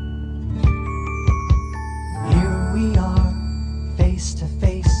 Here we are, face to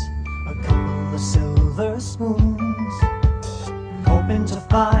face, a couple of silver spoons, hoping to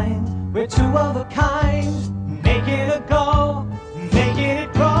find we're 2 of a kind, make it a go, make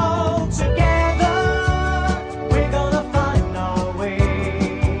it grow together, we're gonna find our way.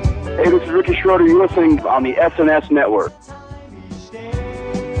 Hey, this is Ricky Schroeder, you're listening on the SNS Network.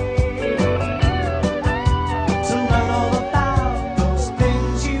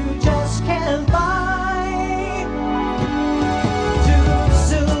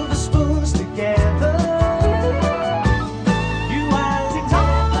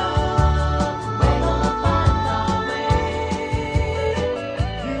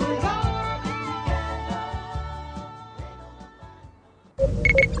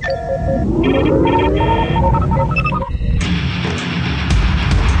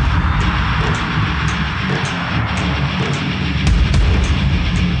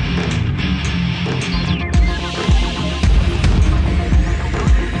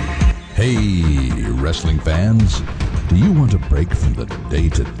 Hey, wrestling fans. Do you want a break from the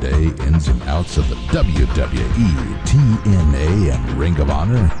day-to-day ins and outs of the WWE, TNA, and Ring of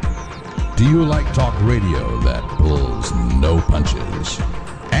Honor? Do you like talk radio that pulls no punches?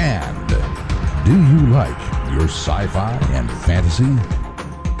 And do you like your sci-fi and fantasy?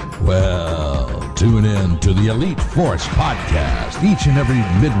 Well, tune in to the Elite Force podcast each and every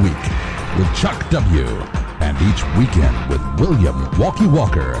midweek with Chuck W. and each weekend with William Walkie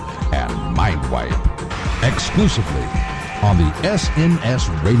Walker and Mindwipe, exclusively on the SNS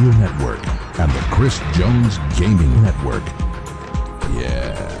Radio Network and the Chris Jones Gaming Network.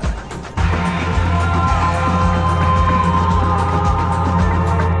 Yeah.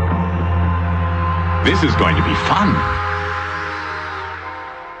 This is going to be fun.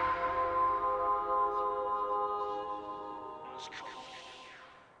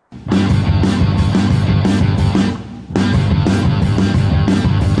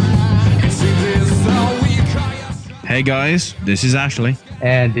 Hey guys, this is Ashley.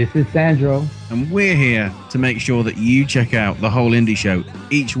 And this is Sandro. And we're here to make sure that you check out the whole indie show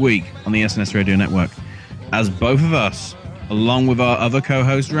each week on the SNS Radio Network, as both of us, along with our other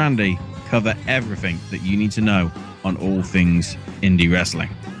co-host Randy, cover everything that you need to know on all things indie wrestling.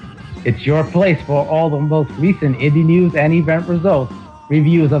 It's your place for all the most recent indie news and event results,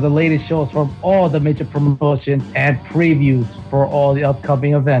 reviews of the latest shows from all the major promotions, and previews for all the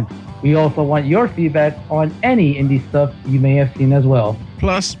upcoming events. We also want your feedback on any indie stuff you may have seen as well.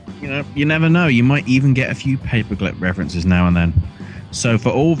 Plus, you never know, you might even get a few paperclip references now and then. So for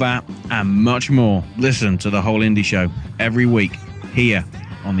all that and much more, listen to the whole indie show every week here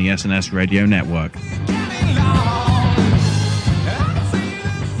on the SNS Radio Network.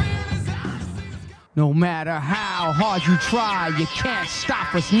 No matter how hard you try, you can't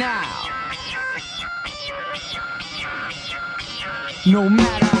stop us now. No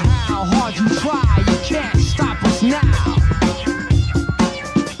matter how hard you try, you can't stop us now.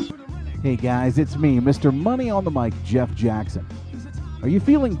 Hey guys, it's me, Mr. Money on the Mic, Jeff Jackson. Are you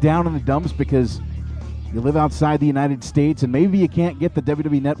feeling down in the dumps because you live outside the United States and maybe you can't get the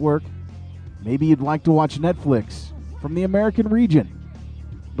WWE Network? Maybe you'd like to watch Netflix from the American region,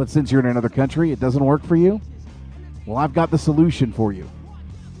 but since you're in another country, it doesn't work for you? Well, I've got the solution for you.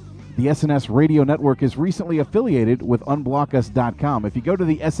 The SNS Radio Network is recently affiliated with UnblockUs.com. If you go to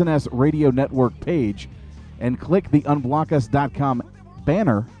the SNS Radio Network page and click the UnblockUs.com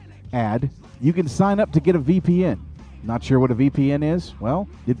banner ad, you can sign up to get a VPN. Not sure what a VPN is? Well,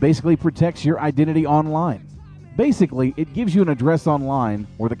 it basically protects your identity online. Basically, it gives you an address online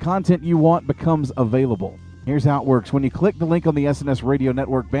where the content you want becomes available. Here's how it works. When you click the link on the SNS Radio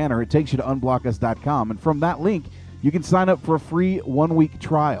Network banner, it takes you to UnblockUs.com, and from that link, you can sign up for a free 1-week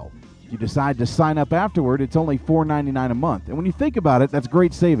trial. If you decide to sign up afterward, it's only $4.99 a month. And when you think about it, that's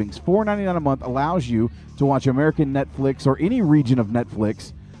great savings. $4.99 a month allows you to watch American Netflix or any region of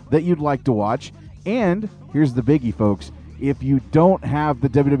Netflix that you'd like to watch. And here's the biggie, folks. If you don't have the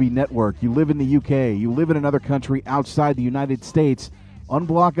WWE Network, you live in the UK, you live in another country outside the United States,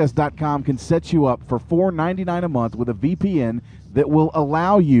 UnblockUs.com can set you up for $4.99 a month with a VPN that will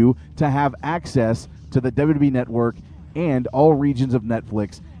allow you to have access to the WWE Network and all regions of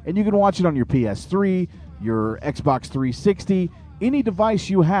Netflix. And you can watch it on your PS3, your Xbox 360, any device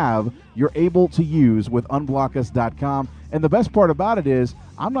you have, you're able to use with UnblockUs.com. And the best part about it is,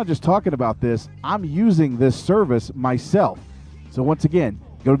 I'm not just talking about this, I'm using this service myself. So once again,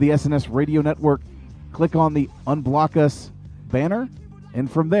 go to the SNS Radio Network, click on the Unblock Us banner, and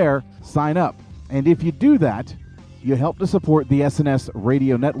from there, sign up. And if you do that, you help to support the SNS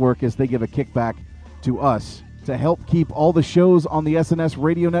Radio Network as they give a kickback to us to help keep all the shows on the SNS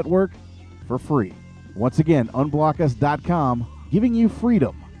Radio Network for free. Once again, UnblockUs.com, giving you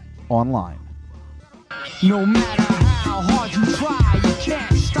freedom online. No matter how hard you try, you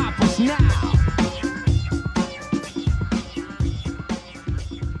can't stop us now.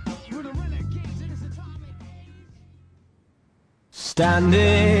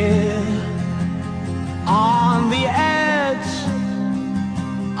 Standing on the edge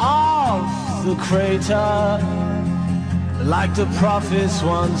of the crater, like the prophets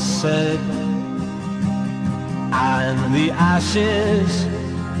once said, and the ashes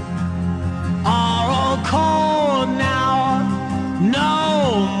are all cold now,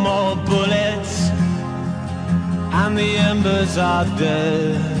 no more bullets, and the embers are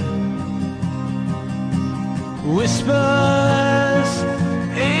dead. Whispers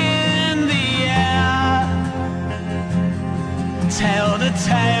in the air tell the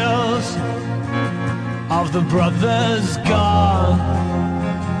tales of the brothers gone.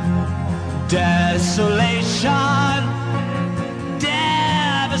 Desolation,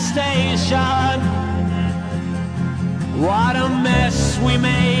 devastation. What a mess we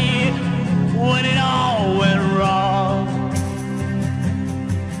made when it all went wrong.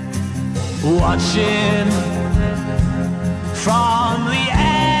 Watching from the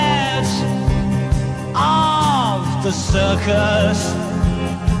edge of the circus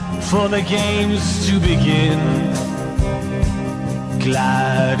for the games to begin.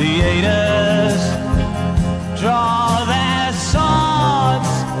 Gladiators draw their swords,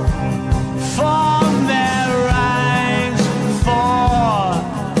 form their ranks for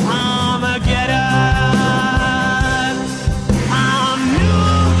Armageddon. I'm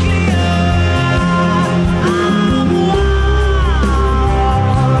nuclear, I'm wild,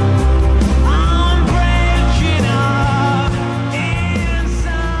 I'm breaking up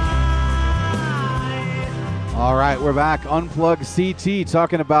inside. All right, we're back. Unplugged CT,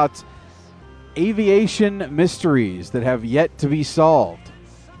 talking about aviation mysteries that have yet to be solved.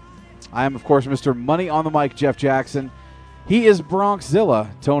 I am, of course, Mr. Money on the Mic, Jeff Jackson. He is Bronxzilla,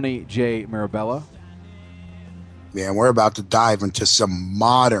 Tony J. Mirabella. Man, we're about to dive into some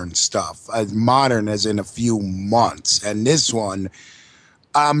modern stuff, as modern as in a few months. And this one,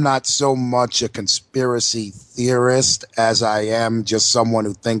 I'm not so much a conspiracy theorist as I am just someone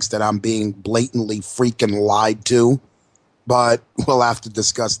who thinks that I'm being blatantly freaking lied to. But we'll have to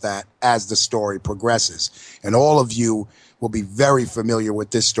discuss that as the story progresses. And all of you will be very familiar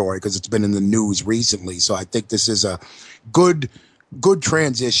with this story because it's been in the news recently. So I think this is a good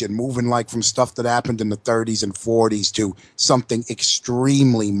transition, moving like from stuff that happened in the 30s and 40s to something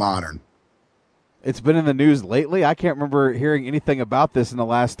extremely modern. It's been in the news lately. I can't remember hearing anything about this in the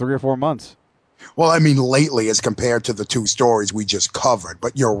last 3 or 4 months. Well, I mean, lately as compared to the two stories we just covered.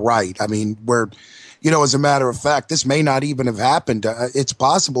 But you're right. I mean, as a matter of fact, this may not even have happened. It's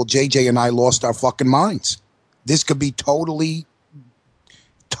possible JJ and I lost our fucking minds. This could be totally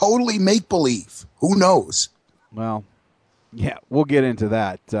make-believe. Who knows? Well, yeah, we'll get into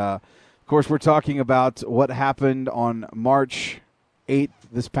that. Of course, we're talking about what happened on March 8th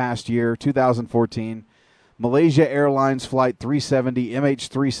this past year, 2014. Malaysia Airlines Flight 370,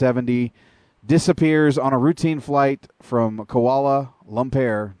 MH370, disappears on a routine flight from Kuala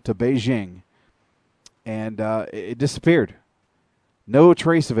Lumpur to Beijing, and it disappeared. No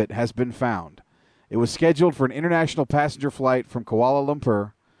trace of it has been found. It was scheduled for an international passenger flight from Kuala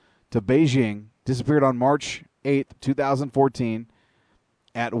Lumpur to Beijing, disappeared on March 8th, 2014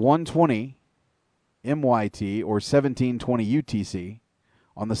 at 1:20 MYT or 17:20 UTC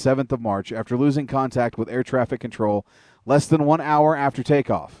on the 7th of March after losing contact with air traffic control less than 1 hour after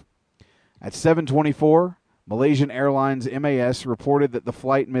takeoff. At 7:24, Malaysian Airlines MAS reported that the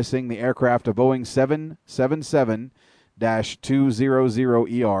flight missing the aircraft, a Boeing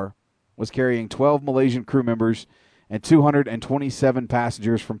 777-200ER, was carrying 12 Malaysian crew members and 227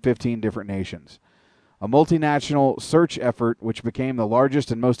 passengers from 15 different nations. A multinational search effort, which became the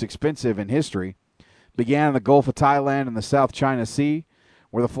largest and most expensive in history, began in the Gulf of Thailand and the South China Sea,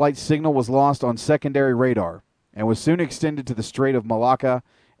 where the flight signal was lost on secondary radar and was soon extended to the Strait of Malacca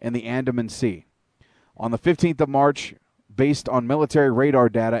and the Andaman Sea. On the 15th of March, based on military radar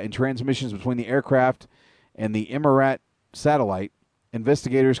data and transmissions between the aircraft and the Emirat satellite,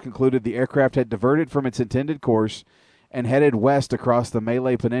 investigators concluded the aircraft had diverted from its intended course and headed west across the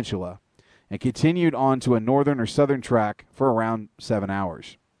Malay Peninsula and continued on to a northern or southern track for around 7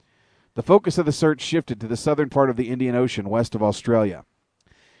 hours. The focus of the search shifted to the southern part of the Indian Ocean west of Australia.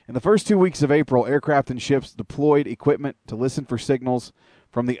 In the first 2 weeks of April, aircraft and ships deployed equipment to listen for signals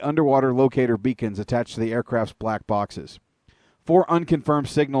from the underwater locator beacons attached to the aircraft's black boxes. 4 unconfirmed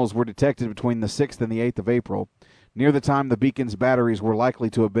signals were detected between the 6th and the 8th of April, near the time the beacon's batteries were likely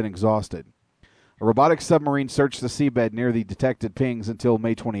to have been exhausted. A robotic submarine searched the seabed near the detected pings until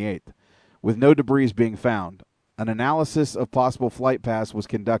May 28th, with no debris being found. An analysis of possible flight paths was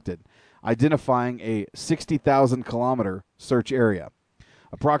conducted, identifying a 60,000-kilometer search area.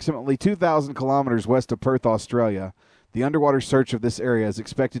 Approximately 2,000 kilometers west of Perth, Australia, the underwater search of this area is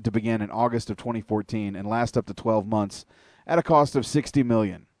expected to begin in August of 2014 and last up to 12 months at a cost of $60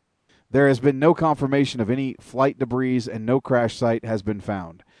 million. There has been no confirmation of any flight debris and no crash site has been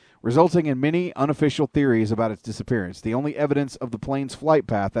found, resulting in many unofficial theories about its disappearance. The only evidence of the plane's flight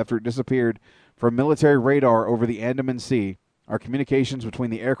path after it disappeared from military radar over the Andaman Sea are communications between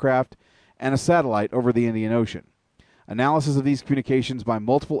the aircraft and a satellite over the Indian Ocean. Analysis of these communications by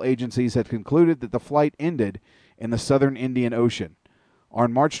multiple agencies had concluded that the flight ended in the southern Indian Ocean.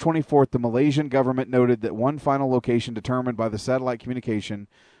 On March 24th, the Malaysian government noted that one final location determined by the satellite communication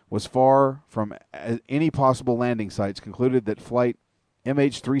was far from any possible landing sites, concluded that flight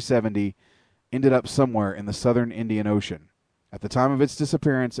MH370 ended up somewhere in the southern Indian Ocean. At the time of its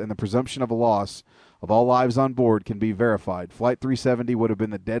disappearance, and the presumption of a loss of all lives on board can be verified, Flight 370 would have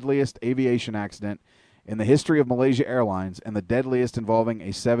been the deadliest aviation accident in the history of Malaysia Airlines, and the deadliest involving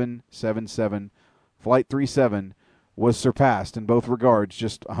a 777 Flight 37 was surpassed in both regards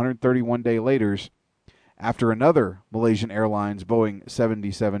just 131 days later after another Malaysian Airlines Boeing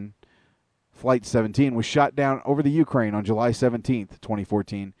 77 Flight 17 was shot down over the Ukraine on July 17th,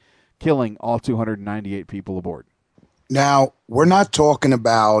 2014, killing all 298 people aboard. Now, we're not talking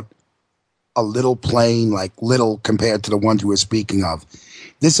about a little plane, like little compared to the ones we're speaking of.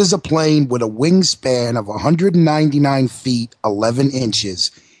 This is a plane with a wingspan of 199 feet, 11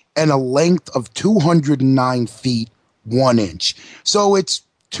 inches, and a length of 209 feet, 1 inch. So it's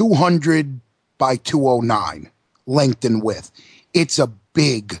 200 by 209 length and width. It's a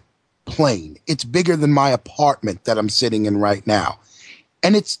big plane. It's bigger than my apartment that I'm sitting in right now.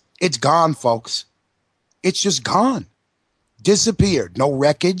 And it's gone, folks. It's just gone. Disappeared. No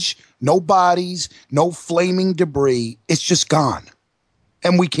wreckage, no bodies, no flaming debris. It's just gone.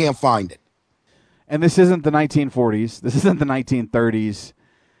 And we can't find it. And this isn't the 1940s. This isn't the 1930s.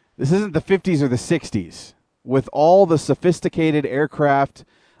 This isn't the 50s or the 60s. With all the sophisticated aircraft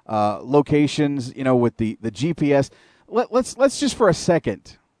locations, you know, with the GPS. Let's just for a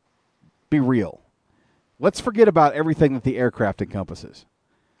second be real. Let's forget about everything that the aircraft encompasses.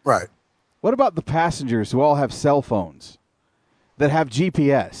 Right. What about the passengers who all have cell phones that have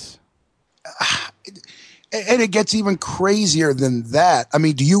GPS? And it gets even crazier than that. I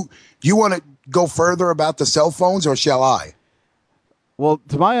mean, do you want to go further about the cell phones, or shall I? Well,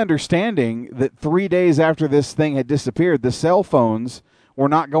 to my understanding, that 3 days after this thing had disappeared, the cell phones were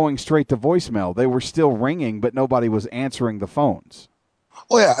not going straight to voicemail. They were still ringing, but nobody was answering the phones.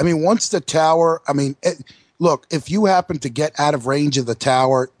 Oh, yeah. I mean, once the tower, look, if you happen to get out of range of the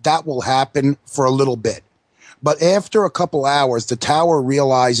tower, that will happen for a little bit. But after a couple hours, the tower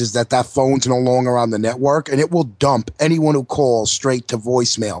realizes that phone's no longer on the network, and it will dump anyone who calls straight to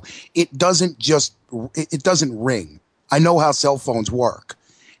voicemail. It doesn't ring. I know how cell phones work.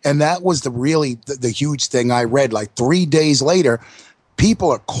 And that was the huge thing I read. Like 3 days later, people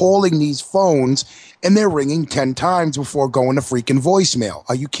are calling these phones, and they're ringing 10 times before going to freaking voicemail.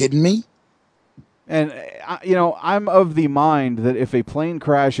 Are you kidding me? And, I'm of the mind that if a plane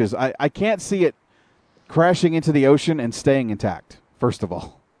crashes, I can't see it crashing into the ocean and staying intact, first of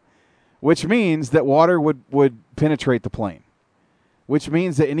all. Which means that water would penetrate the plane. Which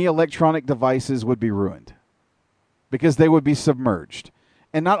means that any electronic devices would be ruined. Because they would be submerged.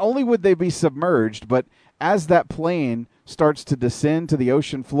 And not only would they be submerged, but as that plane starts to descend to the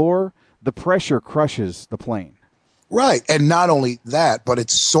ocean floor, the pressure crushes the plane. Right. And not only that, but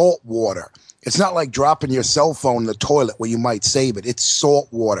it's salt water. It's not like dropping your cell phone in the toilet where you might save it. It's salt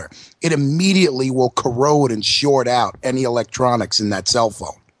water. It immediately will corrode and short out any electronics in that cell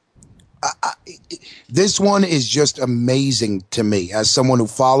phone. This one is just amazing to me as someone who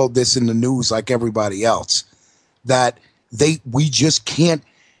followed this in the news like everybody else, that we just can't.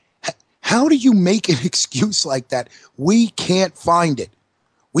 How do you make an excuse like that? We can't find it.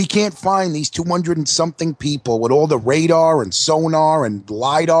 We can't find these 200 and something people with all the radar and sonar and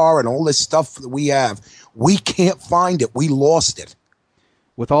LiDAR and all this stuff that we have. We can't find it. We lost it.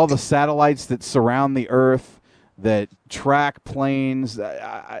 With all the satellites that surround the Earth, that track planes,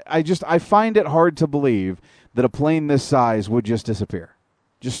 I find it hard to believe that a plane this size would just disappear.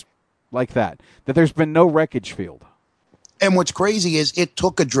 Just like that. That there's been no wreckage field. And what's crazy is it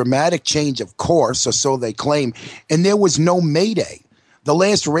took a dramatic change of course, or so they claim, and there was no mayday. The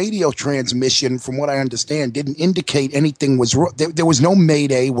last radio transmission, from what I understand, didn't indicate anything was wrong. There was no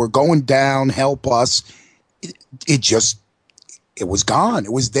mayday. We're going down. Help us. It was gone.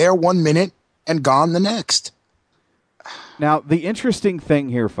 It was there 1 minute and gone the next. Now, the interesting thing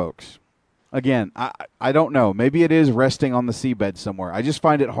here, folks, again, I don't know. Maybe it is resting on the seabed somewhere. I just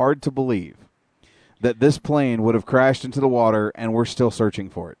find it hard to believe that this plane would have crashed into the water and we're still searching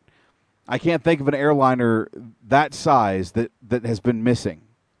for it. I can't think of an airliner that size that has been missing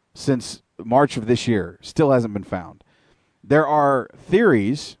since March of this year. Still hasn't been found. There are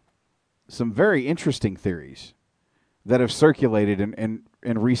theories, some very interesting theories, that have circulated in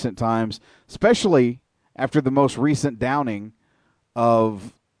recent times, especially after the most recent downing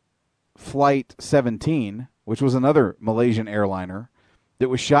of Flight 17, which was another Malaysian airliner that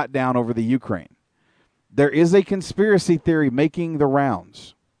was shot down over the Ukraine. There is a conspiracy theory making the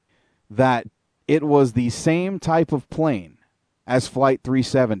rounds that it was the same type of plane as Flight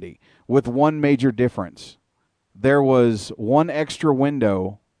 370, with one major difference. There was one extra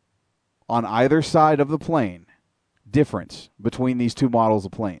window on either side of the plane difference between these two models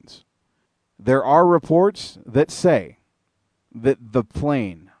of planes. There are reports that say that the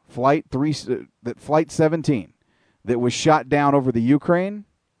plane, Flight 17, that was shot down over the Ukraine,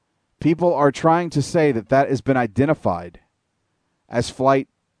 people are trying to say that has been identified as Flight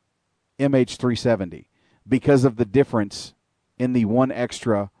MH370 because of the difference in the one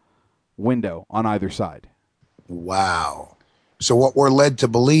extra window on either side. Wow. So what we're led to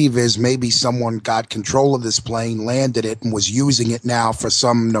believe is maybe someone got control of this plane, landed it, and was using it now for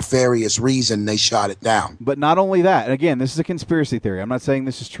some nefarious reason. They shot it down. But not only that, and again, this is a conspiracy theory. I'm not saying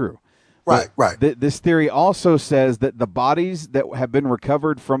this is true. Right. This theory also says that the bodies that have been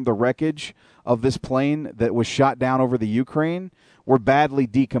recovered from the wreckage of this plane that was shot down over the Ukraine were badly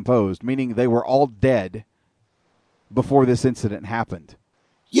decomposed, meaning they were all dead before this incident happened.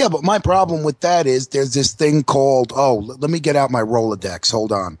 Yeah, but my problem with that is there's this thing called, let me get out my Rolodex.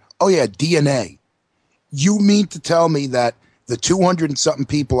 Hold on. Oh, yeah, DNA. You mean to tell me that the 200 and something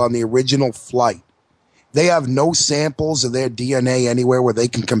people on the original flight They have no samples of their DNA anywhere where they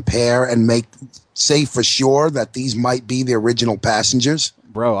can compare and say for sure that these might be the original passengers.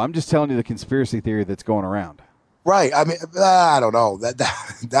 Bro, I'm just telling you the conspiracy theory that's going around. Right. I mean, I don't know.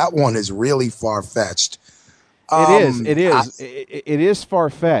 That one is really far-fetched. It is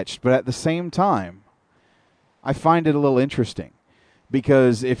far-fetched, but at the same time, I find it a little interesting.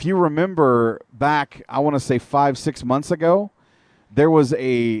 Because if you remember back, I want to say 5-6 months ago, there was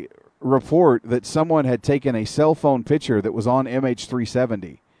a report that someone had taken a cell phone picture that was on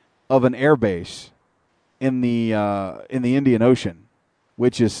MH370 of an airbase in the Indian Ocean,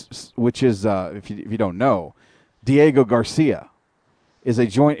 which is if you don't know, Diego Garcia is a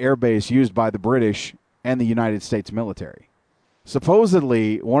joint airbase used by the British and the United States military.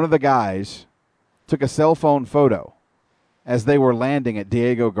 Supposedly, one of the guys took a cell phone photo as they were landing at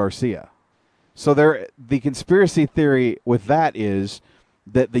Diego Garcia. So the conspiracy theory with that is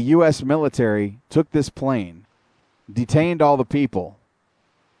that the U.S. military took this plane, detained all the people,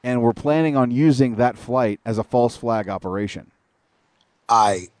 and were planning on using that flight as a false flag operation.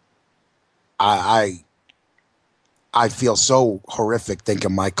 I feel so horrific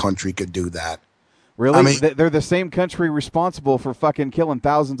thinking my country could do that. Really? I mean, they're the same country responsible for fucking killing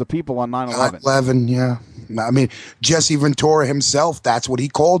thousands of people on 9/11. 9/11, yeah. I mean, Jesse Ventura himself, that's what he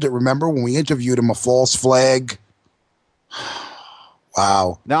called it. Remember when we interviewed him, a false flag?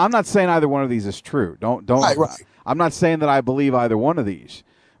 Wow. Now, I'm not saying either one of these is true. Don't. Right. I'm not saying that I believe either one of these.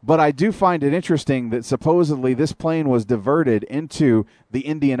 But I do find it interesting that supposedly this plane was diverted into the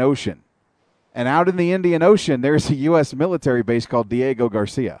Indian Ocean. And out in the Indian Ocean, there's a U.S. military base called Diego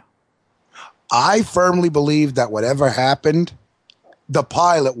Garcia. I firmly believe that whatever happened, the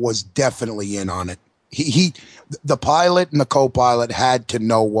pilot was definitely in on it. The pilot and the co-pilot had to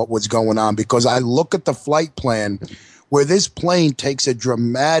know what was going on, because I look at the flight plan where this plane takes a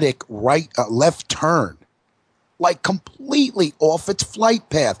dramatic left turn, like completely off its flight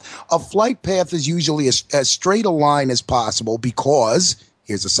path. A flight path is usually as straight a line as possible because,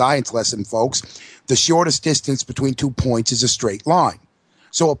 here's a science lesson, folks, the shortest distance between 2 points is a straight line.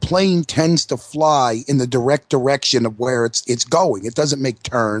 So a plane tends to fly in the direct direction of where it's going. It doesn't make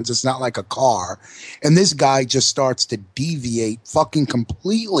turns. It's not like a car. And this guy just starts to deviate fucking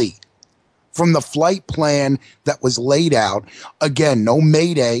completely from the flight plan that was laid out. Again, no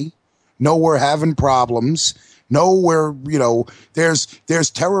mayday. No, we're having problems. No, we're, there's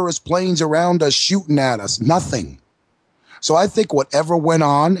terrorist planes around us shooting at us. Nothing. So I think whatever went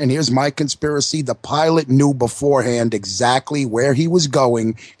on, and here's my conspiracy, the pilot knew beforehand exactly where he was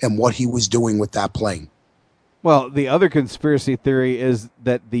going and what he was doing with that plane. Well, the other conspiracy theory is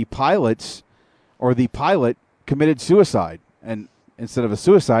that the pilot committed suicide. And instead of a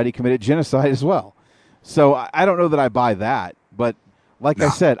suicide, he committed genocide as well. So I don't know that I buy that. But like I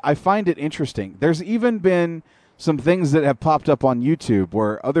said, I find it interesting. There's even been some things that have popped up on YouTube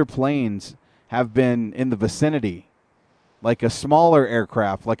where other planes have been in the vicinity, like a smaller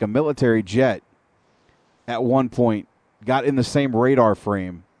aircraft, like a military jet, at one point got in the same radar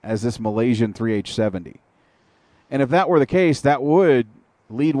frame as this Malaysian 3H-70. And if that were the case, that would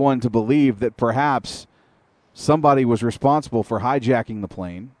lead one to believe that perhaps somebody was responsible for hijacking the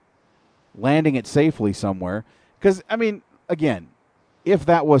plane, landing it safely somewhere. Because, I mean, again, if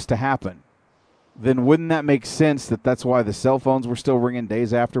that was to happen, then wouldn't that make sense that that's why the cell phones were still ringing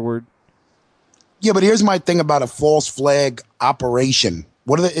days afterward? Yeah, but here's my thing about a false flag operation.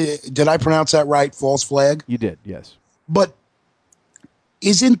 Did I pronounce that right? False flag? You did, yes. But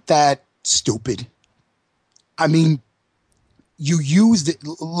isn't that stupid? I mean, you used it,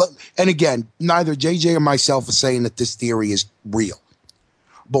 and again, neither JJ or myself are saying that this theory is real.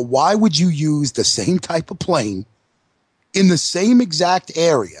 But why would you use the same type of plane in the same exact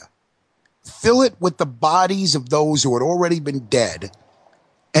area, fill it with the bodies of those who had already been dead,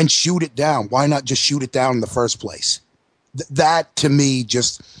 and shoot it down? Why not just shoot it down in the first place? That, to me,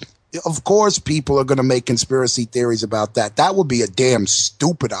 of course people are going to make conspiracy theories about that. That would be a damn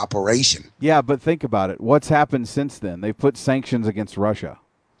stupid operation. Yeah, but think about it. What's happened since then? They've put sanctions against Russia.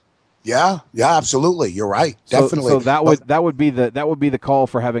 Yeah, absolutely. You're right. Definitely. So that would be the call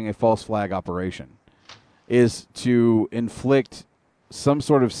for having a false flag operation, is to inflict some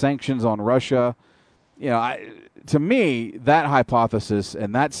sort of sanctions on Russia. To me, that hypothesis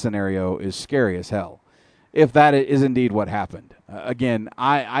and that scenario is scary as hell, if that is indeed what happened. Again,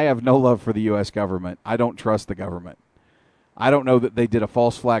 I have no love for the U.S. government. I don't trust the government. I don't know that they did a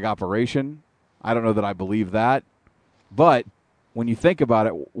false flag operation. I don't know that I believe that. But when you think about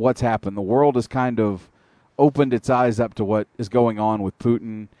it, what's happened? The world has kind of opened its eyes up to what is going on with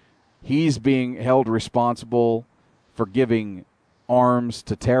Putin. He's being held responsible for giving arms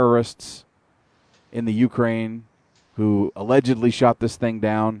to terrorists. in the Ukraine who allegedly shot this thing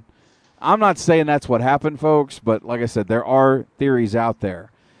down. I'm not saying that's what happened, folks, but like I said, there are theories out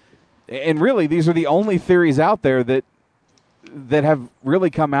there. And really, these are the only theories out there that have really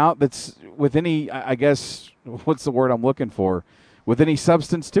come out that's with any, I guess, what's the word I'm looking for, with any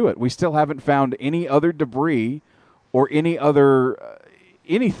substance to it. We still haven't found any other debris or any other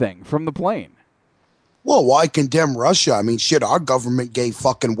anything from the plane. Well, why condemn Russia? I mean, shit, our government gave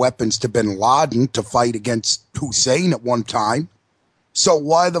fucking weapons to bin Laden to fight against Hussein at one time. So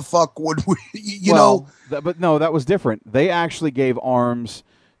why the fuck would we, you know? But no, that was different. They actually gave arms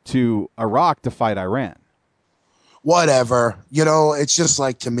to Iraq to fight Iran. Whatever. You know, it's just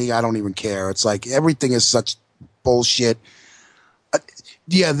like, to me, I don't even care. It's like everything is such bullshit.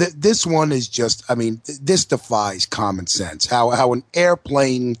 This one is just, I mean, this defies common sense. How an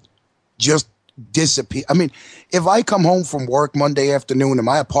airplane just disappear. I mean, if I come home from work Monday afternoon and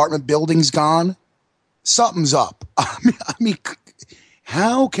my apartment building's gone, something's up. I mean,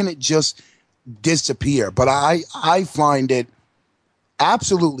 how can it just disappear? But I find it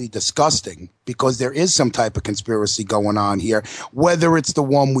absolutely disgusting because there is some type of conspiracy going on here. Whether it's the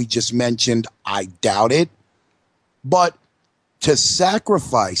one we just mentioned, I doubt it. But to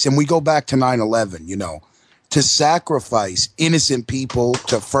sacrifice, and we go back to 9/11, you know, to sacrifice innocent people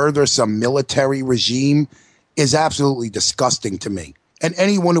to further some military regime is absolutely disgusting to me. And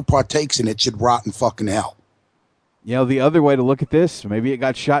anyone who partakes in it should rot in fucking hell. You know, the other way to look at this, maybe it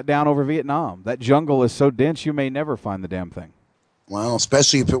got shot down over Vietnam. That jungle is so dense you may never find the damn thing. Well,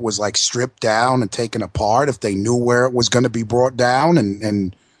 especially if it was like stripped down and taken apart, if they knew where it was going to be brought down.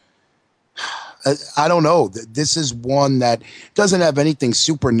 And I don't know. This is one that doesn't have anything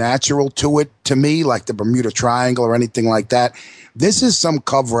supernatural to it, to me, like the Bermuda Triangle or anything like that. This is some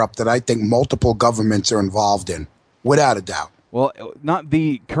cover-up that I think multiple governments are involved in, without a doubt. Well, not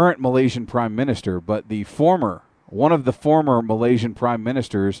the current Malaysian prime minister, but one of the former Malaysian prime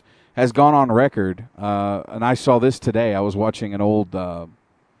ministers has gone on record, and I saw this today. I was watching an old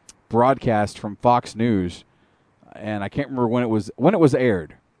broadcast from Fox News, and I can't remember when it was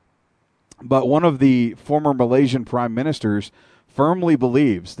aired. But one of the former Malaysian prime ministers firmly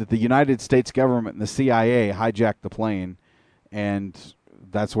believes that the United States government and the CIA hijacked the plane, and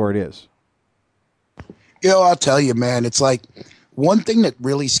that's where it is. You know, I'll tell you, man, it's like one thing that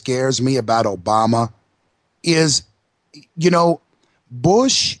really scares me about Obama is, you know,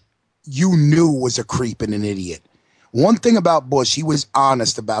 Bush, you knew was a creep and an idiot. One thing about Bush, he was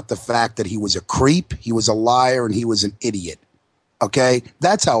honest about the fact that he was a creep, he was a liar, and he was an idiot. Okay?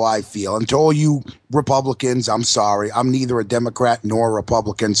 That's how I feel. And to all you Republicans, I'm sorry. I'm neither a Democrat nor a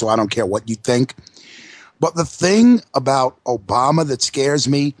Republican, so I don't care what you think. But the thing about Obama that scares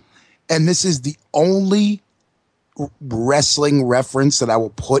me, and this is the only wrestling reference that I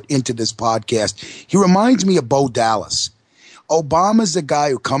will put into this podcast, he reminds me of Bo Dallas. Obama's the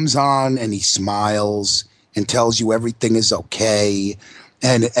guy who comes on and he smiles and tells you everything is okay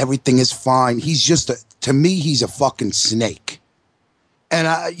and everything is fine. He's just to me, he's a fucking snake. And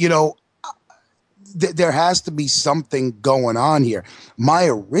there has to be something going on here. My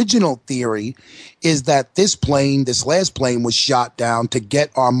original theory is that this last plane was shot down to get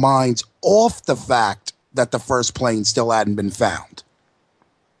our minds off the fact that the first plane still hadn't been found.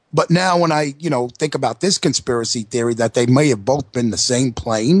 But now when I, think about this conspiracy theory that they may have both been the same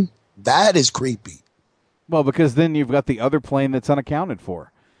plane, that is creepy. Well, because then you've got the other plane that's unaccounted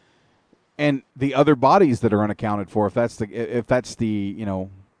for. And the other bodies that are unaccounted for, if that's the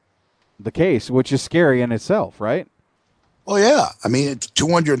case, which is scary in itself, right? Well, yeah. I mean, it's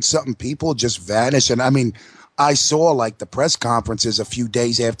 200 and something people just vanished. And I mean, I saw like the press conferences a few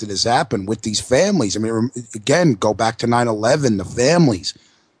days after this happened with these families. I mean, again, go back to 9/11, the families,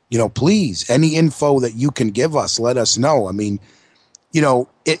 please, any info that you can give us, let us know. I mean,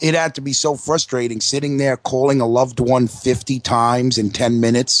 it had to be so frustrating sitting there calling a loved one 50 times in 10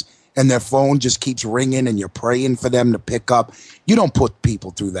 minutes. And their phone just keeps ringing and you're praying for them to pick up. You don't put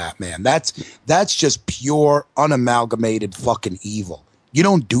people through that, man. That's just pure, unamalgamated fucking evil. You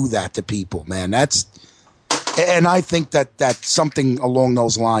don't do that to people, man. And I think that something along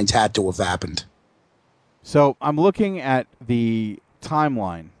those lines had to have happened. So I'm looking at the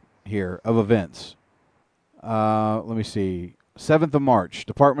timeline here of events. Let me see. 7th of March,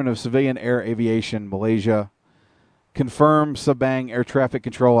 Department of Civilian Air Aviation, Malaysia. Confirmed Sabang air traffic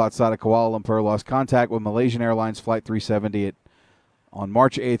control outside of Kuala Lumpur lost contact with Malaysian Airlines Flight 370 on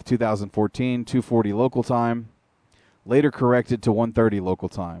March 8th, 2014, 2:40 local time. Later corrected to 1:30 local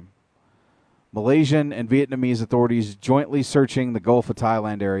time. Malaysian and Vietnamese authorities jointly searching the Gulf of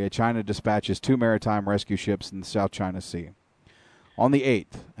Thailand area. China dispatches 2 maritime rescue ships in the South China Sea. On the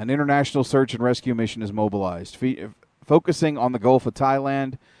 8th, an international search and rescue mission is mobilized, focusing on the Gulf of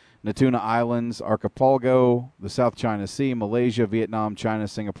Thailand, Natuna Islands, Archipelago, the South China Sea, Malaysia, Vietnam, China,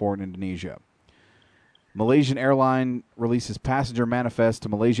 Singapore, and Indonesia. Malaysian Airline releases passenger manifest to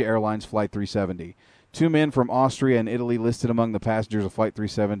Malaysia Airlines Flight 370. 2 men from Austria and Italy listed among the passengers of Flight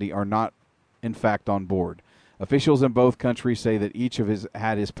 370 are not, in fact, on board. Officials in both countries say that each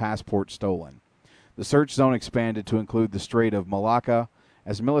had his passport stolen. The search zone expanded to include the Strait of Malacca,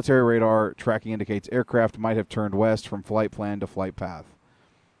 as military radar tracking indicates aircraft might have turned west from flight plan to flight path.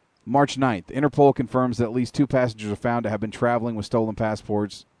 March 9th, Interpol confirms that at least 2 passengers are found to have been traveling with stolen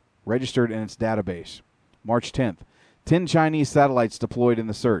passports registered in its database. March 10th, 10 Chinese satellites deployed in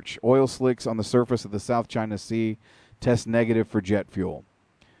the search. Oil slicks on the surface of the South China Sea test negative for jet fuel.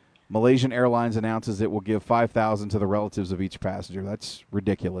 Malaysian Airlines announces it will give $5,000 to the relatives of each passenger. That's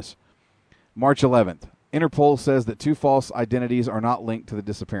ridiculous. March 11th, Interpol says that 2 false identities are not linked to the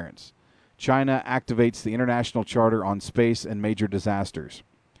disappearance. China activates the International Charter on Space and Major Disasters.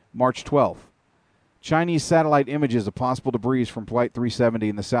 March 12th, Chinese satellite images of possible debris from Flight 370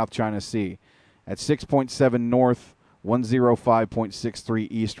 in the South China Sea at 6.7 north, 105.63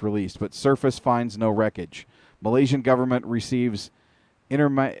 east released, but surface finds no wreckage. Malaysian government receives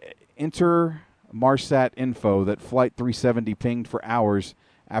Inter-Marsat info that Flight 370 pinged for hours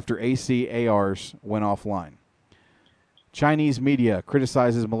after ACARs went offline. Chinese media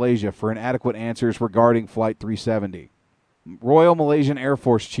criticizes Malaysia for inadequate answers regarding Flight 370. Royal Malaysian Air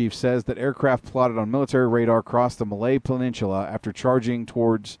Force chief says that aircraft plotted on military radar crossed the Malay Peninsula after charging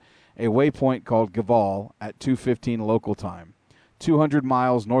towards a waypoint called Gaval at 2:15 local time, 200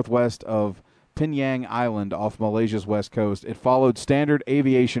 miles northwest of Penang Island off Malaysia's west coast. It followed standard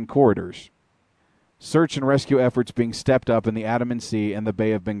aviation corridors. Search and rescue efforts being stepped up in the Andaman Sea and the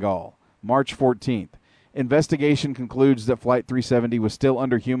Bay of Bengal. March 14th. Investigation concludes that Flight 370 was still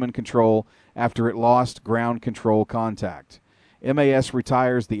under human control after it lost ground control contact. MAS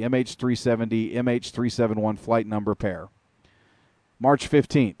retires the MH370, MH371 flight number pair. March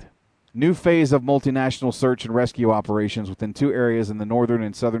 15th. New phase of multinational search and rescue operations within 2 areas in the northern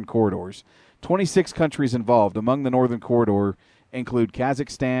and southern corridors. 26 countries involved. Among the northern corridor include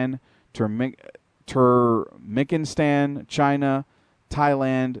Kazakhstan, Turkmenistan, China,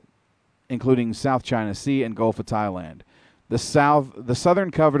 Thailand, including South China Sea and Gulf of Thailand. The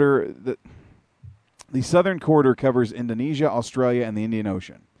southern corridor covers Indonesia, Australia, and the Indian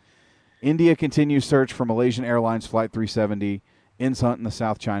Ocean. India continues search for Malaysian Airlines Flight 370, ends hunt in the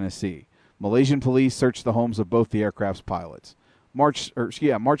South China Sea. Malaysian police search the homes of both the aircraft's pilots. March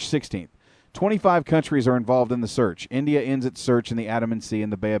 16th. 25 countries are involved in the search. India ends its search in the Andaman Sea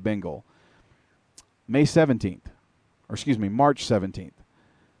and the Bay of Bengal. March 17th.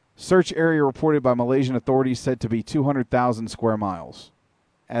 Search area reported by Malaysian authorities said to be 200,000 square miles.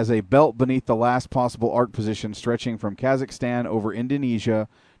 As a belt beneath the last possible arc position stretching from Kazakhstan over Indonesia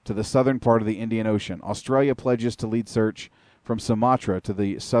to the southern part of the Indian Ocean. Australia pledges to lead search from Sumatra to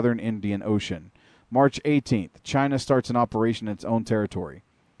the southern Indian Ocean. March 18th. China starts an operation in its own territory.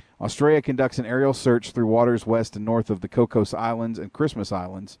 Australia conducts an aerial search through waters west and north of the Cocos Islands and Christmas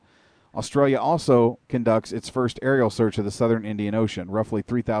Islands. Australia also conducts its first aerial search of the southern Indian Ocean, roughly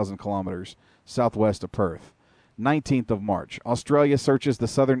 3,000 kilometers southwest of Perth. 19th of March, Australia searches the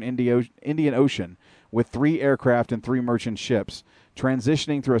southern Indian Ocean with 3 aircraft and 3 merchant ships,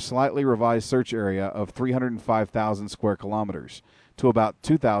 transitioning through a slightly revised search area of 305,000 square kilometers to about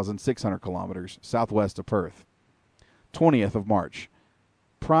 2,600 kilometers southwest of Perth. 20th of March,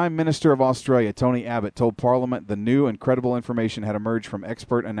 Prime Minister of Australia, Tony Abbott, told Parliament the new and credible information had emerged from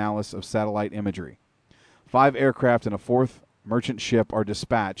expert analysis of satellite imagery. 5 aircraft and a 4th merchant ship are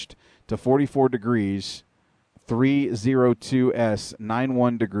dispatched to 44 degrees 302S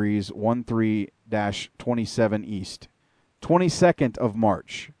 91 degrees 13-27 east. 22nd of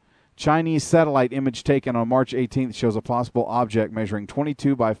March. Chinese satellite image taken on March 18th shows a possible object measuring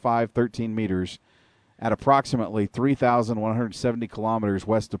 22 by 13 meters at approximately 3,170 kilometers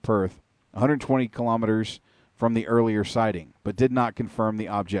west of Perth, 120 kilometers from the earlier sighting, but did not confirm the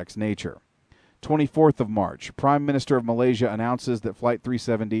object's nature. 24th of March, Prime Minister of Malaysia announces that Flight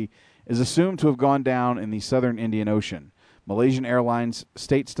 370 is assumed to have gone down in the southern Indian Ocean. Malaysian Airlines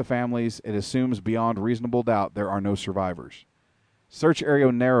states to families it assumes beyond reasonable doubt there are no survivors. Search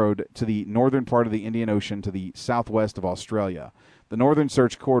area narrowed to the northern part of the Indian Ocean to the southwest of Australia. The northern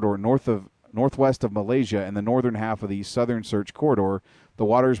search corridor northwest of Malaysia and the northern half of the southern search corridor, the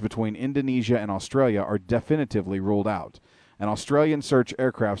waters between Indonesia and Australia, are definitively ruled out. An Australian search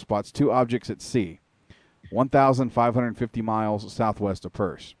aircraft spots 2 objects at sea, 1,550 miles southwest of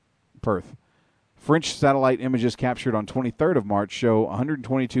Perth. French satellite images captured on 23rd of March show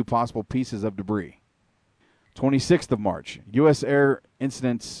 122 possible pieces of debris. 26th of March, UK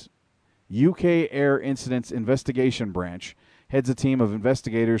Air Incidents Investigation Branch heads a team of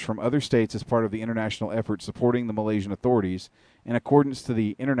investigators from other states as part of the international effort supporting the Malaysian authorities in accordance to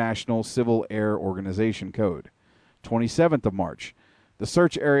the International Civil Air Organization Code. 27th of March, the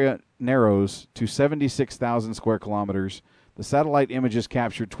search area narrows to 76,000 square kilometers. The satellite images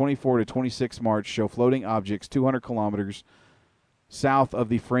captured 24 to 26 March show floating objects 200 kilometers south of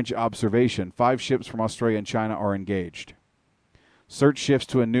the French observation. 5 ships from Australia and China are engaged. Search shifts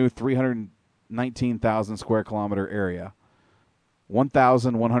to a new 319,000 square kilometer area,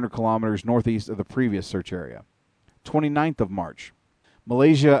 1,100 kilometers northeast of the previous search area. 29th of March,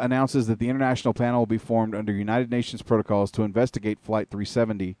 Malaysia announces that the international panel will be formed under United Nations protocols to investigate Flight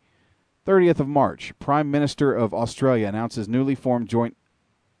 370. 30th of March, Prime Minister of Australia announces newly formed Joint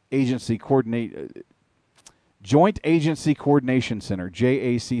Agency Coordination Center,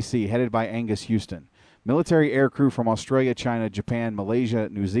 JACC, headed by Angus Houston. Military aircrew from Australia, China, Japan, Malaysia,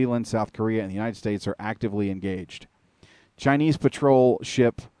 New Zealand, South Korea, and the United States are actively engaged. Chinese patrol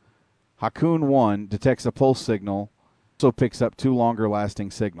ship Hakun 1 detects a pulse signal, also picks up 2 longer-lasting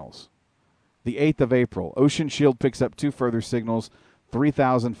signals. The 8th of April, Ocean Shield picks up 2 further signals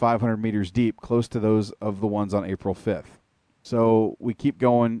 3,500 meters deep, close to those of the ones on April 5th. So we keep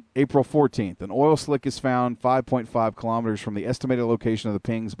going. April 14th, an oil slick is found 5.5 kilometers from the estimated location of the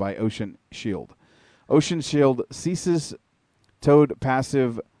pings by Ocean Shield. Ocean Shield ceases towed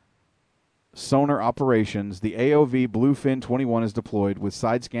passive sonar operations. The AOV Bluefin 21 is deployed with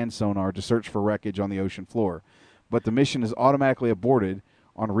side-scan sonar to search for wreckage on the ocean floor, but the mission is automatically aborted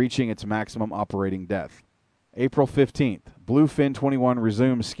on reaching its maximum operating depth. April 15th, Bluefin 21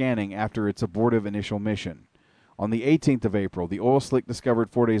 resumes scanning after its abortive initial mission. On the 18th of April, the oil slick discovered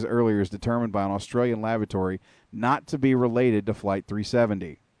 4 days earlier is determined by an Australian laboratory not to be related to Flight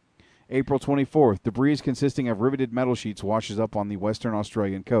 370. April 24th, debris consisting of riveted metal sheets washes up on the western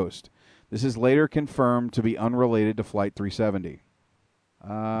Australian coast. This is later confirmed to be unrelated to Flight 370.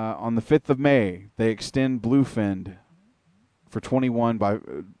 On the 5th of May, they extend Bluefin for 21 by...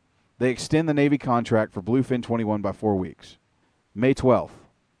 They extend the Navy contract for Bluefin 21 by 4 weeks. May 12th.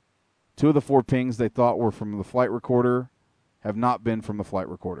 2 of the 4 pings they thought were from the flight recorder have not been from the flight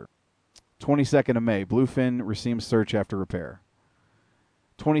recorder. 22nd of May, Bluefin resumes search after repair.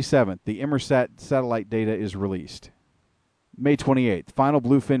 27th, the Inmarsat satellite data is released. May 28th, final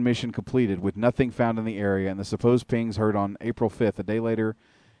Bluefin mission completed with nothing found in the area and the supposed pings heard on April 5th. A day later,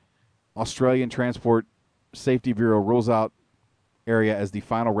 Australian Transport Safety Bureau rules out area as the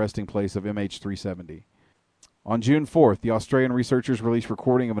final resting place of MH370. On June 4th, the Australian researchers released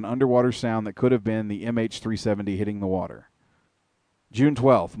recording of an underwater sound that could have been the MH370 hitting the water. June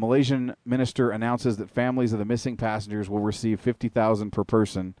 12th, Malaysian minister announces that families of the missing passengers will receive $50,000 per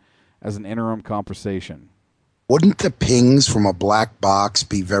person as an interim compensation. Wouldn't the pings from a black box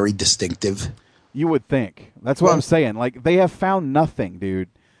be very distinctive? You would think. That's what I'm saying. Like, they have found nothing, dude.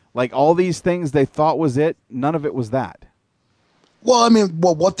 Like, all these things they thought was it, none of it was that. Well, I mean,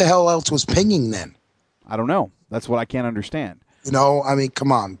 what the hell else was pinging then? I don't know. That's what I can't understand. You know, I mean,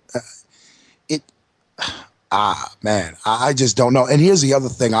 come on. Man, I just don't know. And here's the other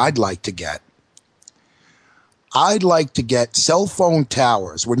thing I'd like to get. I'd like to get cell phone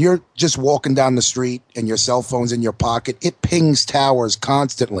towers. When you're just walking down the street and your cell phone's in your pocket, it pings towers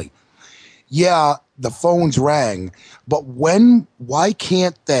constantly. Yeah, the phones rang, but why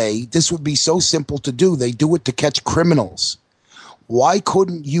can't they? This would be so simple to do. They do it to catch criminals. Why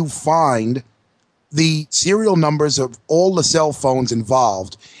couldn't you find the serial numbers of all the cell phones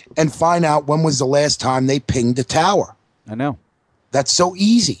involved and find out when was the last time they pinged a tower? I know. That's so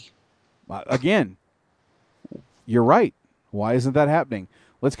easy. Again, you're right. Why isn't that happening?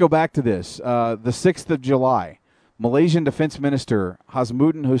 Let's go back to this. The 6th of July, Malaysian Defense Minister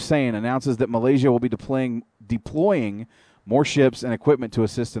Hasmuddin Hussein announces that Malaysia will be deploying more ships and equipment to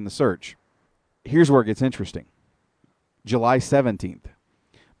assist in the search. Here's where it gets interesting. July 17th,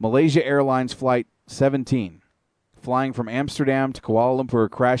 Malaysia Airlines Flight 17, flying from Amsterdam to Kuala Lumpur,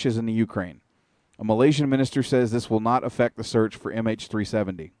 crashes in the Ukraine. A Malaysian minister says this will not affect the search for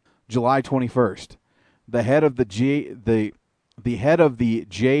MH370. July 21st, the head of the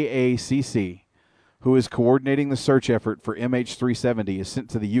JACC, who is coordinating the search effort for MH370, is sent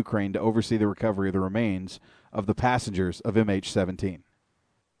to the Ukraine to oversee the recovery of the remains of the passengers of MH17.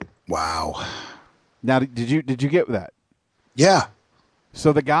 Wow. Now, did you get that? Yeah.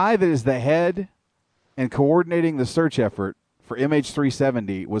 So the guy that is the head and coordinating the search effort for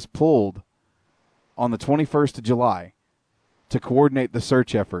MH370 was pulled on the 21st of July to coordinate the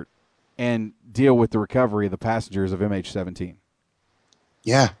search effort, and deal with the recovery of the passengers of MH17.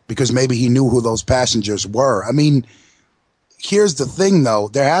 Yeah, because maybe he knew who those passengers were. I mean, here's the thing, though.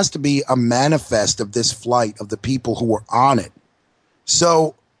 There has to be a manifest of this flight of the people who were on it.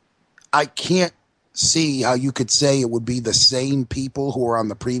 So I can't see how you could say it would be the same people who were on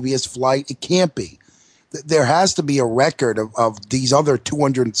the previous flight. It can't be. There has to be a record of these other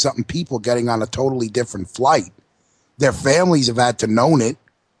 200 and something people getting on a totally different flight. Their families have had to known it.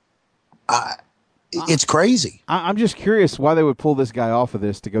 It's crazy. I'm just curious why they would pull this guy off of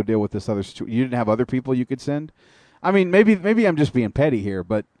this to go deal with this other situation. You didn't have other people you could send? I mean, maybe I'm just being petty here,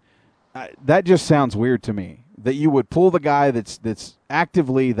 but that just sounds weird to me, that you would pull the guy that's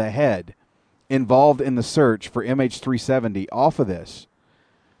actively the head involved in the search for MH370 off of this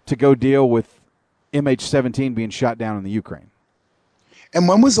to go deal with MH17 being shot down in the Ukraine. And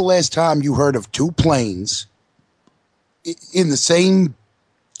when was the last time you heard of two planes in the same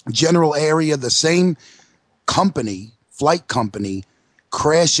general area, the same company, flight company,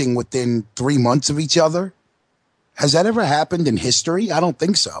 crashing within 3 months of each other? Has that ever happened in history? I don't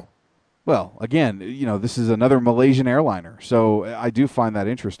think so. Well, again, this is another Malaysian airliner, so I do find that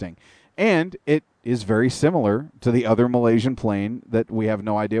interesting. And it is very similar to the other Malaysian plane that we have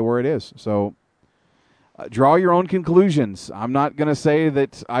no idea where it is. So draw your own conclusions. I'm not going to say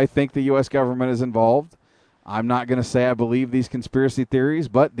that I think the U.S. government is involved. I'm not going to say I believe these conspiracy theories,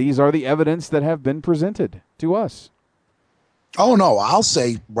 but these are the evidence that have been presented to us. Oh, no, I'll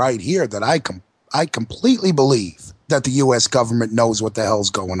say right here that I completely believe that the U.S. government knows what the hell's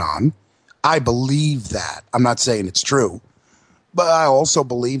going on. I believe that. I'm not saying it's true. But I also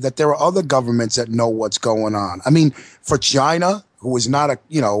believe that there are other governments that know what's going on. I mean, for China, who is not a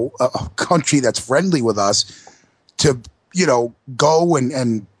country that's friendly with us, to, go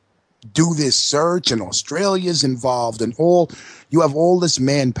and do this search, and Australia's involved, and you have all this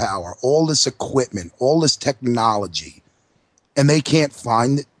manpower, all this equipment, all this technology, and they can't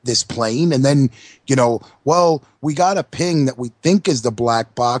find this plane. And then, we got a ping that we think is the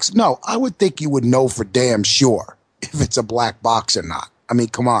black box. No, I would think you would know for damn sure if it's a black box or not. I mean,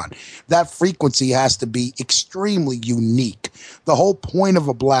 come on. That frequency has to be extremely unique. The whole point of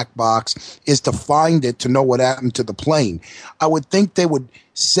a black box is to find it, to know what happened to the plane. I would think they would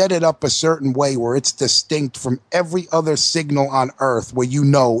set it up a certain way where it's distinct from every other signal on Earth where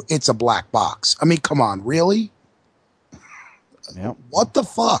it's a black box. I mean, come on, really? Yep. What the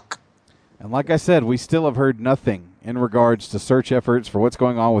fuck? And like I said, we still have heard nothing in regards to search efforts for what's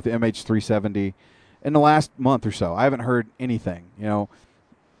going on with MH370 in the last month or so. I haven't heard anything.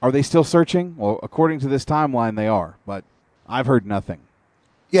 Are they still searching? Well, according to this timeline, they are, but I've heard nothing.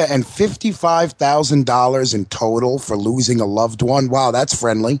 Yeah, and $55,000 in total for losing a loved one. Wow, that's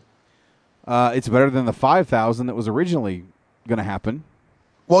friendly. It's better than the $5,000 that was originally going to happen.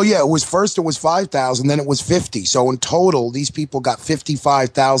 Well, yeah, it was $5,000, then it was $50,000. So in total, these people got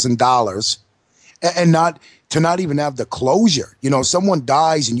 $55,000, and not even have the closure. Someone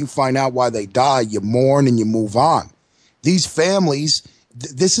dies and you find out why they died, you mourn and you move on. These families,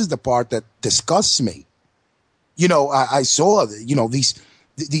 this is the part that disgusts me. I saw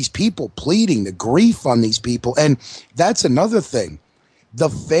these people pleading, the grief on these people, and that's another thing. The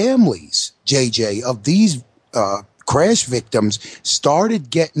families, JJ, of these crash victims started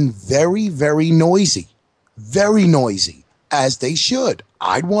getting very, very noisy, as they should.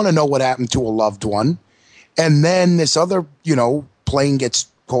 I'd want to know what happened to a loved one. And then this other, plane gets,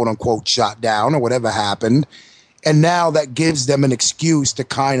 quote unquote, shot down or whatever happened. And now that gives them an excuse to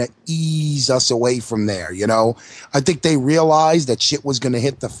kind of ease us away from there, I think they realized that shit was going to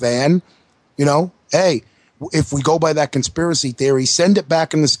hit the fan. Hey, if we go by that conspiracy theory, send it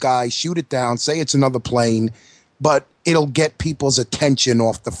back in the sky, shoot it down, say it's another plane, but it'll get people's attention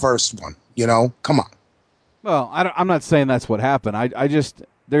off the first one, Come on. Well, I'm not saying that's what happened. I just...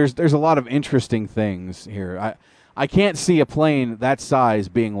 There's a lot of interesting things here. I can't see a plane that size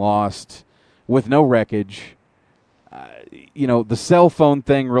being lost with no wreckage. The cell phone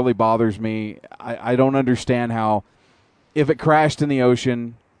thing really bothers me. I don't understand how, if it crashed in the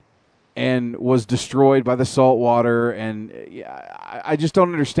ocean and was destroyed by the salt water, and I just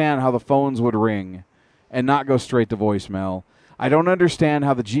don't understand how the phones would ring and not go straight to voicemail. I don't understand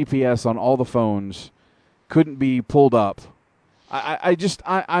how the GPS on all the phones couldn't be pulled up.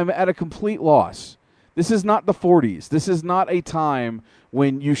 I'm at a complete loss. This is not the 40s. This is not a time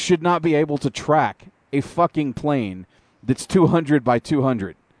when you should not be able to track a fucking plane that's 200 by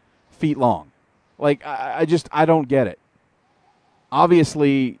 200 feet long. I don't get it.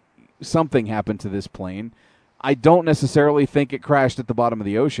 Obviously, something happened to this plane. I don't necessarily think it crashed at the bottom of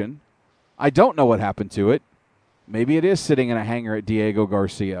the ocean. I don't know what happened to it. Maybe it is sitting in a hangar at Diego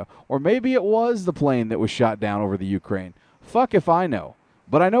Garcia. Or maybe it was the plane that was shot down over the Ukraine. Fuck if I know.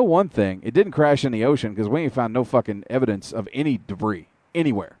 But I know one thing. It didn't crash in the ocean because we ain't found no fucking evidence of any debris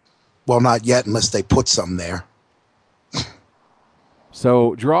anywhere. Well, not yet unless they put some there.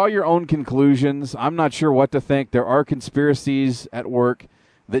 So draw your own conclusions. I'm not sure what to think. There are conspiracies at work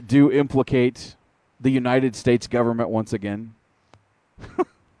that do implicate the United States government once again.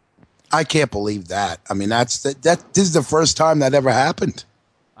 I can't believe that. I mean, this is the first time that ever happened.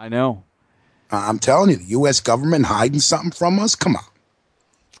 I know. I'm telling you, the U.S. government hiding something from us? Come on.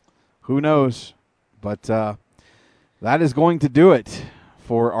 Who knows? But that is going to do it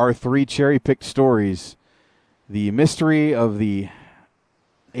for our 3 cherry-picked stories. The mystery of the...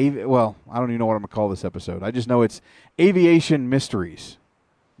 well, I don't even know what I'm going to call this episode. I just know it's aviation mysteries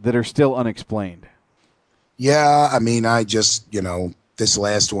that are still unexplained. Yeah, I mean, this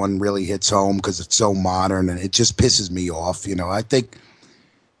last one really hits home because it's so modern and it just pisses me off. I think,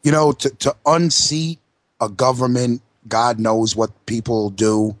 to unseat a government, God knows what people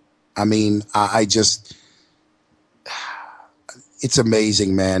do. I mean, it's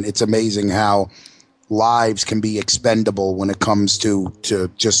amazing, man. It's amazing how lives can be expendable when it comes to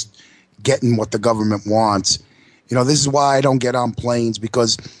just getting what the government wants. This is why I don't get on planes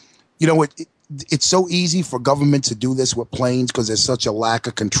because, it's so easy for government to do this with planes because there's such a lack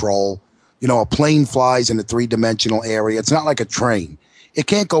of control. A plane flies in a 3-dimensional area. It's not like a train. It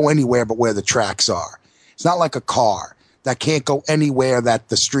can't go anywhere but where the tracks are. It's not like a car that can't go anywhere that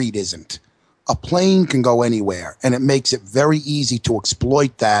the street isn't. A plane can go anywhere, and it makes it very easy to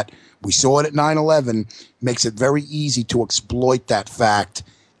exploit that. We saw it at 9/11. Makes it very easy to exploit that fact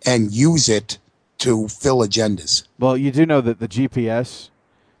and use it to fill agendas. Well, you do know that the GPS,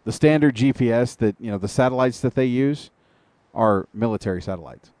 the standard GPS that, the satellites that they use are military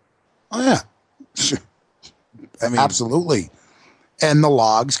satellites. Oh, yeah. Absolutely. And the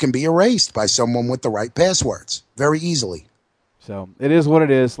logs can be erased by someone with the right passwords very easily. So it is what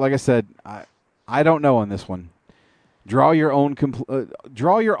it is. Like I said, I don't know on this one. Draw your own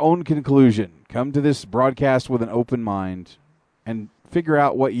conclusion. Come to this broadcast with an open mind and figure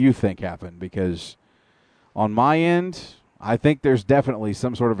out what you think happened, because on my end, I think there's definitely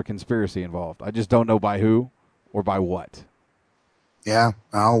some sort of a conspiracy involved. I just don't know by who or by what. Yeah,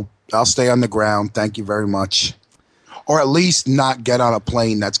 I'll stay on the ground. Thank you very much. Or at least not get on a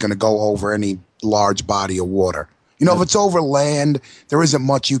plane that's going to go over any large body of water. If it's over land, there isn't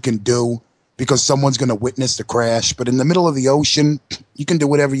much you can do because someone's going to witness the crash. But in the middle of the ocean, you can do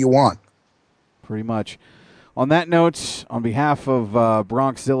whatever you want. Pretty much. On that note, on behalf of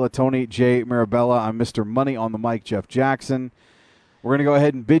Bronxzilla, Tony J. Mirabella, I'm Mr. Money on the Mic, Jeff Jackson. We're going to go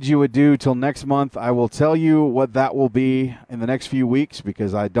ahead and bid you adieu till next month. I will tell you what that will be in the next few weeks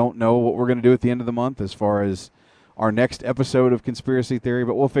because I don't know what we're going to do at the end of the month as far as our next episode of Conspiracy Theory,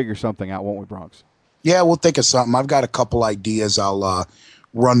 but we'll figure something out, won't we, Bronx? Yeah, we'll think of something. I've got a couple ideas I'll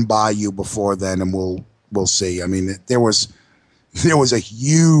run by you before then, and we'll see. I mean, there was a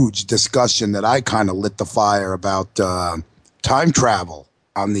huge discussion that I kind of lit the fire about time travel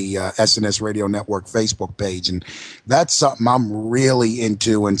on the SNS Radio Network Facebook page, and that's something I'm really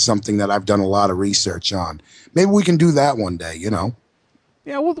into and something that I've done a lot of research on. Maybe we can do that one day,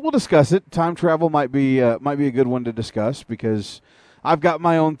 Yeah, we'll discuss it. Time travel might be a good one to discuss because I've got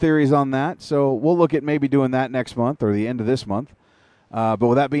my own theories on that. So we'll look at maybe doing that next month or the end of this month. But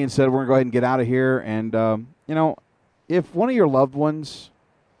with that being said, we're going to go ahead and get out of here. And, if one of your loved ones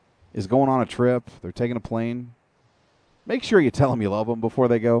is going on a trip, they're taking a plane, make sure you tell them you love them before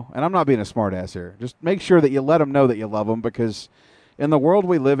they go. And I'm not being a smart ass here. Just make sure that you let them know that you love them because in the world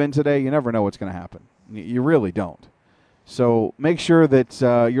we live in today, you never know what's going to happen. You really don't. So make sure that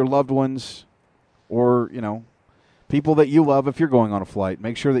your loved ones or, people that you love, if you're going on a flight,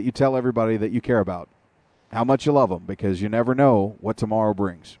 make sure that you tell everybody that you care about how much you love them because you never know what tomorrow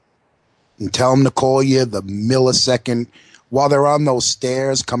brings. And tell them to call you the millisecond while they're on those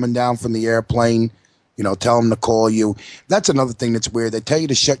stairs coming down from the airplane. Tell them to call you. That's another thing that's weird. They tell you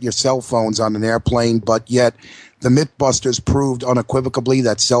to shut your cell phones on an airplane, but yet the Mythbusters proved unequivocally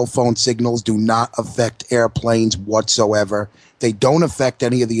that cell phone signals do not affect airplanes whatsoever. They don't affect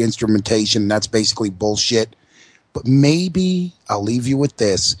any of the instrumentation. That's basically bullshit. But maybe I'll leave you with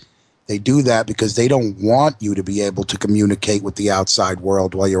this. They do that because they don't want you to be able to communicate with the outside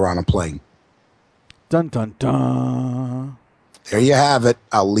world while you're on a plane. Dun, dun, dun. There you have it.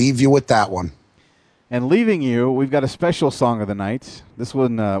 I'll leave you with that one. And leaving you, we've got a special song of the night. This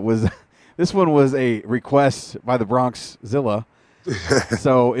one was a request by the Bronxzilla.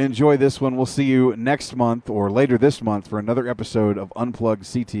 So enjoy this one. We'll see you next month or later this month for another episode of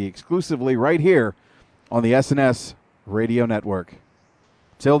Unplugged CT exclusively right here on the SNS Radio Network.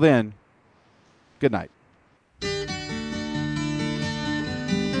 Till then, good night.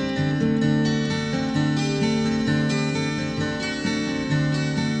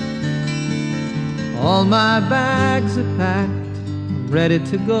 All my bags are packed, ready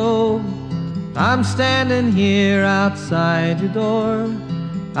to go. I'm standing here outside your door.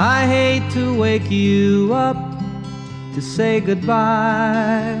 I hate to wake you up to say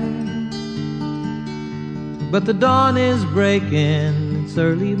goodbye, but the dawn is breaking, it's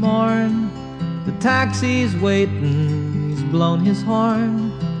early morn. The taxi's waiting, he's blown his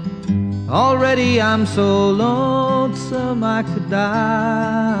horn. Already I'm so lonesome I could die.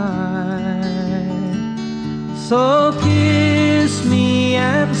 So kiss me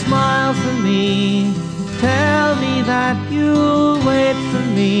and smile for me. Tell me that you'll wait for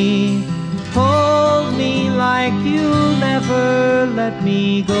me. Hold me like you'll never let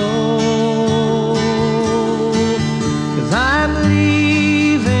me go. 'Cause I'm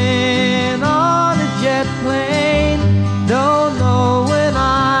leaving on a jet plane. Don't know when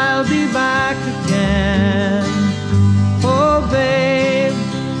I'll be back again. Oh babe,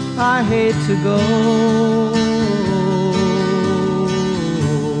 I hate to go.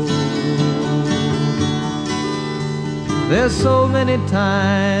 There's so many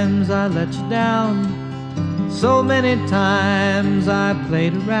times I let you down, so many times I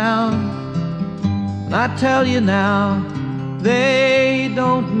played around, and I tell you now, they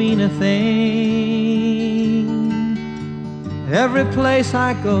don't mean a thing. Every place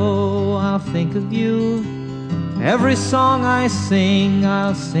I go, I'll think of you. Every song I sing,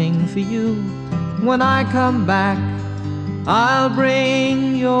 I'll sing for you. When I come back, I'll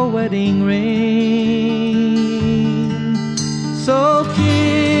bring your wedding ring. So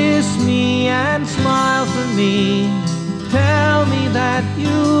kiss me and smile for me. Tell me that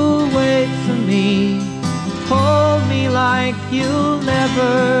you'll wait for me. Hold me like you'll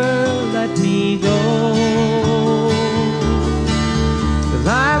never let me go. 'Cause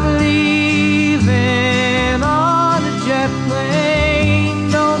I'm leaving on a jet plane.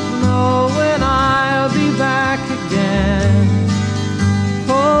 Don't know when I'll be back again.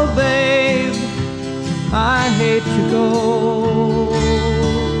 Oh babe, I hate to go.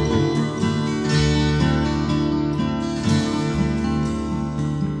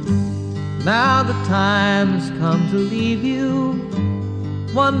 Now the time's come to leave you.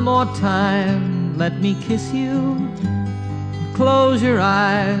 One more time, let me kiss you. Close your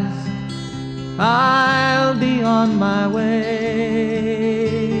eyes, I'll be on my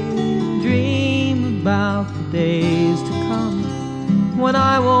way. Dream about the days to come when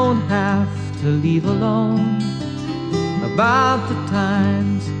I won't have to leave alone. About the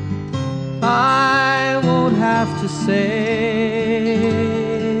times I won't have to say.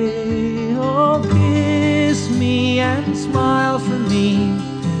 Oh, kiss me and smile for me.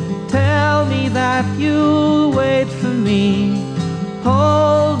 Tell me that you'll wait for me.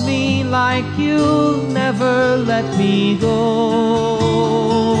 Hold me like you'll never let me go.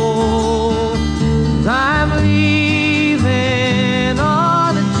 'Cause I'm leaving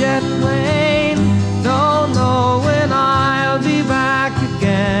on a jet plane. Don't know when I'll be back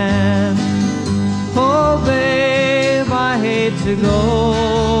again. Oh babe, I hate to go.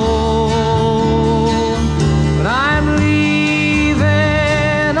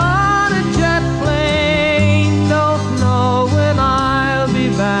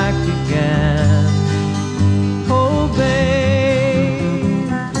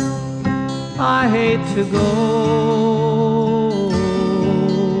 I hate to go.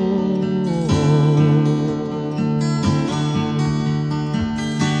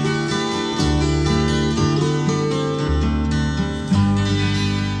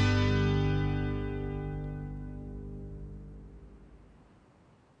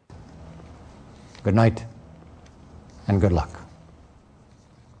 Good night and good luck.